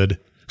pretty good.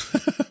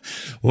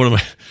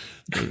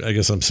 I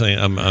guess I'm saying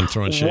I'm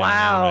throwing shit.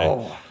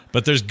 Wow.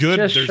 But there's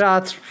good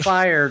shots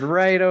fired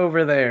right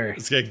over there.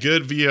 It's got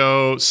good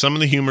VO. Some of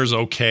the humor's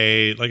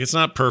okay. Like it's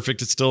not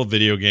perfect. It's still a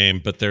video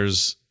game, but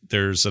there's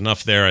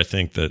enough there, I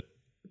think, that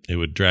it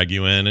would drag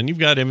you in. And you've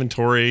got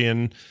inventory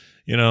and,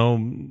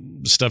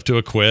 stuff to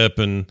equip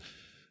and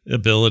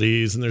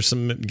abilities. And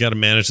you got to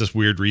manage this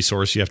weird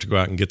resource you have to go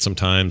out and get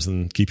sometimes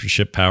and keep your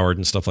ship powered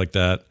and stuff like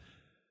that.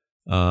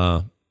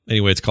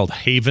 Anyway, it's called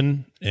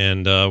Haven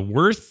and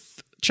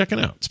worth checking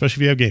out,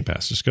 especially if you have Game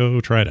Pass. Just go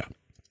try it out.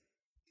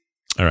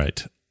 All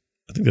right.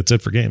 I think that's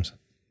it for games.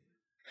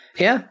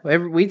 Yeah,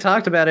 we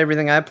talked about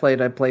everything I played.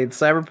 I played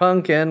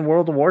Cyberpunk and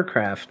World of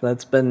Warcraft.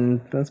 That's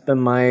been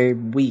my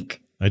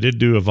week. I did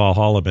do a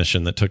Valhalla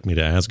mission that took me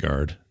to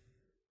Asgard.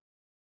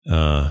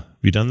 Have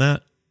you done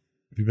that?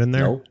 Have you been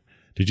there? No.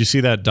 Did you see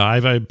that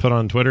dive I put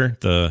on Twitter?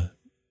 The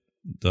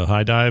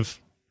high dive?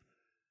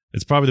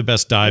 It's probably the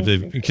best dive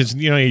because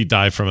you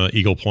dive from an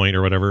Eagle Point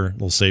or whatever,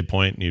 little save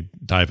point, and you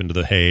dive into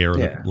the hay or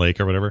the lake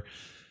or whatever.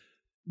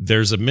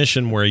 There's a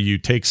mission where you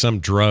take some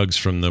drugs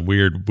from the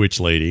weird witch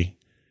lady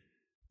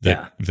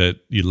that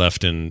you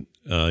left in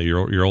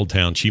your old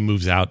town. She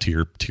moves out to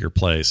your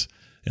place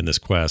in this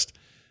quest,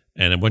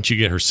 And then once you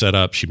get her set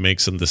up, she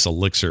makes them this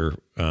elixir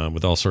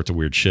with all sorts of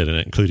weird shit in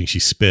it, including she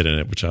spit in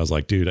it, which I was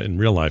like, dude, in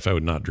real life, I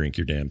would not drink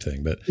your damn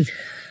thing. But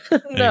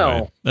no,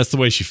 anyway, that's the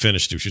way she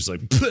finished it. She's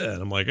like, bleh.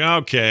 And I'm like,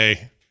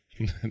 okay,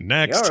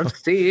 next. You'll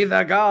see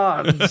the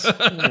gods.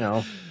 You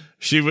know.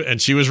 She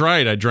was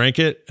right. I drank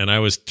it and I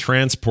was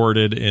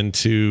transported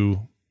into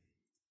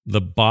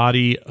the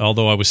body,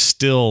 although I was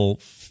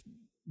still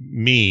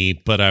me,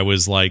 but I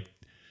was like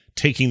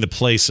taking the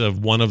place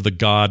of one of the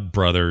god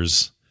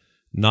brothers.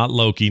 Not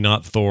Loki,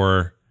 not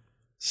Thor,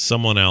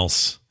 someone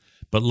else.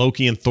 But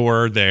Loki and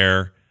Thor are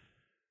there.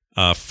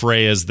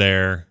 Freya's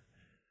there.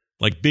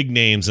 Like big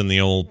names in the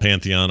old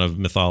pantheon of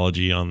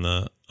mythology on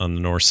the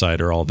North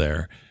side are all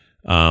there.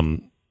 I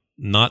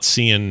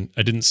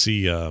didn't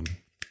see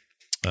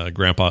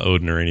Grandpa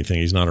Odin or anything.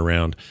 He's not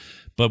around.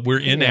 But we're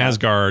in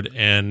Asgard,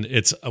 and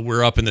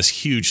we're up in this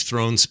huge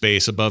throne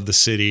space above the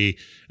city,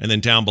 and then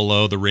down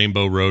below the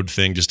Rainbow Road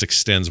thing just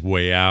extends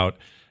way out,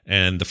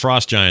 and the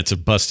Frost Giants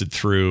have busted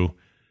through.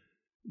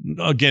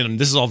 Again,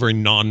 this is all very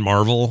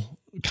non-Marvel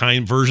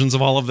kind versions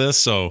of all of this,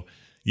 so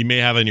you may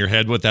have in your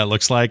head what that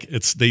looks like.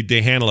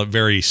 They handle it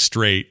very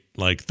straight,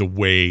 like the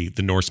way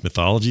the Norse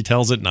mythology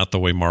tells it, not the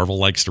way Marvel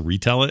likes to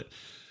retell it.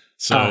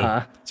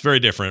 So it's very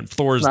different.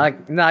 Thor's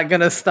not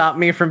gonna stop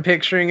me from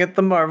picturing it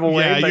the Marvel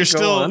way.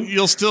 Yeah,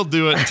 you'll still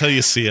do it until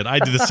you see it. I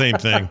do the same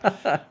thing.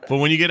 But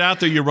when you get out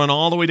there, you run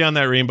all the way down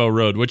that Rainbow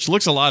Road, which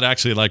looks a lot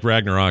actually like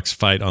Ragnarok's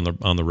fight on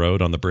the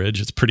road on the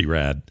bridge. It's pretty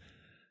rad.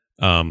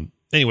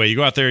 Anyway, you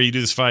go out there, you do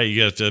this fight,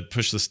 you have to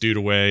push this dude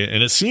away,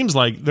 and it seems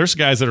like there's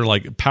guys that are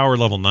like power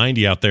level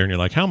 90 out there, and you're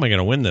like, how am I going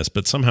to win this?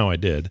 But somehow I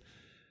did.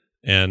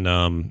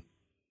 And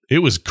it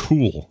was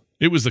cool.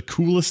 It was the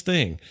coolest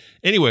thing.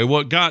 Anyway,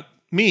 what got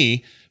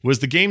me was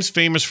the game's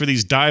famous for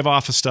these dive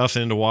off of stuff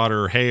into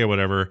water or hay or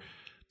whatever.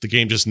 The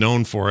game just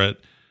known for it.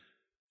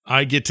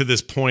 I get to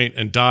this point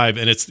and dive,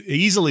 and it's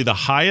easily the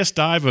highest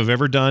dive I've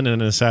ever done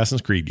in an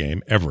Assassin's Creed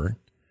game, ever.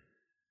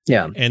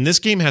 Yeah. And this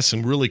game has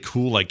some really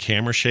cool like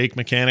camera shake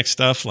mechanic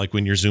stuff. Like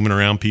when you're zooming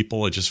around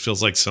people, it just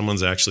feels like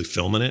someone's actually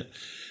filming it.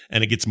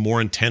 And it gets more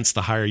intense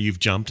the higher you've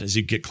jumped as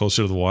you get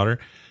closer to the water.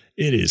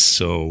 It is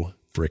so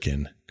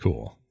freaking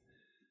cool.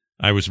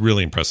 I was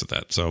really impressed with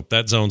that. So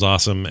that zone's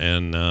awesome.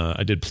 And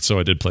I did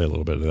play a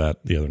little bit of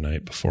that the other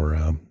night before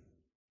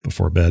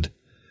bed.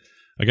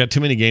 I got too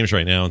many games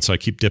right now, and so I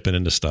keep dipping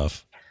into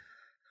stuff.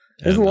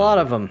 There's a lot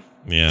of them.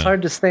 Yeah. It's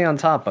hard to stay on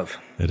top of.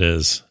 It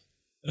is.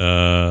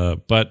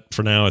 But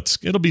for now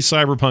it'll be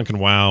Cyberpunk and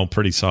WoW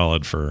pretty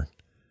solid for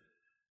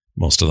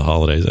most of the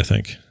holidays, I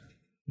think,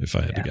 if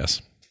I had to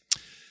guess.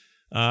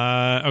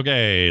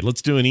 Okay,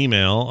 let's do an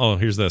email. Oh,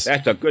 here's this.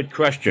 That's a good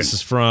question. This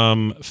is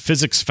from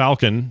Physics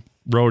Falcon.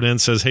 Wrote in,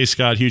 says, "Hey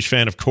Scott, huge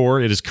fan of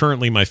Core. It is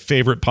currently my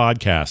favorite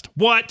podcast."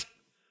 What?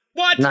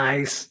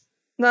 Nice.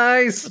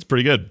 That's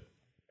pretty good.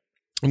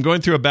 I'm going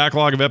through a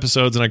backlog of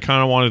episodes, and I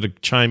kind of wanted to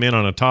chime in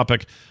on a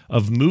topic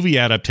of movie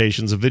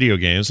adaptations of video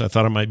games. I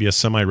thought it might be a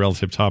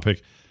semi-relative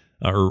topic,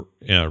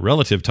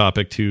 relative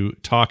topic to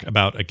talk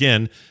about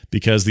again,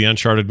 because the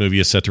Uncharted movie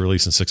is set to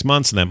release in 6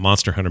 months, and that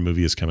Monster Hunter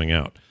movie is coming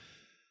out.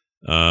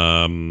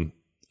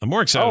 I'm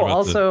more excited about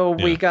also,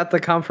 we got the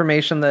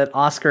confirmation that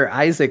Oscar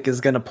Isaac is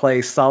going to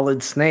play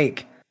Solid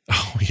Snake.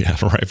 Oh, yeah,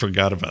 right. I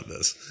forgot about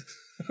this.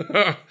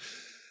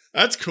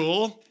 That's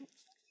cool.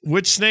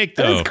 Which snake,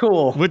 though? That's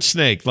cool. Which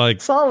snake?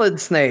 Like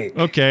Solid Snake.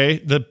 Okay.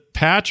 The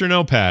patch or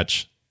no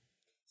patch?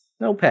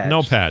 No patch.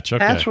 No patch.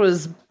 Okay. Patch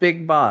was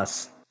Big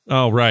Boss.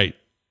 Oh, right.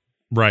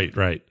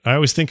 I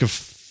always think of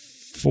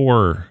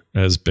 4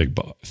 as Big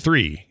Boss.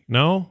 3.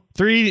 No?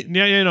 3?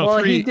 Yeah, no. Well,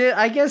 3. he did.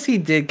 I guess he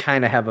did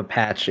kind of have a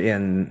patch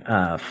in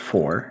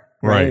 4.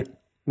 Right.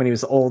 When he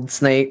was Old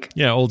Snake.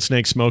 Yeah, Old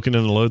Snake smoking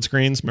in the load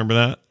screens. Remember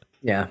that?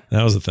 Yeah.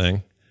 That was a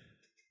thing.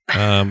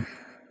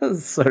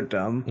 That's so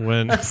dumb.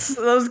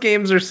 Those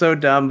games are so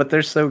dumb, but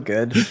they're so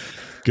good.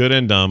 Good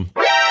and dumb.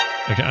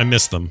 Okay, I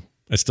miss them.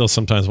 I still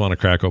sometimes want to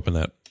crack open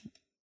that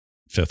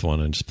 5th one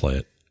and just play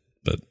it,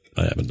 but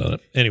I haven't done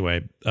it.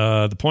 Anyway,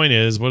 the point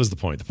is, what is the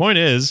point? The point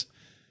is,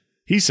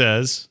 he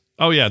says,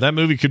 "Oh yeah, that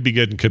movie could be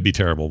good and could be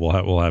terrible.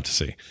 We'll have to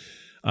see."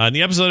 In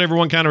the episode,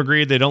 everyone kind of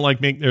agreed they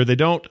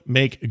don't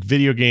make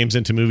video games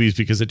into movies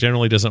because it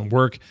generally doesn't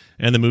work,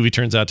 and the movie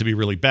turns out to be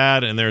really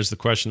bad. And there's the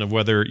question of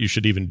whether you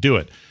should even do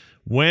it.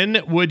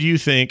 When would you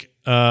think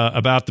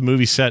about the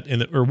movie set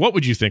or what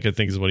would you think? I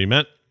think is what he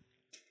meant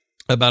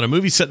about a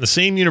movie set in the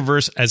same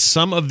universe as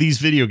some of these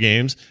video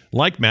games,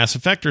 like Mass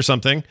Effect or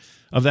something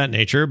of that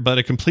nature, but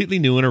a completely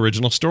new and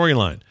original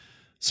storyline,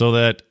 so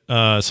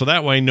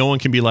that way no one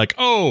can be like,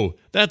 "Oh,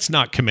 that's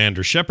not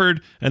Commander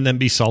Shepard," and then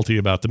be salty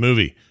about the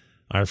movie.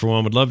 I, for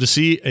one, would love to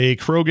see a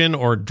Krogan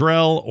or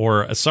Drell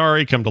or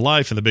Asari come to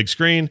life in the big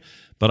screen,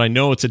 but I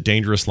know it's a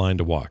dangerous line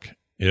to walk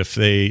if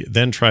they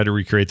then try to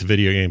recreate the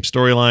video game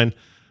storyline,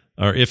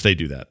 or if they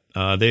do that.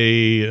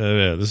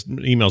 This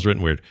email's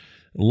written weird.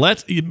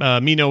 Let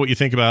me know what you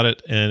think about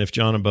it, and if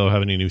John and Bo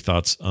have any new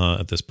thoughts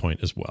at this point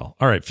as well.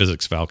 All right,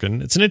 Physics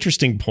Falcon. It's an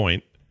interesting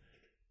point.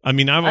 I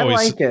mean, I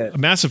like it.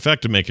 Mass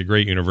Effect to make a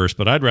great universe,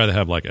 but I'd rather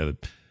have like a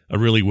a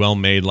really well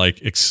made like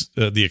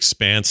the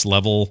Expanse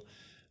level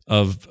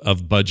of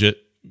budget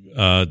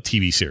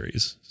TV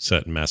series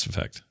set in Mass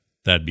Effect.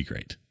 That'd be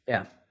great.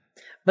 Yeah.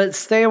 But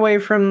stay away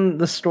from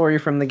the story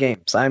from the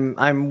games.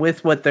 I'm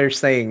with what they're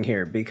saying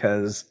here,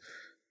 because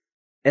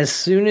as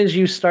soon as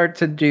you start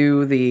to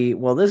do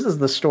this is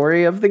the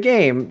story of the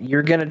game,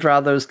 you're going to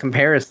draw those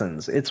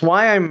comparisons. It's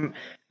why I'm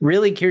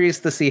really curious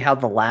to see how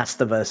The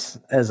Last of Us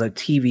as a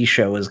TV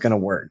show is going to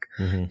work,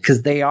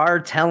 because they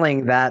are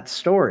telling that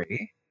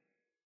story,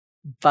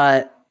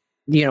 but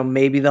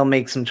maybe they'll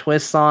make some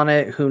twists on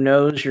it. Who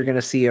knows? You're going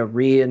to see a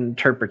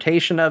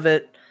reinterpretation of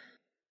it.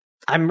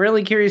 I'm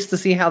really curious to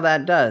see how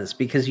that does,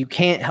 because you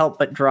can't help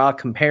but draw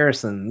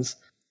comparisons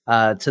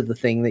to the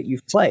thing that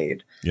you've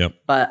played. Yep.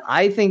 But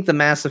I think the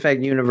Mass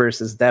Effect universe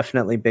is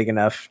definitely big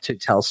enough to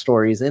tell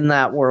stories in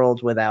that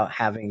world without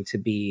having to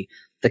be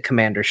the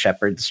Commander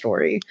Shepard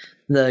story.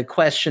 The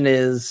question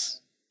is,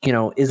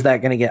 is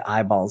that going to get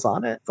eyeballs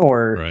on it?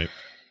 Or, right.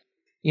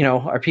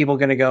 Are people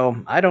going to go,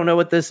 I don't know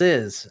what this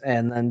is?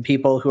 And then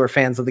people who are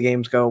fans of the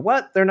games go,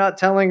 what? They're not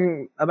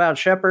telling about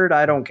Shepard?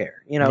 I don't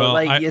care.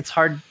 It's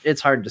hard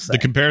to say. The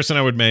comparison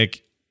I would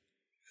make,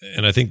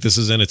 and I think this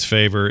is in its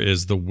favor,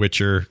 is The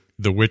Witcher.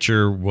 The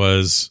Witcher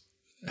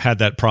had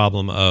that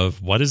problem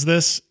of, what is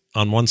this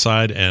on one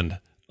side, and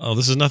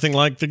this is nothing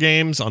like the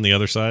games on the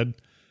other side.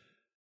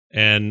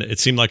 And it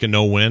seemed like a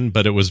no-win,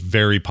 but it was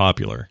very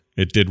popular.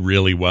 It did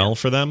really well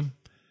for them.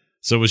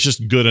 So it was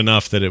just good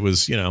enough that it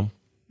was,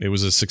 it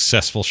was a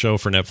successful show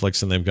for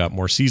Netflix, and they've got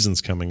more seasons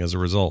coming as a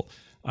result.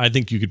 I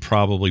think you could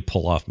probably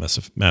pull off Mass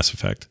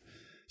Effect,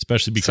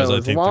 especially because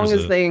I think as long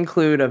as they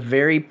include a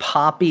very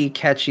poppy,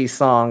 catchy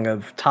song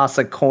of "Toss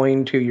a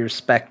Coin to Your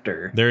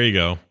Spectre." There you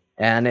go.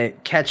 And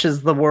it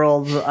catches the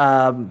world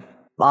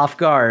off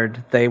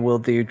guard, they will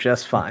do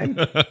just fine.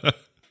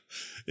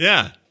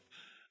 Yeah,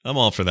 I'm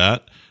all for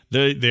that.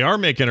 They are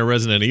making a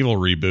Resident Evil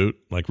reboot.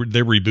 Like,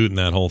 they're rebooting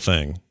that whole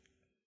thing.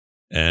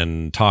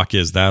 And talk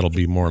is that'll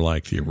be more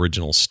like the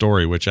original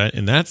story, which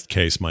in that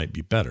case might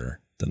be better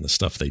than the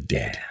stuff they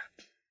did.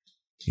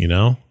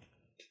 Yeah.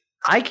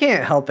 I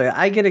can't help it.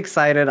 I get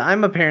excited.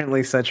 I'm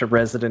apparently such a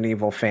Resident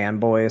Evil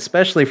fanboy,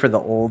 especially for the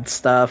old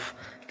stuff.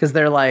 Because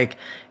they're like,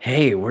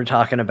 hey, we're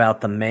talking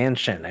about the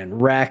mansion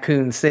and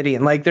Raccoon City.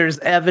 And like, there's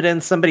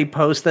evidence somebody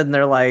posted and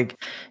they're like,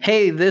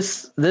 hey,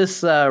 this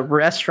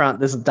restaurant,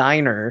 this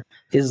diner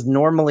is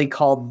normally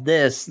called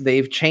this.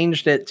 They've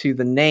changed it to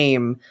the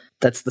name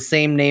that's the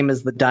same name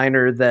as the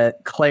diner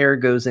that Claire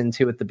goes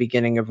into at the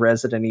beginning of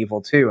Resident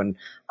Evil 2. And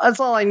that's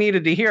all I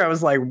needed to hear. I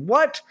was like,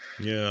 what?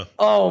 Yeah.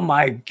 Oh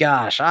my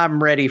gosh,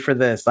 I'm ready for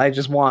this. I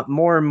just want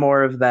more and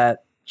more of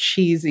that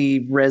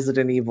cheesy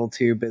Resident Evil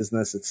 2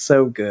 business. It's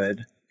so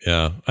good.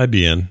 Yeah, I'd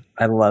be in.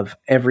 I love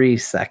every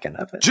second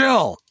of it.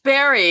 Jill!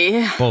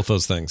 Barry! Both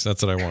those things.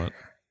 That's what I want.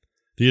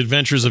 The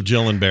Adventures of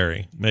Jill and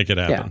Barry. Make it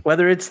happen. Yeah,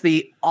 whether it's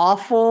the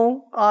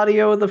awful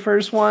audio of the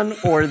first one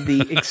or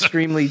the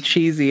extremely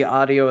cheesy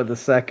audio of the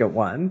second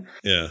one.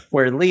 Yeah.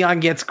 Where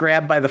Leon gets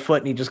grabbed by the foot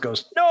and he just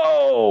goes,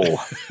 no!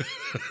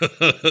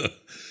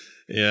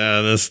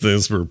 Yeah,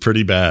 these were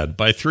pretty bad.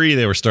 By 3,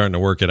 they were starting to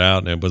work it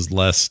out, and it was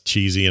less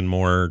cheesy and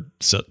more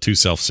too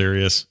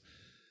self-serious,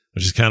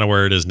 which is kind of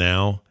where it is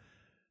now.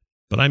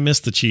 But I miss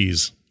the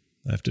cheese,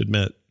 I have to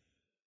admit.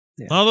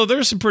 Yeah. Although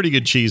there's some pretty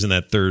good cheese in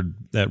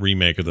that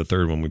remake of the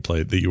third one we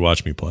played that you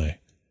watched me play.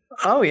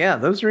 Oh yeah,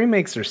 those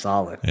remakes are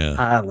solid. Yeah,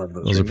 I love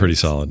those. Those remakes. Are pretty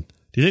solid.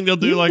 Do you think they'll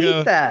do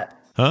that?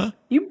 Huh?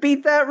 You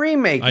beat that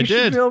remake. You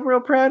should feel real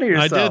proud of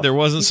yourself. I did. There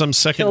wasn't some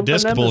second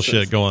disc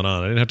bullshit going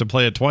on. I didn't have to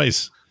play it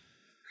twice.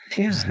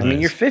 Yeah, I mean,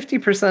 you're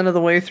 50% of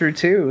the way through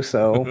too,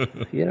 so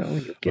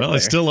I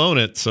still own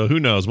it, so who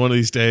knows? One of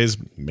these days,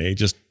 may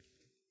just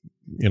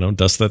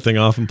dust that thing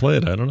off and play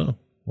it. I don't know.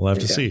 We'll have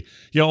to see.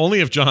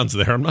 Only if John's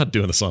there. I'm not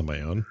doing this on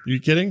my own. Are you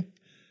kidding?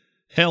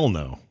 Hell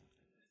no.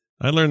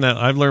 I've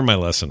learned my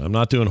lesson. I'm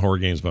not doing horror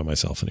games by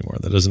myself anymore.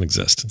 That doesn't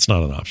exist. It's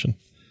not an option.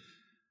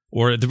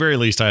 Or at the very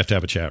least, I have to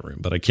have a chat room,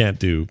 but I can't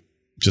do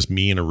just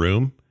me in a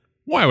room.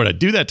 Why would I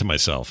do that to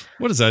myself?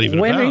 What is that even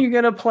about? When are you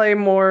going to play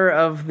more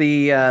of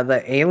the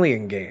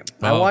Alien game?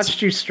 I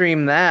watched you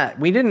stream that.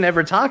 We didn't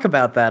ever talk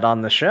about that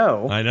on the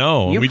show. I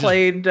know. You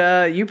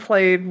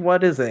played,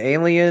 what is it?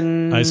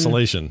 Alien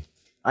Isolation.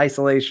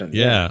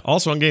 Yeah.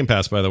 Also on Game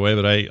Pass, by the way,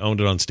 but I owned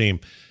it on Steam.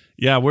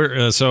 Yeah,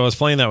 so I was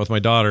playing that with my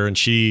daughter, and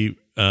she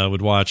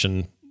would watch,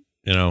 and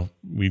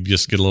we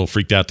just get a little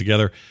freaked out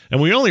together.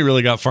 And we only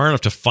really got far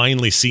enough to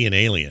finally see an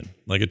alien.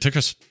 Like, it took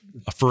us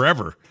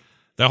forever.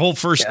 That whole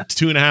first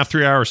 2.5,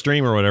 3 hour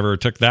stream or whatever,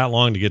 it took that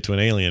long to get to an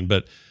alien.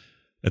 But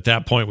at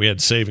that point, we had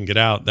to save and get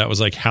out. That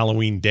was like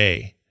Halloween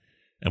Day,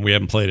 and we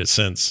haven't played it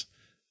since.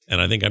 And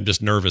I think I'm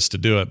just nervous to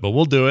do it, but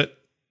we'll do it.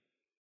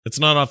 It's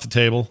not off the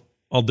table.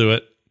 I'll do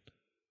it.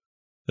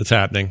 It's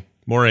happening.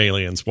 More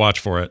aliens. Watch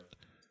for it.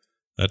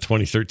 That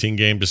 2013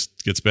 game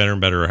just gets better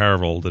and better,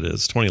 however old it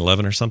is.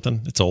 2011 or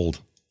something. It's old.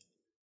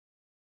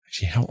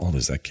 Actually, how old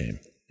is that game?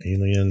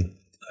 Alien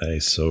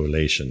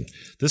Isolation.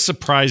 This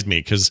surprised me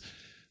because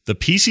the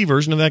PC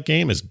version of that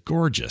game is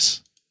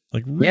gorgeous.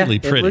 Like really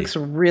pretty. It looks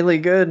really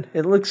good.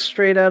 It looks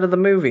straight out of the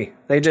movie.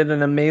 They did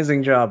an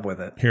amazing job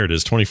with it. Here it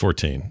is,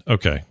 2014.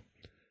 Okay.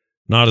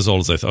 Not as old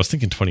as I thought. I was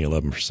thinking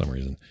 2011 for some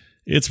reason.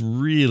 It's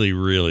really,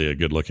 really a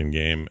good looking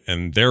game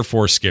and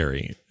therefore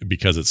scary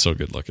because it's so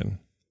good looking.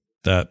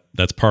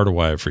 That's part of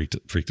why I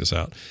freaked us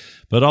out.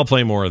 But I'll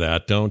play more of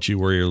that. Don't you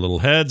worry your little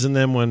heads. And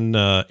then when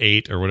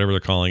 8 or whatever they're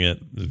calling it,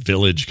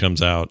 Village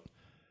comes out,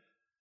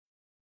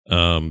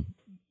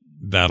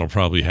 that'll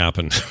probably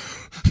happen.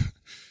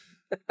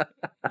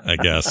 I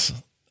guess.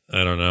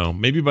 I don't know.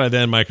 Maybe by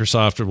then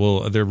Microsoft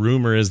will. Their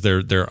rumor is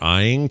they're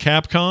eyeing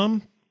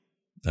Capcom.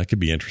 That could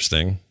be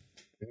interesting.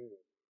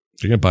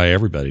 They're gonna buy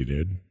everybody,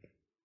 dude.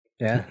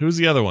 Yeah. Who's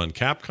the other one?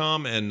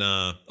 Capcom and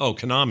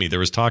Konami. There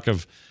was talk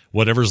of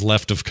whatever's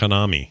left of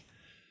Konami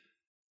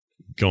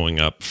going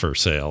up for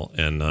sale,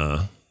 and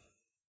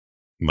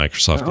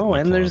Microsoft. Oh,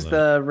 and there's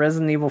the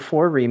Resident Evil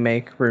 4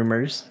 remake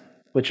rumors,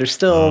 which are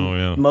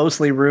still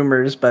mostly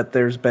rumors, but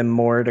there's been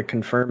more to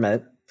confirm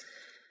it.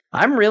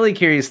 I'm really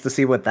curious to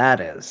see what that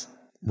is.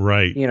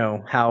 Right. You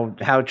know,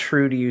 how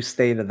true do you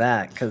stay to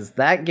that? Because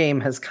that game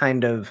has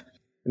kind of,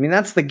 I mean,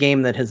 that's the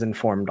game that has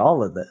informed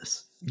all of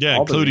this. Yeah,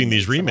 including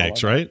these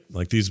remakes, right?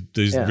 Like these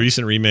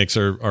recent remakes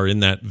are in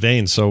that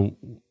vein. So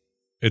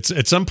it's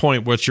at some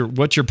point, what's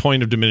your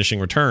point of diminishing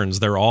returns?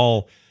 They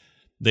all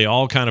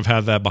kind of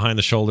have that behind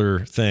the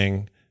shoulder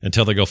thing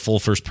until they go full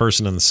first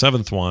person in the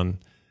 7th one.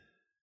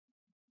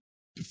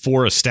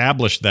 4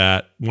 established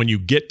that. When you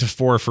get to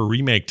 4 for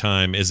remake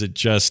time, is it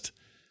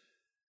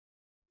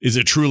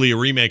truly a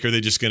remake, or are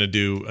they just going to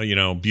do,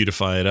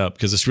 beautify it up?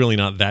 Because it's really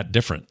not that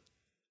different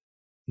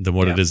than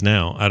what it is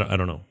now. I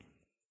don't know.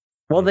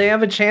 Well, they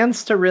have a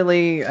chance to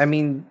really, I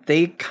mean,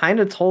 they kind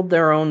of told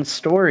their own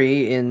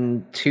story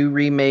in 2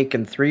 remake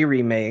and 3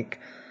 remake.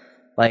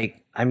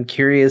 Like, I'm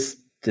curious,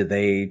 do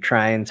they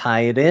try and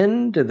tie it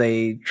in? Do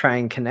they try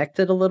and connect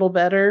it a little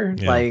better?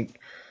 Yeah.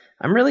 Like,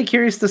 I'm really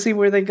curious to see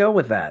where they go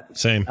with that.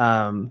 Same.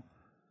 I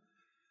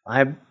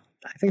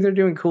think they're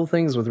doing cool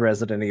things with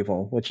Resident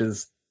Evil, which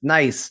is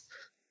nice,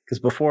 because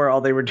before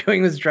all they were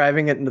doing was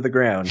driving it into the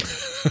ground.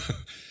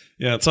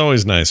 Yeah, it's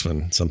always nice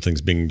when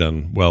something's being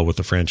done well with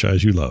the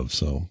franchise you love.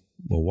 So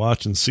we'll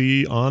watch and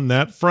see on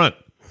that front.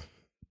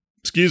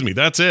 Excuse me.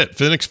 That's it.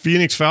 Physics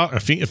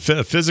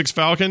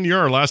Falcon, you're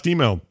our last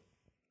email.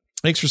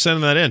 Thanks for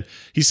sending that in.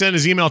 He sent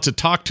his email to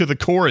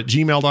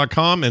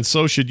talktothecore@gmail.com, and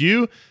so should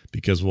you,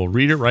 because we'll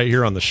read it right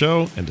here on the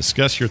show and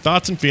discuss your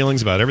thoughts and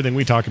feelings about everything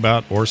we talk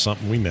about or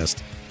something we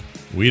missed.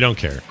 We don't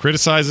care.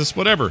 Criticize us,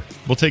 whatever.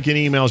 We'll take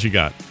any emails you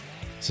got.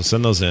 So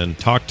send those in.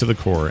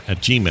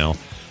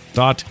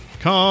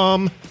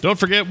 talktothecore@gmail.com. Don't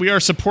forget, we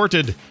are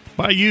supported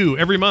by you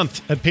every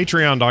month at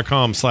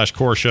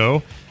patreon.com/core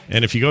show.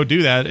 And if you go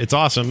do that, it's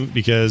awesome,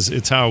 because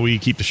it's how we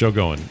keep the show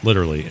going.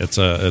 Literally, it's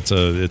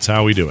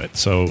how we do it.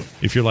 So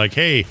if you're like,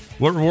 hey,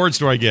 what rewards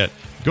do I get?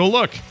 Go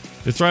look.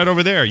 It's right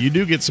over there. You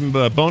do get some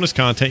bonus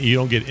content you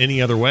don't get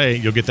any other way.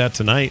 You'll get that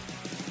tonight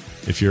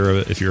if you're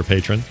a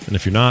patron, and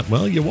if you're not,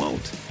 well, you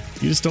won't.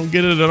 You just don't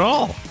get it at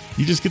all.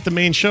 You just get the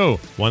main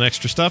show. Want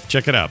extra stuff?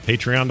 Check it out.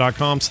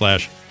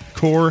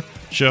 Patreon.com/core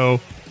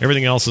show.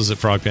 Everything else is at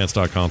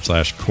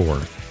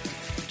frogpants.com/core.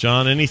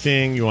 John,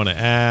 anything you want to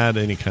add?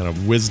 Any kind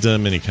of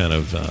wisdom? Any kind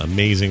of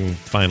amazing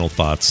final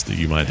thoughts that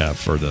you might have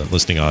for the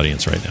listening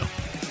audience right now?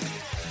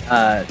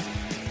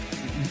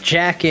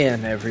 Jack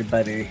in,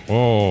 everybody.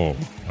 Oh,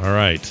 all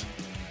right.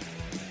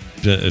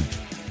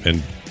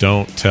 And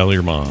don't tell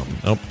your mom.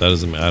 Oh, that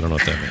doesn't. I don't know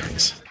what that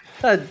means.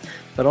 But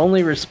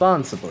only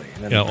responsibly,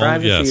 in the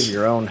privacy of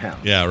your own house.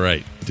 Yeah,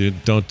 right,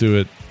 dude. Don't do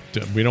it.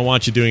 We don't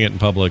want you doing it in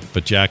public.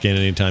 But jack in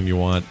anytime you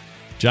want.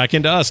 Jack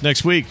into us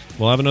next week.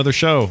 We'll have another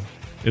show.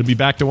 It'll be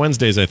back to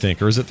Wednesdays, I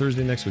think, or is it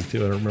Thursday next week too?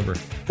 I don't remember.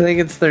 I think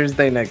it's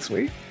Thursday next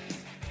week.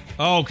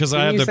 Oh, because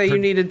I have you say you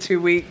needed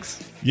 2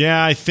 weeks.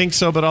 Yeah, I think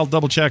so, but I'll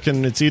double check,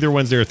 and it's either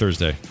Wednesday or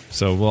Thursday.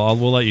 So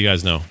we'll let you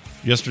guys know.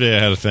 Yesterday I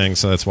had a thing,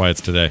 so that's why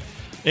it's today.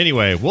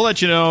 Anyway, we'll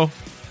let you know.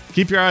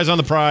 Keep your eyes on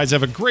the prize.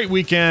 Have a great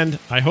weekend.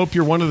 I hope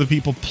you're one of the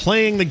people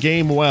playing the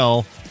game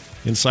well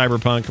in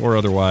Cyberpunk or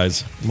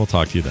otherwise. And we'll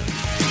talk to you then.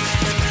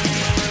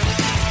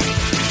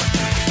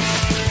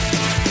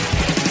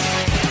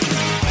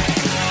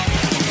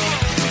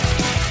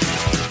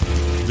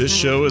 This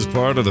show is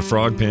part of the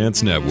Frog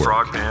Pants Network.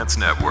 Frog Pants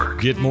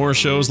Network. Get more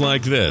shows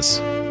like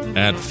this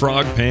at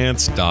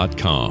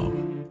frogpants.com.